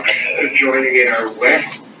 The rocks adjoining it are wet,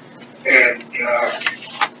 and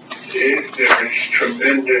there is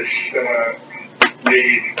tremendous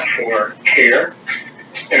need for care,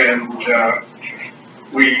 and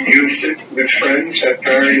we used it with friends at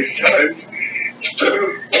various times,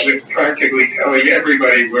 with practically telling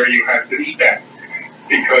everybody where you had to step,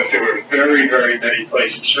 because there were very, very many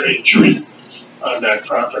places for injury on that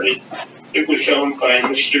property. It was owned by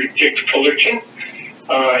Mr. Dick Fullerton.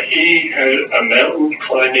 He had a mountain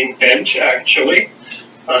climbing bench, actually.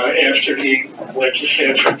 After he went to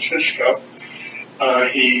San Francisco,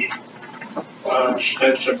 he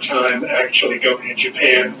spent some time actually going to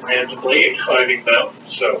Japan randomly and climbing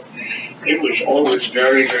mountains. So it was always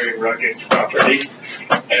very, very rugged property,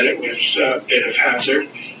 and it was a bit of hazard.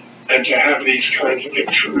 And to have these kinds of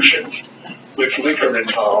intrusions with liquor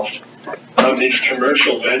involved on this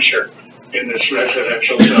commercial venture in this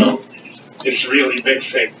residential zone is really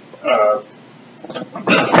mixing all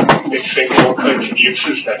kinds of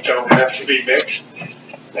uses that don't have to be mixed.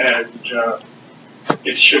 And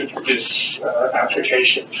this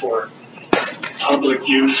application for public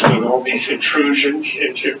use with all these intrusions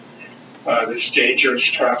into this dangerous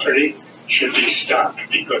property should be stopped,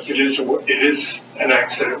 because it is an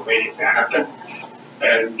accident waiting to happen,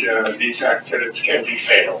 and these accidents can be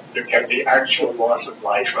fatal. There can be actual loss of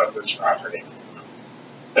life on this property.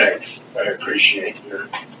 Thanks. I appreciate your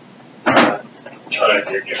time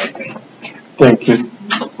you're giving me. Thank you.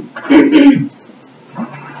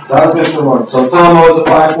 That was Mr. Lawrence. So Tom owns at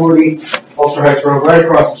 540 Ulster Heights Road, right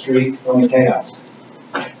across the street from the chaos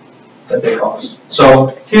that they caused. So,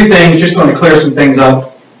 a few things, just going to clear some things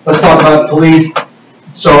up. Let's talk about the police.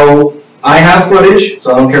 So, I have footage,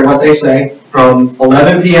 so I don't care what they say, from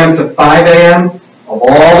 11 p.m. to 5 a.m. of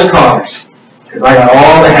all the cars, because I got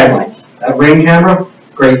all the headlights. That ring camera,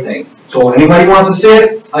 great thing. So anybody wants to see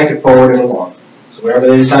it, I could forward it along. So whatever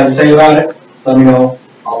they decide to say about it, let me know,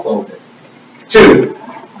 I'll forward it. 2,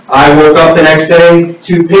 I woke up the next day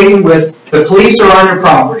to ping with the police are on your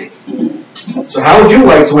property. So how would you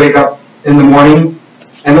like to wake up in the morning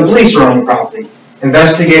and the police are on your property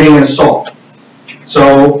investigating an assault?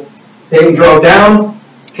 So Peyton drove down,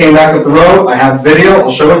 came back up the road. I have video.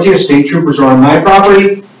 I'll show it to you. State troopers are on my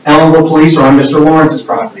property. Ellenville police are on Mr. Lawrence's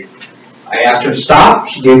property. I asked her to stop.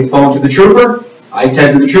 She gave the phone to the trooper. I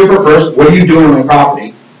said to the trooper first, what are you doing on my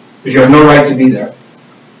property? Because you have no right to be there.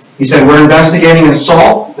 He said, we're investigating an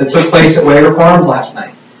assault that took place at Wager Farms last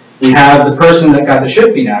night. We have the person that got the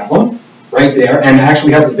shit beat out of him right there, and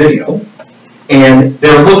actually have the video. And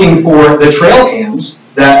they're looking for the trail cams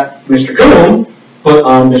that Mr. Coon put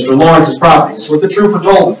on Mr. Lawrence's property. This is what the trooper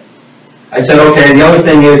told him. I said, okay, the other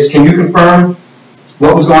thing is, can you confirm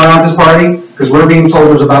what was going on at this party? Because we're being told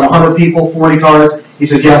there's about 100 people, 40 cars. He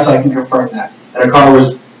says, yes, I can confirm that. And a car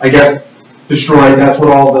was, I guess, destroyed. That's what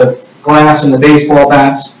all the glass and the baseball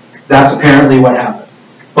bats, that's apparently what happened.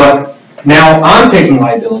 But now I'm taking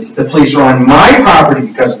liability. The police are on my property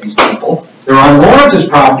because of these people. They're on Lawrence's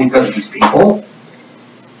property because of these people.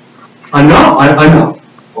 Enough,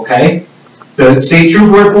 okay? The state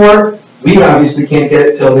trooper report, we obviously can't get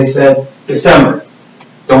it till they said December.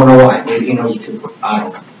 Don't know why. Maybe he knows the trooper. I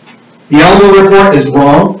don't know. The Ellenville report is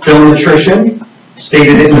wrong. Bill Nutrition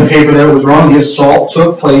stated it in the paper that it was wrong. The assault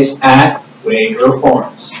took place at Wager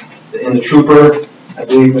Farms. And the trooper, I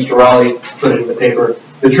believe Mr. Raleigh put it in the paper,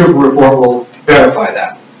 the trooper report will verify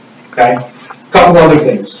that. Okay? A couple other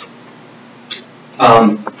things.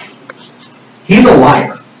 He's a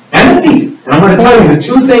liar and a thief. And I'm going to tell you the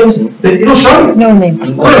 2 things that it'll show you. No name.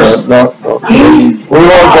 First,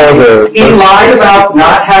 he lied about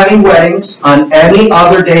not having weddings on any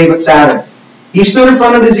other day but Saturday. He stood in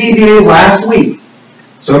front of the ZBA last week.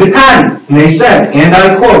 So did Patty. And they said, and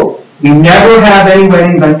I quote, we never have any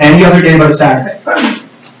weddings on any other day but a Saturday.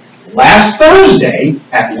 Last Thursday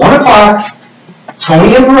at 1 o'clock,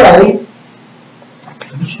 Tony and Borelli,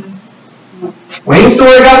 Wayne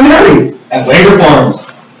Story got married at Wager Farms.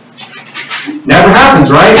 Never happens,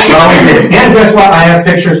 right? Well, it did. And guess what? I have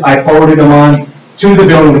pictures. I forwarded them on to the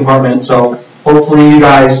building department, so hopefully you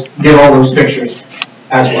guys get all those pictures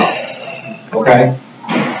as well. Okay?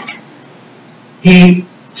 He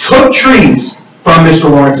took trees from Mr.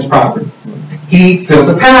 Lawrence's property. He built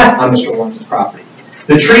a path on Mr. Lawrence's property.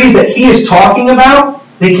 The trees that he is talking about,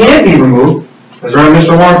 they can't be removed because they're on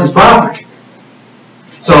Mr. Lawrence's property.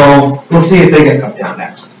 So we'll see if they get cut down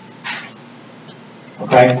next.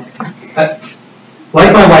 Okay?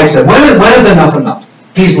 Like my wife said, when is enough enough?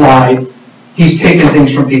 He's lied. He's taken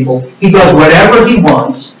things from people. He does whatever he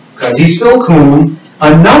wants because he's Phil Coon.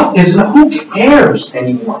 Enough is enough. Who cares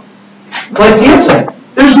anymore? Like you said,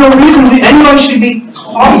 there's no reason anyone should be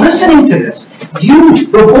listening to this. You,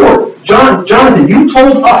 the board, Jonathan, you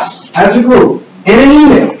told us as a group in an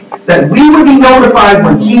email that we would be notified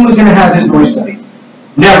when he was going to have his noise study.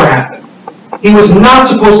 Never happened. He was not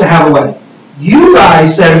supposed to have a wedding. You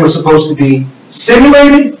guys said it was supposed to be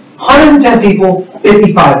simulated, 110 people,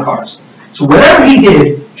 55 cars. So whatever he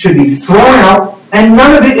did should be thrown out, and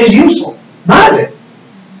none of it is useful. None of it.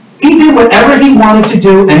 He did whatever he wanted to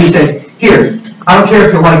do, and he said, here, I don't care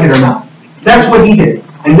if you like it or not. That's what he did.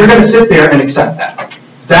 And they're going to sit there and accept that.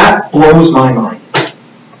 That blows my mind.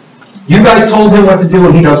 You guys told him what to do,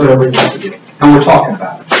 and he does whatever he wants to do. And we're talking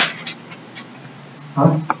about it.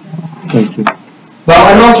 Huh? Thank you.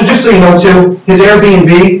 Well, and also, just so you know, too, his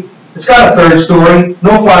Airbnb, it's got a 3rd story,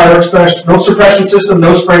 no fire suppression system,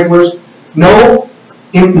 no sprinklers, no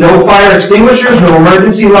fire extinguishers, no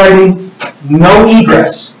emergency lighting, no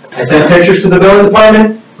egress. I sent pictures to the building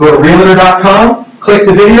department. Go to realtor.com, click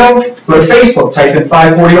the video, go to Facebook, type in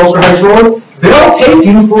 540 Ulster Heights Road. They'll take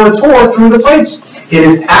you for a tour through the place. It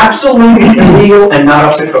is absolutely illegal and not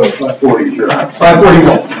up to code. 540, sure.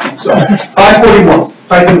 541. Sorry. 541.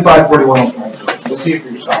 Type in 541 Ulster Heights Road. You'll see it for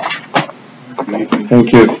yourself.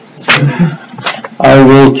 Thank you. I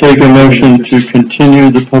will take a motion to continue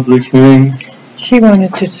the public hearing. She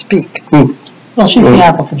wanted to speak. Who? Well, she's the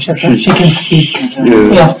applicant, she can speak.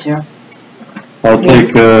 Yes, yeah. I'll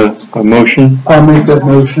take a motion. I'll make that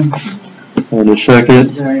motion. And a second.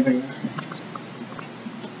 Is there anybody else?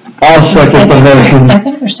 I'll second the motion. I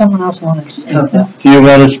think there's someone else wanted to speak. Do you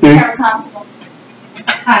want to speak?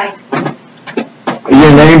 Hi.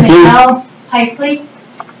 Your name, please? Michelle Pipely.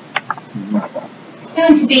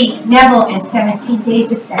 Soon to be Neville in 17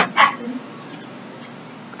 days if that happens.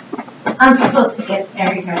 I'm supposed to get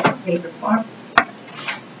married at Wager Farm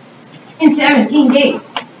in 17 days.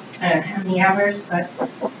 I don't know how many hours, but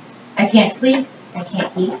I can't sleep, I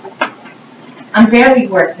can't eat. I'm barely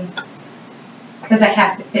working because I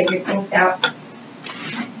have to figure things out.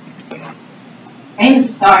 I am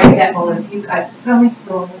sorry that all of you guys are going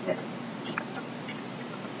through with it.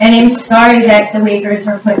 And I'm sorry that the waivers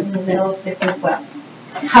are put in the middle of this as well.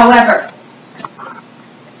 However,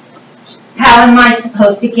 how am I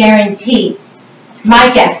supposed to guarantee my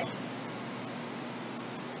guests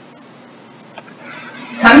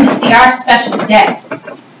come to see our special day,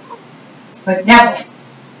 but never,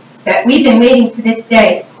 that we've been waiting for this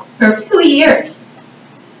day for 2 years?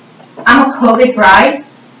 I'm a COVID bride.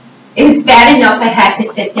 It was bad enough I had to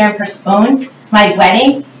sit there and postpone my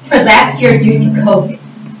wedding for last year due to COVID.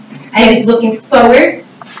 And I was looking forward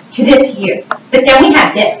to this year. But then we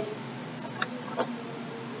had this.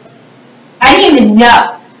 I didn't even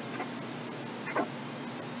know.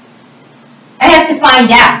 I have to find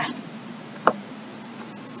out.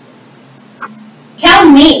 Tell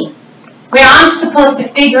me where I'm supposed to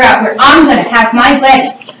figure out where I'm going to have my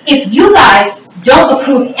wedding if you guys don't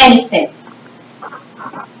approve anything.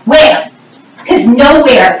 Where? Because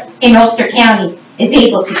nowhere in Ulster County is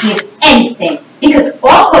able to give anything because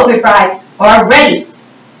all COVID brides are already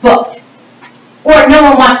booked. Or no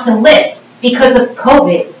one wants to lift because of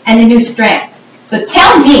COVID and the new strand. So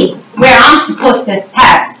tell me where I'm supposed to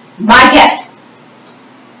have my guests,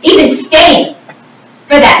 even staying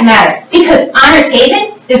for that matter, because Honors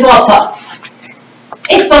Haven is all booked.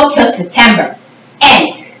 It's booked till September,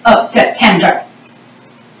 end of September.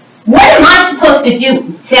 What am I supposed to do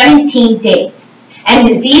in 17 days? And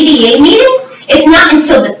the ZBA meeting is not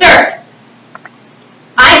until the 3rd.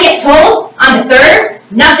 I get told on the 3rd,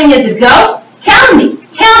 nothing is a go. Tell me,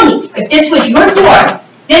 if this was your daughter,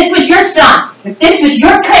 this was your son, if this was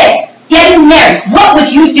your kid getting married, what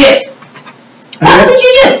would you do? What would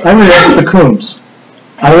you do? I would ask the Coombs.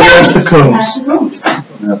 I would ask the Coombs.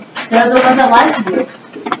 They're the ones that lied to you.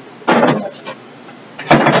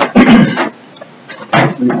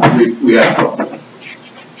 We have to.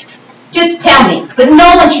 Just tell me, but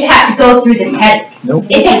no one should have to go through this headache. Nope.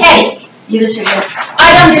 It's a headache. Neither should you.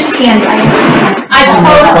 I understand. I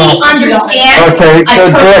totally understand. Okay, I so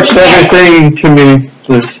direct totally get it. everything to me,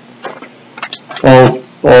 please.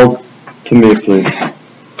 All to me, please.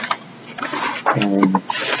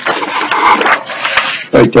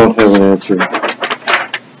 I don't have an answer.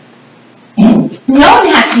 No one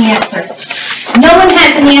has an answer. No one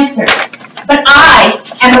has an answer. But I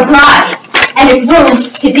am a bride and a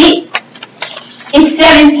groom to be. In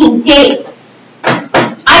 17 days,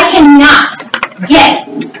 I cannot get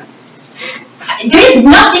it. There is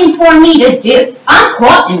nothing for me to do. I'm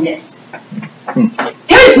caught in this.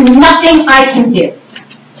 There is nothing I can do.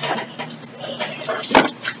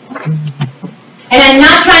 And I'm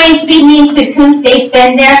not trying to be mean to Coombs. They've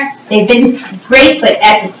been there. They've been great, but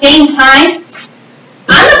at the same time,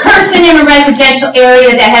 I'm a person in a residential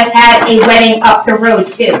area that has had a wedding up the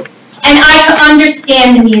road too. And I can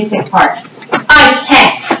understand the music part. I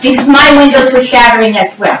can, because my windows were shattering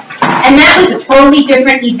as well. And that was a totally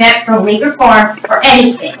different event from Lager Farm or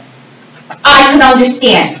anything. I can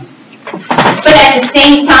understand. But at the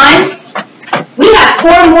same time, we have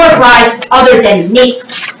 4 more brides other than me.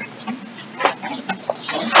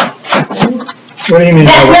 What do you mean?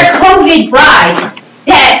 That we're COVID brides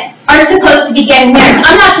that are supposed to be getting married.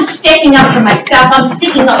 I'm not just sticking up for myself, I'm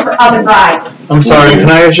sticking up for other brides. I'm sorry, can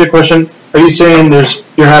I ask you a question? Are you saying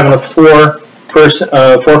you're having a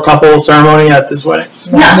 4-couple ceremony at this wedding?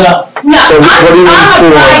 No. So what do you mean I'm a for?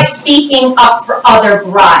 bride speaking up for other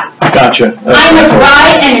brides. Gotcha. I'm a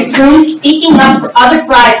bride and a groom speaking up for other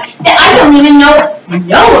brides that I don't even know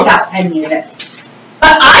about any of this.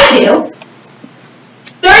 But I do.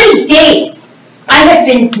 30 days I have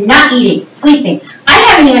been not eating, sleeping. I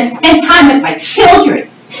haven't even spent time with my children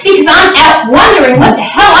because I'm out wondering what the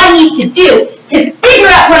hell I need to do to figure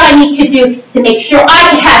out what I need to do to make sure I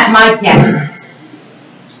can have my day.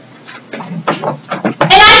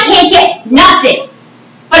 And I can't get nothing,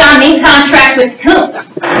 but I'm in contract with Coombs.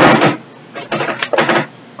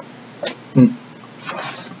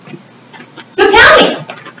 So tell me.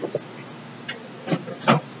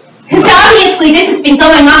 Because obviously this has been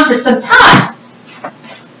going on for some time.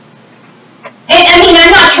 And, I mean,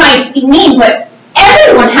 I'm not trying to be mean, but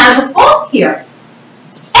everyone has a fault here.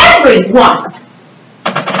 Everyone.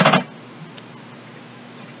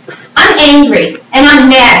 I'm angry, and I'm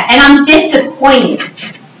mad, and I'm disappointed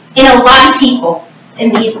in a lot of people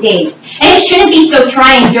in these days. And it shouldn't be so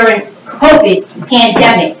trying during COVID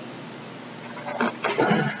pandemic.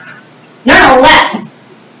 Nonetheless,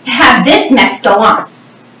 to have this mess go on.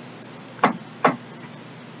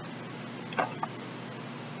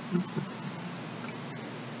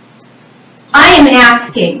 I am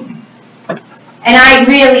asking I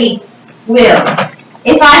really will,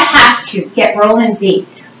 if I have to, get Roland B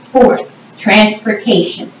for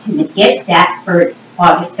transportation to get that for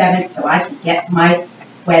August 7th so I can get my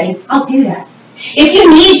wedding, I'll do that. If you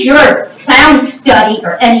need your sound study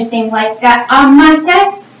or anything like that on my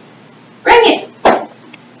day, bring it.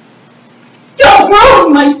 Don't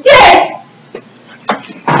ruin my day.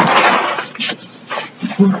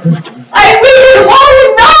 I really want to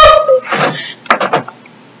know.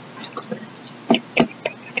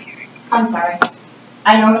 I'm sorry.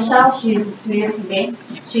 I know Michelle, she's the sweetest can be.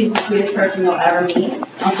 She's the sweetest person you'll ever meet.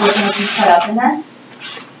 Unfortunately, she's caught up in this.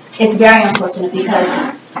 It's very unfortunate because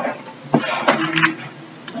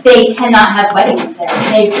they cannot have weddings there.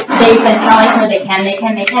 They've been telling her they can. They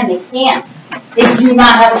can't. They do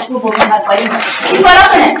not have approval to have weddings. She's caught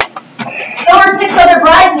up in it. So are 6 other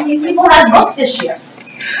brides that these people have booked this year.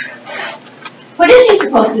 What is she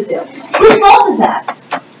supposed to do? Whose fault is that?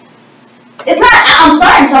 It's not, I'm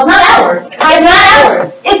sorry, Michelle, it's not ours. It's not ours.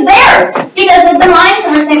 It's theirs. Because they've been lying to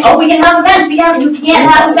her saying, oh, we can have events. You can't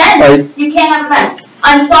have events. You can't have events.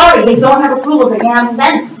 I'm sorry, they don't have approval. They can't have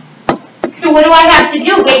events. So what do I have to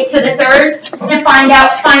do? Wait till the 3rd and find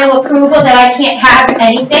out final approval that I can't have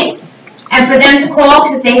anything? And for them to call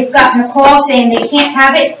because they've gotten a call saying they can't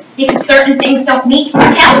have it because certain things don't meet?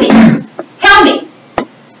 Tell me. Tell me.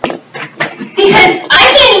 Because I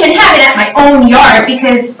can't even have it at my own yard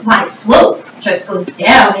because my slope just goes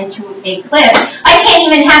down into a cliff. I can't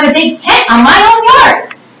even have a big tent on my own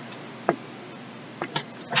yard.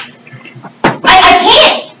 I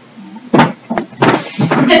can't.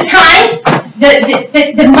 The time,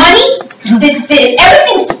 the money,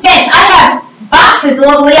 everything's spent. I have boxes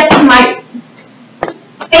all the way up to my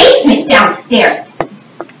basement downstairs.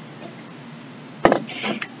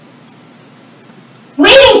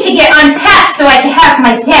 Waiting to get unpacked so I can have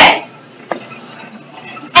my day.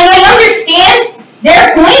 And I understand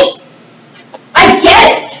their point. I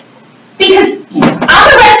get it. Because I'm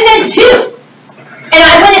a resident too. And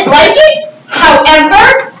I wouldn't like it. However,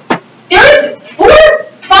 there's 4 or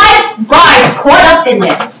 5 brides caught up in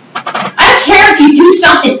this. I don't care if you do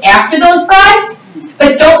something after those brides,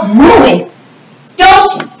 but don't ruin.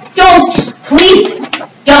 Don't, please,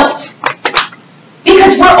 don't.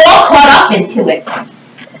 Because we're all caught up into it.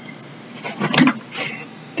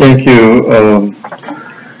 Thank you.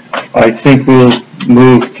 I think we'll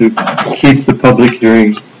move to keep the public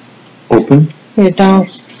hearing open. Yeah, Don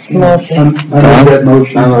Wilson. I make that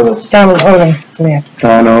motion. Don Odom, yeah.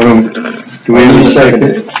 Don Odom. Do we have a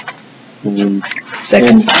second?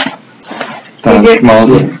 Second. Don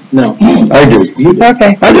Schmalzer? No. I do.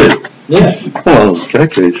 Okay. I did. Yeah. Well,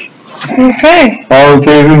 Jackie. Okay. All in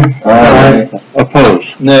favor? Aye.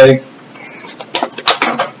 Opposed? Nay.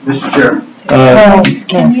 Mr. Chairman.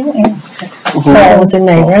 Can you ask? That was a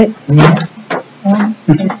name, right?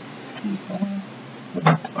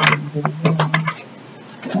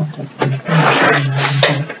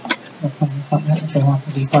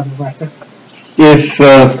 If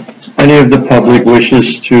any of the public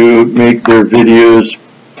wishes to make their videos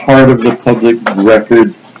part of the public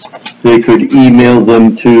record, they could email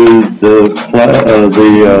them to the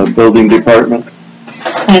building department.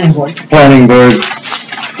 Planning board.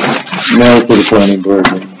 Mail it to the planning board.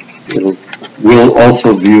 And we'll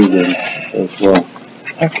also view them as well.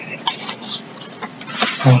 Okay.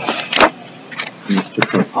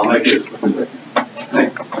 I'll make it.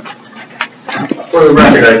 For the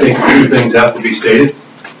record, I think 2 things have to be stated.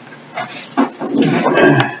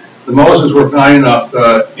 The Moses were kind enough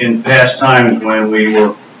in past times when we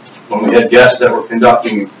had guests that were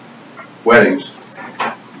conducting weddings,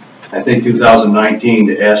 I think 2019,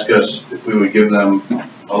 to ask us if we would give them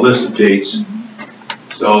a list of dates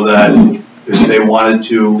so that if they wanted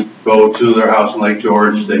to go to their house in Lake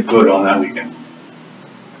George, they could on that weekend.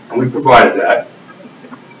 And we provided that.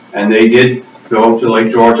 And they did go to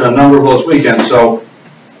Lake George on a number of those weekends, so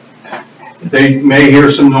they may hear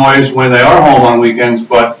some noise when they are home on weekends,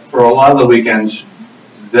 but for a lot of the weekends,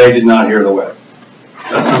 they did not hear the wedding.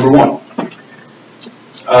 That's number 1.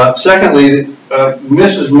 Secondly,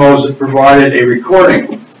 Mrs. Moses provided a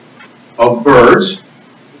recording of birds,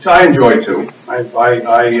 which I enjoy too. I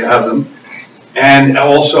have them, and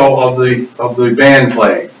also of the band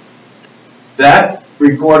playing. That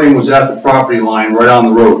recording was at the property line right on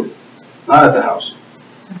the road, not at the house.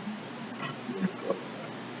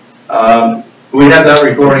 We had that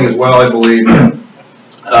recording as well, I believe.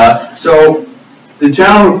 So the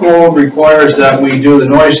town code requires that we do the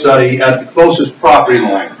noise study at the closest property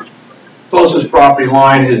line. Closest property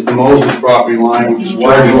line is the Moses property line, which is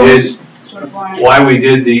why we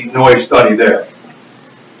did the noise study there.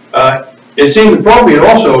 It seemed appropriate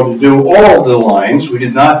also to do all of the lines. We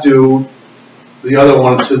did not do the other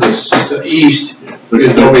one to the east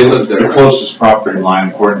because nobody lives there. The closest property line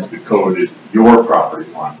according to the code is your property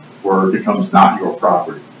line, where it becomes not your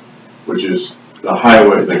property, which is the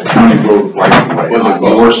highway, the county road right of way on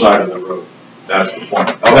your side of the road. That's the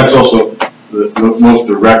point. That's also the most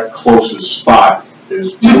direct closest spot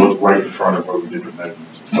is was right in front of where we did the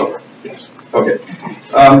measurements. Okay. Yes. Okay.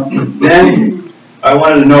 Then I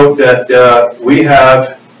wanted to note that we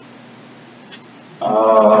have,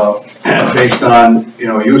 based on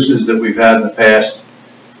uses that we've had in the past,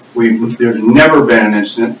 there's never been an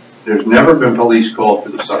incident. There's never been police called to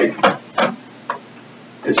the site.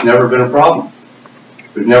 It's never been a problem.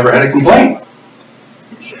 We've never had a complaint.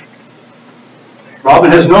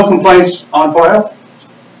 Robin has no complaints on file.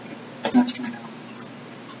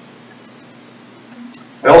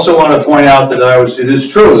 I also want to point out that it is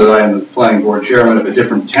true that I am the planning board chairman of a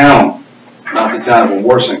different town, not the town of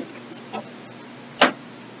Wawarsing.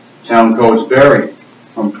 Town codes vary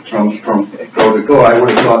from code to code. I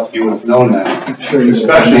would have thought you would have known that. Sure,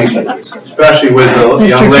 especially with the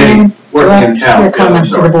young lady working in town. Your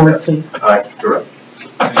comments to the board, please. Correct.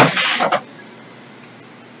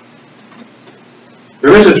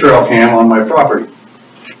 There is a trail cam on my property.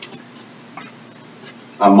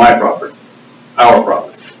 On my property. Our property.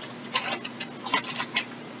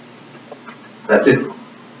 That's it.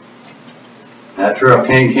 That trail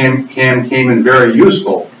cam came in very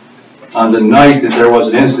useful on the night that there was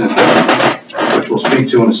an incident there, which we'll speak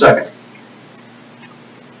to in a second.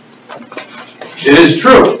 It is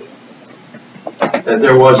true that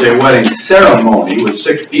there was a wedding ceremony with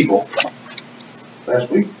 6 people last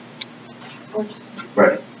week.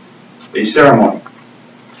 Right. A ceremony.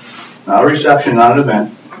 Not a reception, not an event.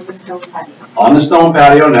 On the stone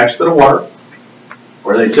patio next to the water,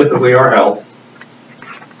 where they typically are held.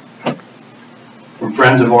 From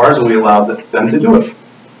friends of ours, and we allowed them to do it.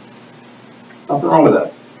 Nothing wrong with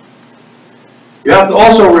that. You have to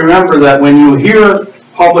also remember that when you hear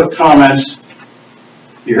public comments,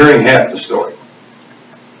 you're hearing half the story.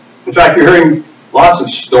 In fact, you're hearing lots of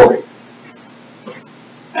story,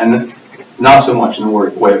 and not so much in the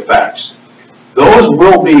way of facts. Those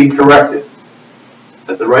will be corrected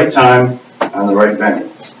at the right time and the right venue.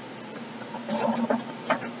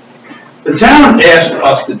 The town asked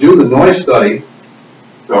us to do the noise study,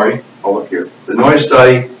 the noise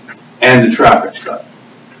study and the traffic study.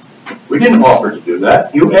 We didn't offer to do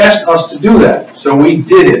that. You asked us to do that, so we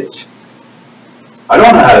did it. I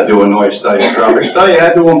don't know how to do a noise study and traffic study. I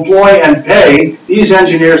had to employ and pay these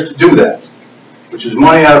engineers to do that, which is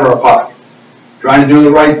money out of our pocket. Trying to do the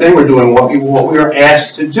right thing, we're doing what we are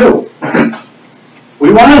asked to do.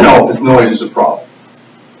 We want to know if this noise is a problem.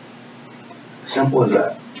 Simple as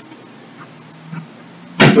that.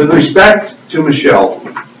 With respect to Michelle,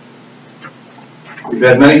 we've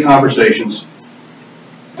had many conversations,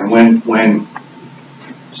 and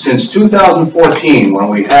since 2014, when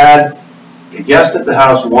we had a guest at the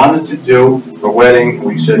house wanted to do a wedding,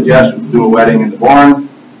 we said yes, we'll do a wedding in the barn.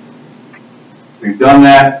 We've done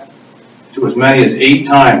that to as many as 8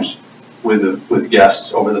 times with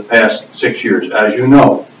guests over the past 6 years, as you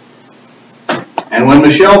know. And when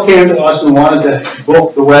Michelle came to us and wanted to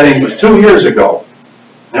book the wedding, it was 2 years ago.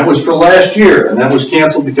 That was for last year, and that was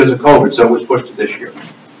canceled because of COVID, so it was pushed to this year.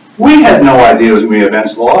 We had no idea it was going to be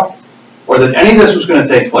events law, or that any of this was going to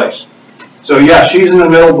take place. So yeah, she's in the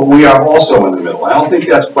middle, but we are also in the middle. I don't think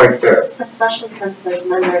that's quite fair. Especially since there's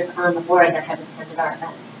members on the board that have attended our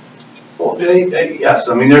event. Well, yes,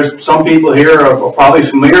 I mean, there's some people here are probably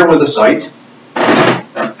familiar with the site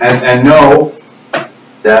and know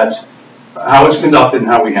that how it's conducted and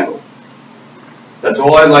how we handle it. That's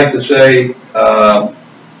all I'd like to say.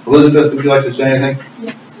 Elizabeth, would you like to say anything?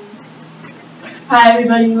 Yeah. Hi,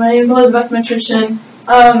 everybody. My name is Elizabeth Matrician.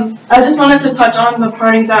 I just wanted to touch on the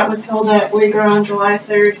party that was held at Uyghur on July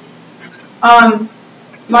 3rd. I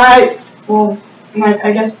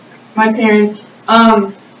guess my parents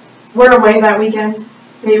were away that weekend.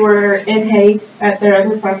 They were in Hague at their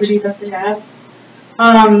other property that they have.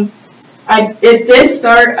 It did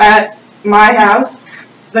start at my house.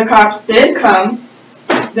 The cops did come.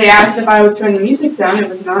 They asked if I would turn the music down. It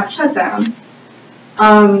was not shut down.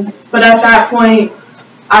 But at that point,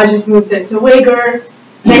 I just moved it to Uyghur.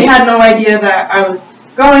 They had no idea that I was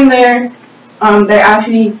going there. They asked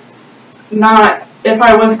me not if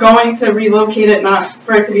I was going to relocate it, not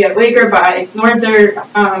for it to be at Uyghur, but I ignored their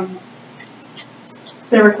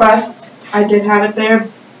request. I did have it there.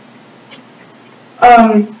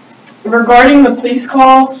 Regarding the police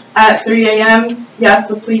call at 3 a.m., yes,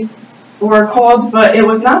 the police were called, but it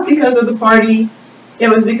was not because of the party. it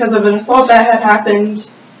was because of an assault that had happened,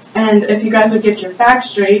 and if you guys would get your facts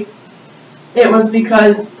straight, it was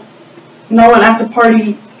because no one at the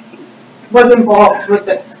party was involved with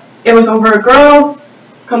this. It was over a girl,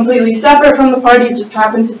 completely separate from the party, it just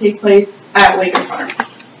happened to take place at Waker Farm.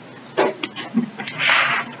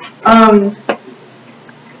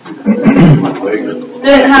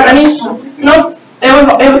 Didn't have any, nope,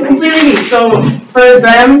 it was completely me. So for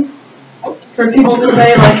them, for people to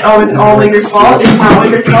say like, oh, it's all Waker's fault, it's not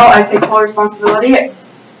Waker's fault, I take full responsibility.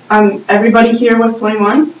 Everybody here was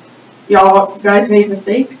 21. Y'all guys made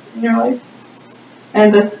mistakes in your life.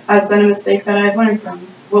 And this has been a mistake that I've learned from.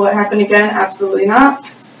 Will it happen again? Absolutely not.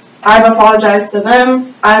 I've apologized to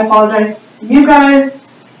them. I apologize to you guys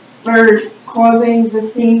for causing the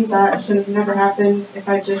scene that should have never happened if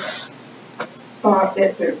I just thought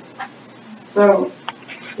it through. So,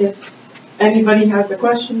 if anybody has a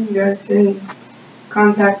question, you guys can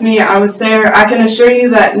contact me. I was there. I can assure you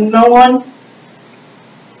that no one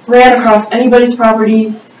ran across anybody's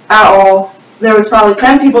properties at all. There was probably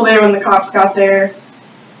 10 people there when the cops got there.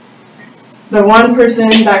 The one person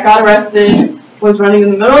that got arrested was running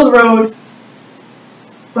in the middle of the road,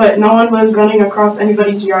 but no one was running across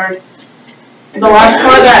anybody's yard. The last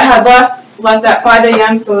car that had left at 5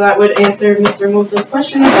 a.m., so that would answer Mr. Multa's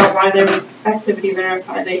question about why there was activity there at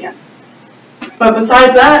 5 a.m. But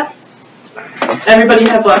besides that, everybody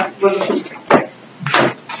had left when the police got there.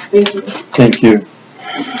 Thank you. Thank you.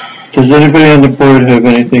 Does anybody on the board have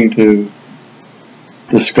anything to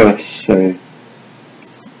discuss, say?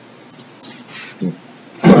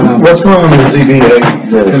 What's going on with the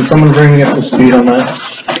ZBA? Can someone bring me up to speed on that?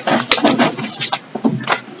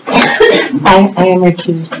 I am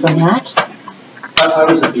recused from that. I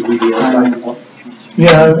was at the ZBA.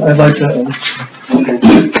 Yeah, I'd like to. Okay.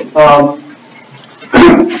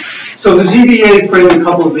 So the ZBA framed a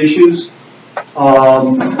couple of issues.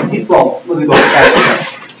 Well, let me go back.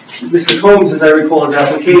 Mr. Combs, as I recall, his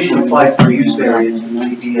application applies to the use variance from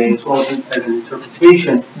the ZBA as well as an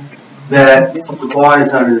interpretation that the barn is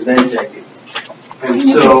not an event venue. And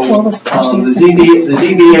so the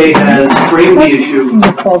ZBA has framed the issue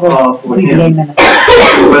for him,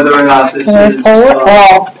 whether or not this is...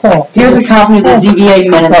 Paul, here's a copy of the ZBA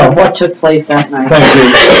minutes of what took place that night.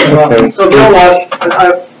 Thank you. So you know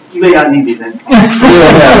what, you may not need me then.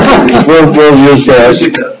 We'll use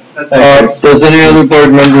that. Does any other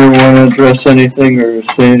board member want to address anything or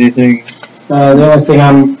say anything? The only thing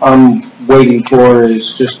I'm waiting for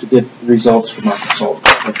is just to get results from our consultant.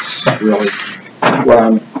 That's really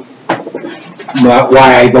why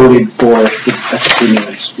I voted for the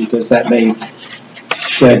continuance, because that may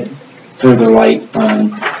shed further light on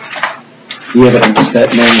the evidence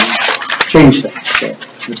that may change things. So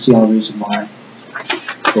that's the only reason why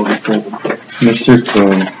I voted for them. Mr.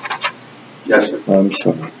 Cohen. Yes, sir. I'm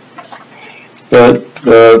sorry. But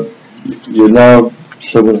you're now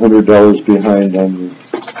 $700 behind on your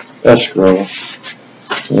escrow,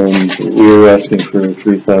 and we were asking for a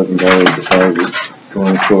 $3,000 deposit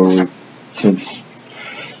going forward. Since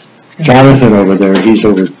Jonathan over there, he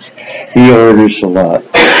orders a lot,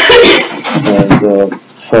 and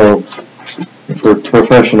so for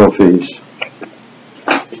professional fees.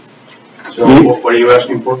 So what are you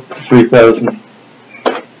asking for? $3,000.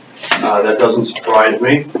 That doesn't surprise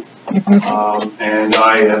me. And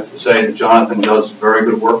I have to say that Jonathan does very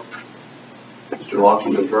good work. Mr.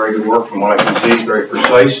 Lawson does very good work from what I can see. He's very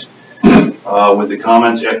precise with the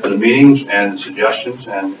comments after the meetings and suggestions,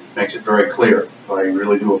 and makes it very clear. So I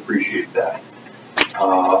really do appreciate that.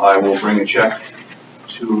 I will bring a check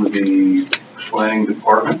to the planning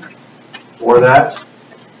department for that,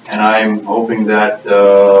 and I'm hoping that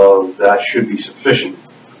that should be sufficient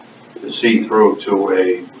to see through to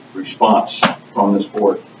a response from this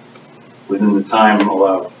board within the time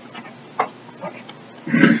allowed.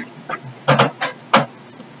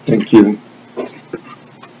 Thank you.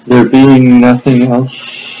 There being nothing else,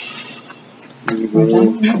 we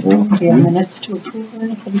will. Do you have minutes to approve or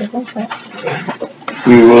anything like that?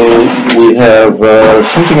 We have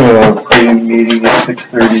something around pre-meeting at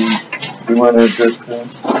 6:30. Do you want to address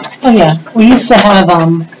that? Oh yeah, we used to have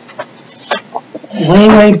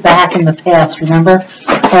way back in the past. Remember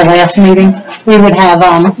our last meeting? We would have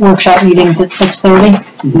workshop meetings at 6:30.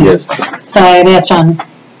 Yes. So I had asked John,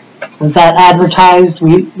 was that advertised?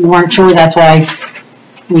 We weren't sure. That's why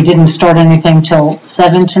we didn't start anything till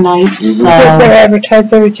 7 tonight. So because they're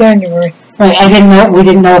advertised every January. Right. We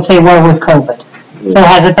didn't know if they were with COVID. Yeah. So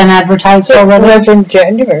has it been advertised already? It was in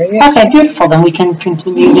January. Yeah. Okay, beautiful. Then we can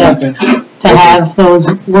continue to have those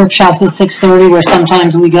workshops at 6:30, where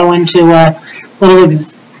sometimes we go into a little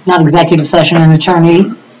not executive session, an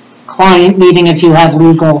attorney client meeting if you have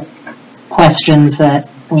legal questions that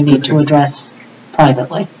we need to address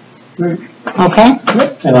privately. Okay?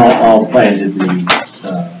 And I'll plan to be,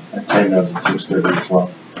 attend those at 6:30 as well.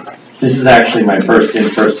 This is actually my first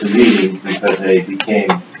in-person meeting because I became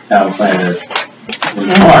town planner in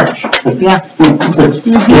March. Yeah.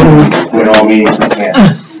 When all meetings were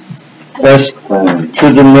canceled. As to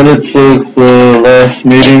the minutes of the last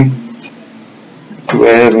meeting, do I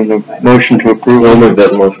have a motion to approve? I'll make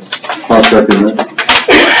that motion. I'll second that.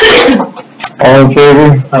 All in favor?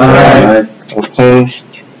 Aye. Opposed?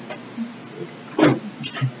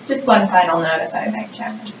 Just one final note, if I may,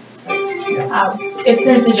 Chairman. It's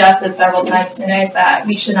been suggested several times tonight that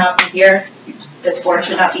we should not be here. This board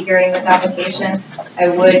should not be hearing this application. I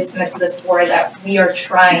would submit to this board that we are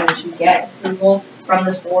trying to get approval from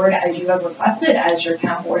this board as you have requested, as your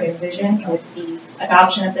town board envisioned with the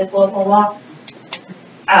adoption of this local law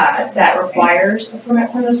that requires a permit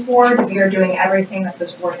from this board. We are doing everything that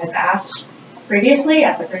this board has asked previously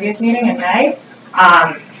at the previous meeting in May.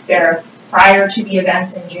 Prior to the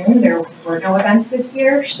events in June, there were no events this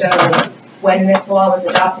year, so when this law was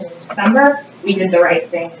adopted in December, we did the right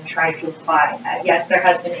thing and tried to apply. Yes, there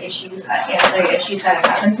has been issues, ancillary issues that have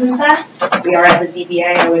happened since then. We are at the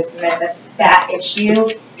ZBA. I would submit that that issue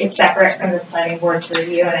is separate from this planning board to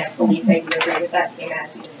review, and I believe that you agree with that statement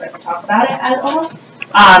as we just like to talk about it at all.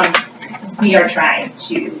 We are trying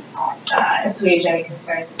to assuage any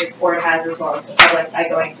concerns that this board has, as well as the public, by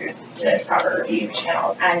going through the proper review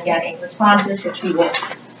channels and getting responses, which we will.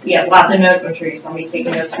 We have lots of notes. I'm sure you saw me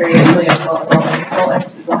taking notes very easily, as well as all the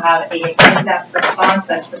consultants. We will have a in-depth response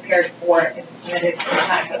that's prepared for and submitted in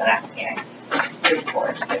time for the next meeting.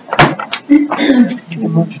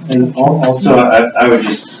 And also, I would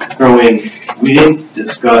just throw in, we didn't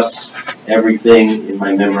discuss everything in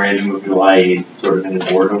my memorandum of July 8th, sort of in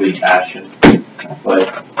an orderly fashion. But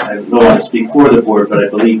I don't want to speak for the board, but I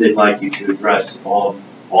believe they'd like you to address all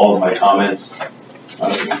of my comments.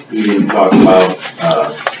 We didn't talk about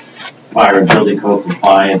fire and building code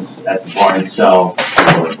compliance at the barn itself.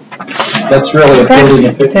 That's really a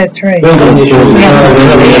building. That's right. Building issue.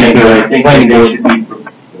 I think they should be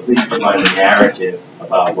at least provide a narrative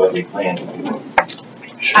about what they plan to do.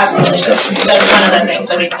 Absolutely. That's one of the things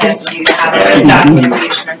that we tend to have in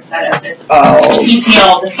documentation instead of this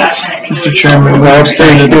detailed discussion. Mr. Chairman, we'll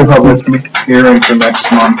abstain to do public hearing for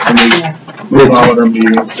next month. Can we move on with our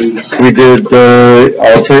meeting, please? We did,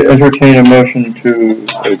 I'll entertain a motion to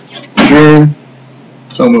adjourn.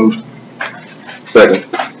 So moved. Second.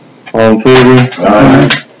 All in favor? Aye.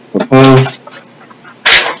 Opposed?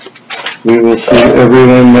 We will see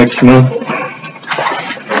everyone next month.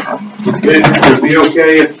 Would it be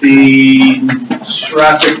okay if the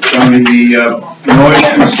noise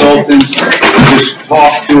consultants just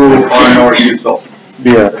talk to our noise consultant?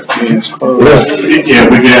 Yeah.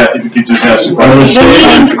 Yeah, we could just ask. The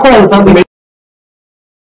meeting's closed, but we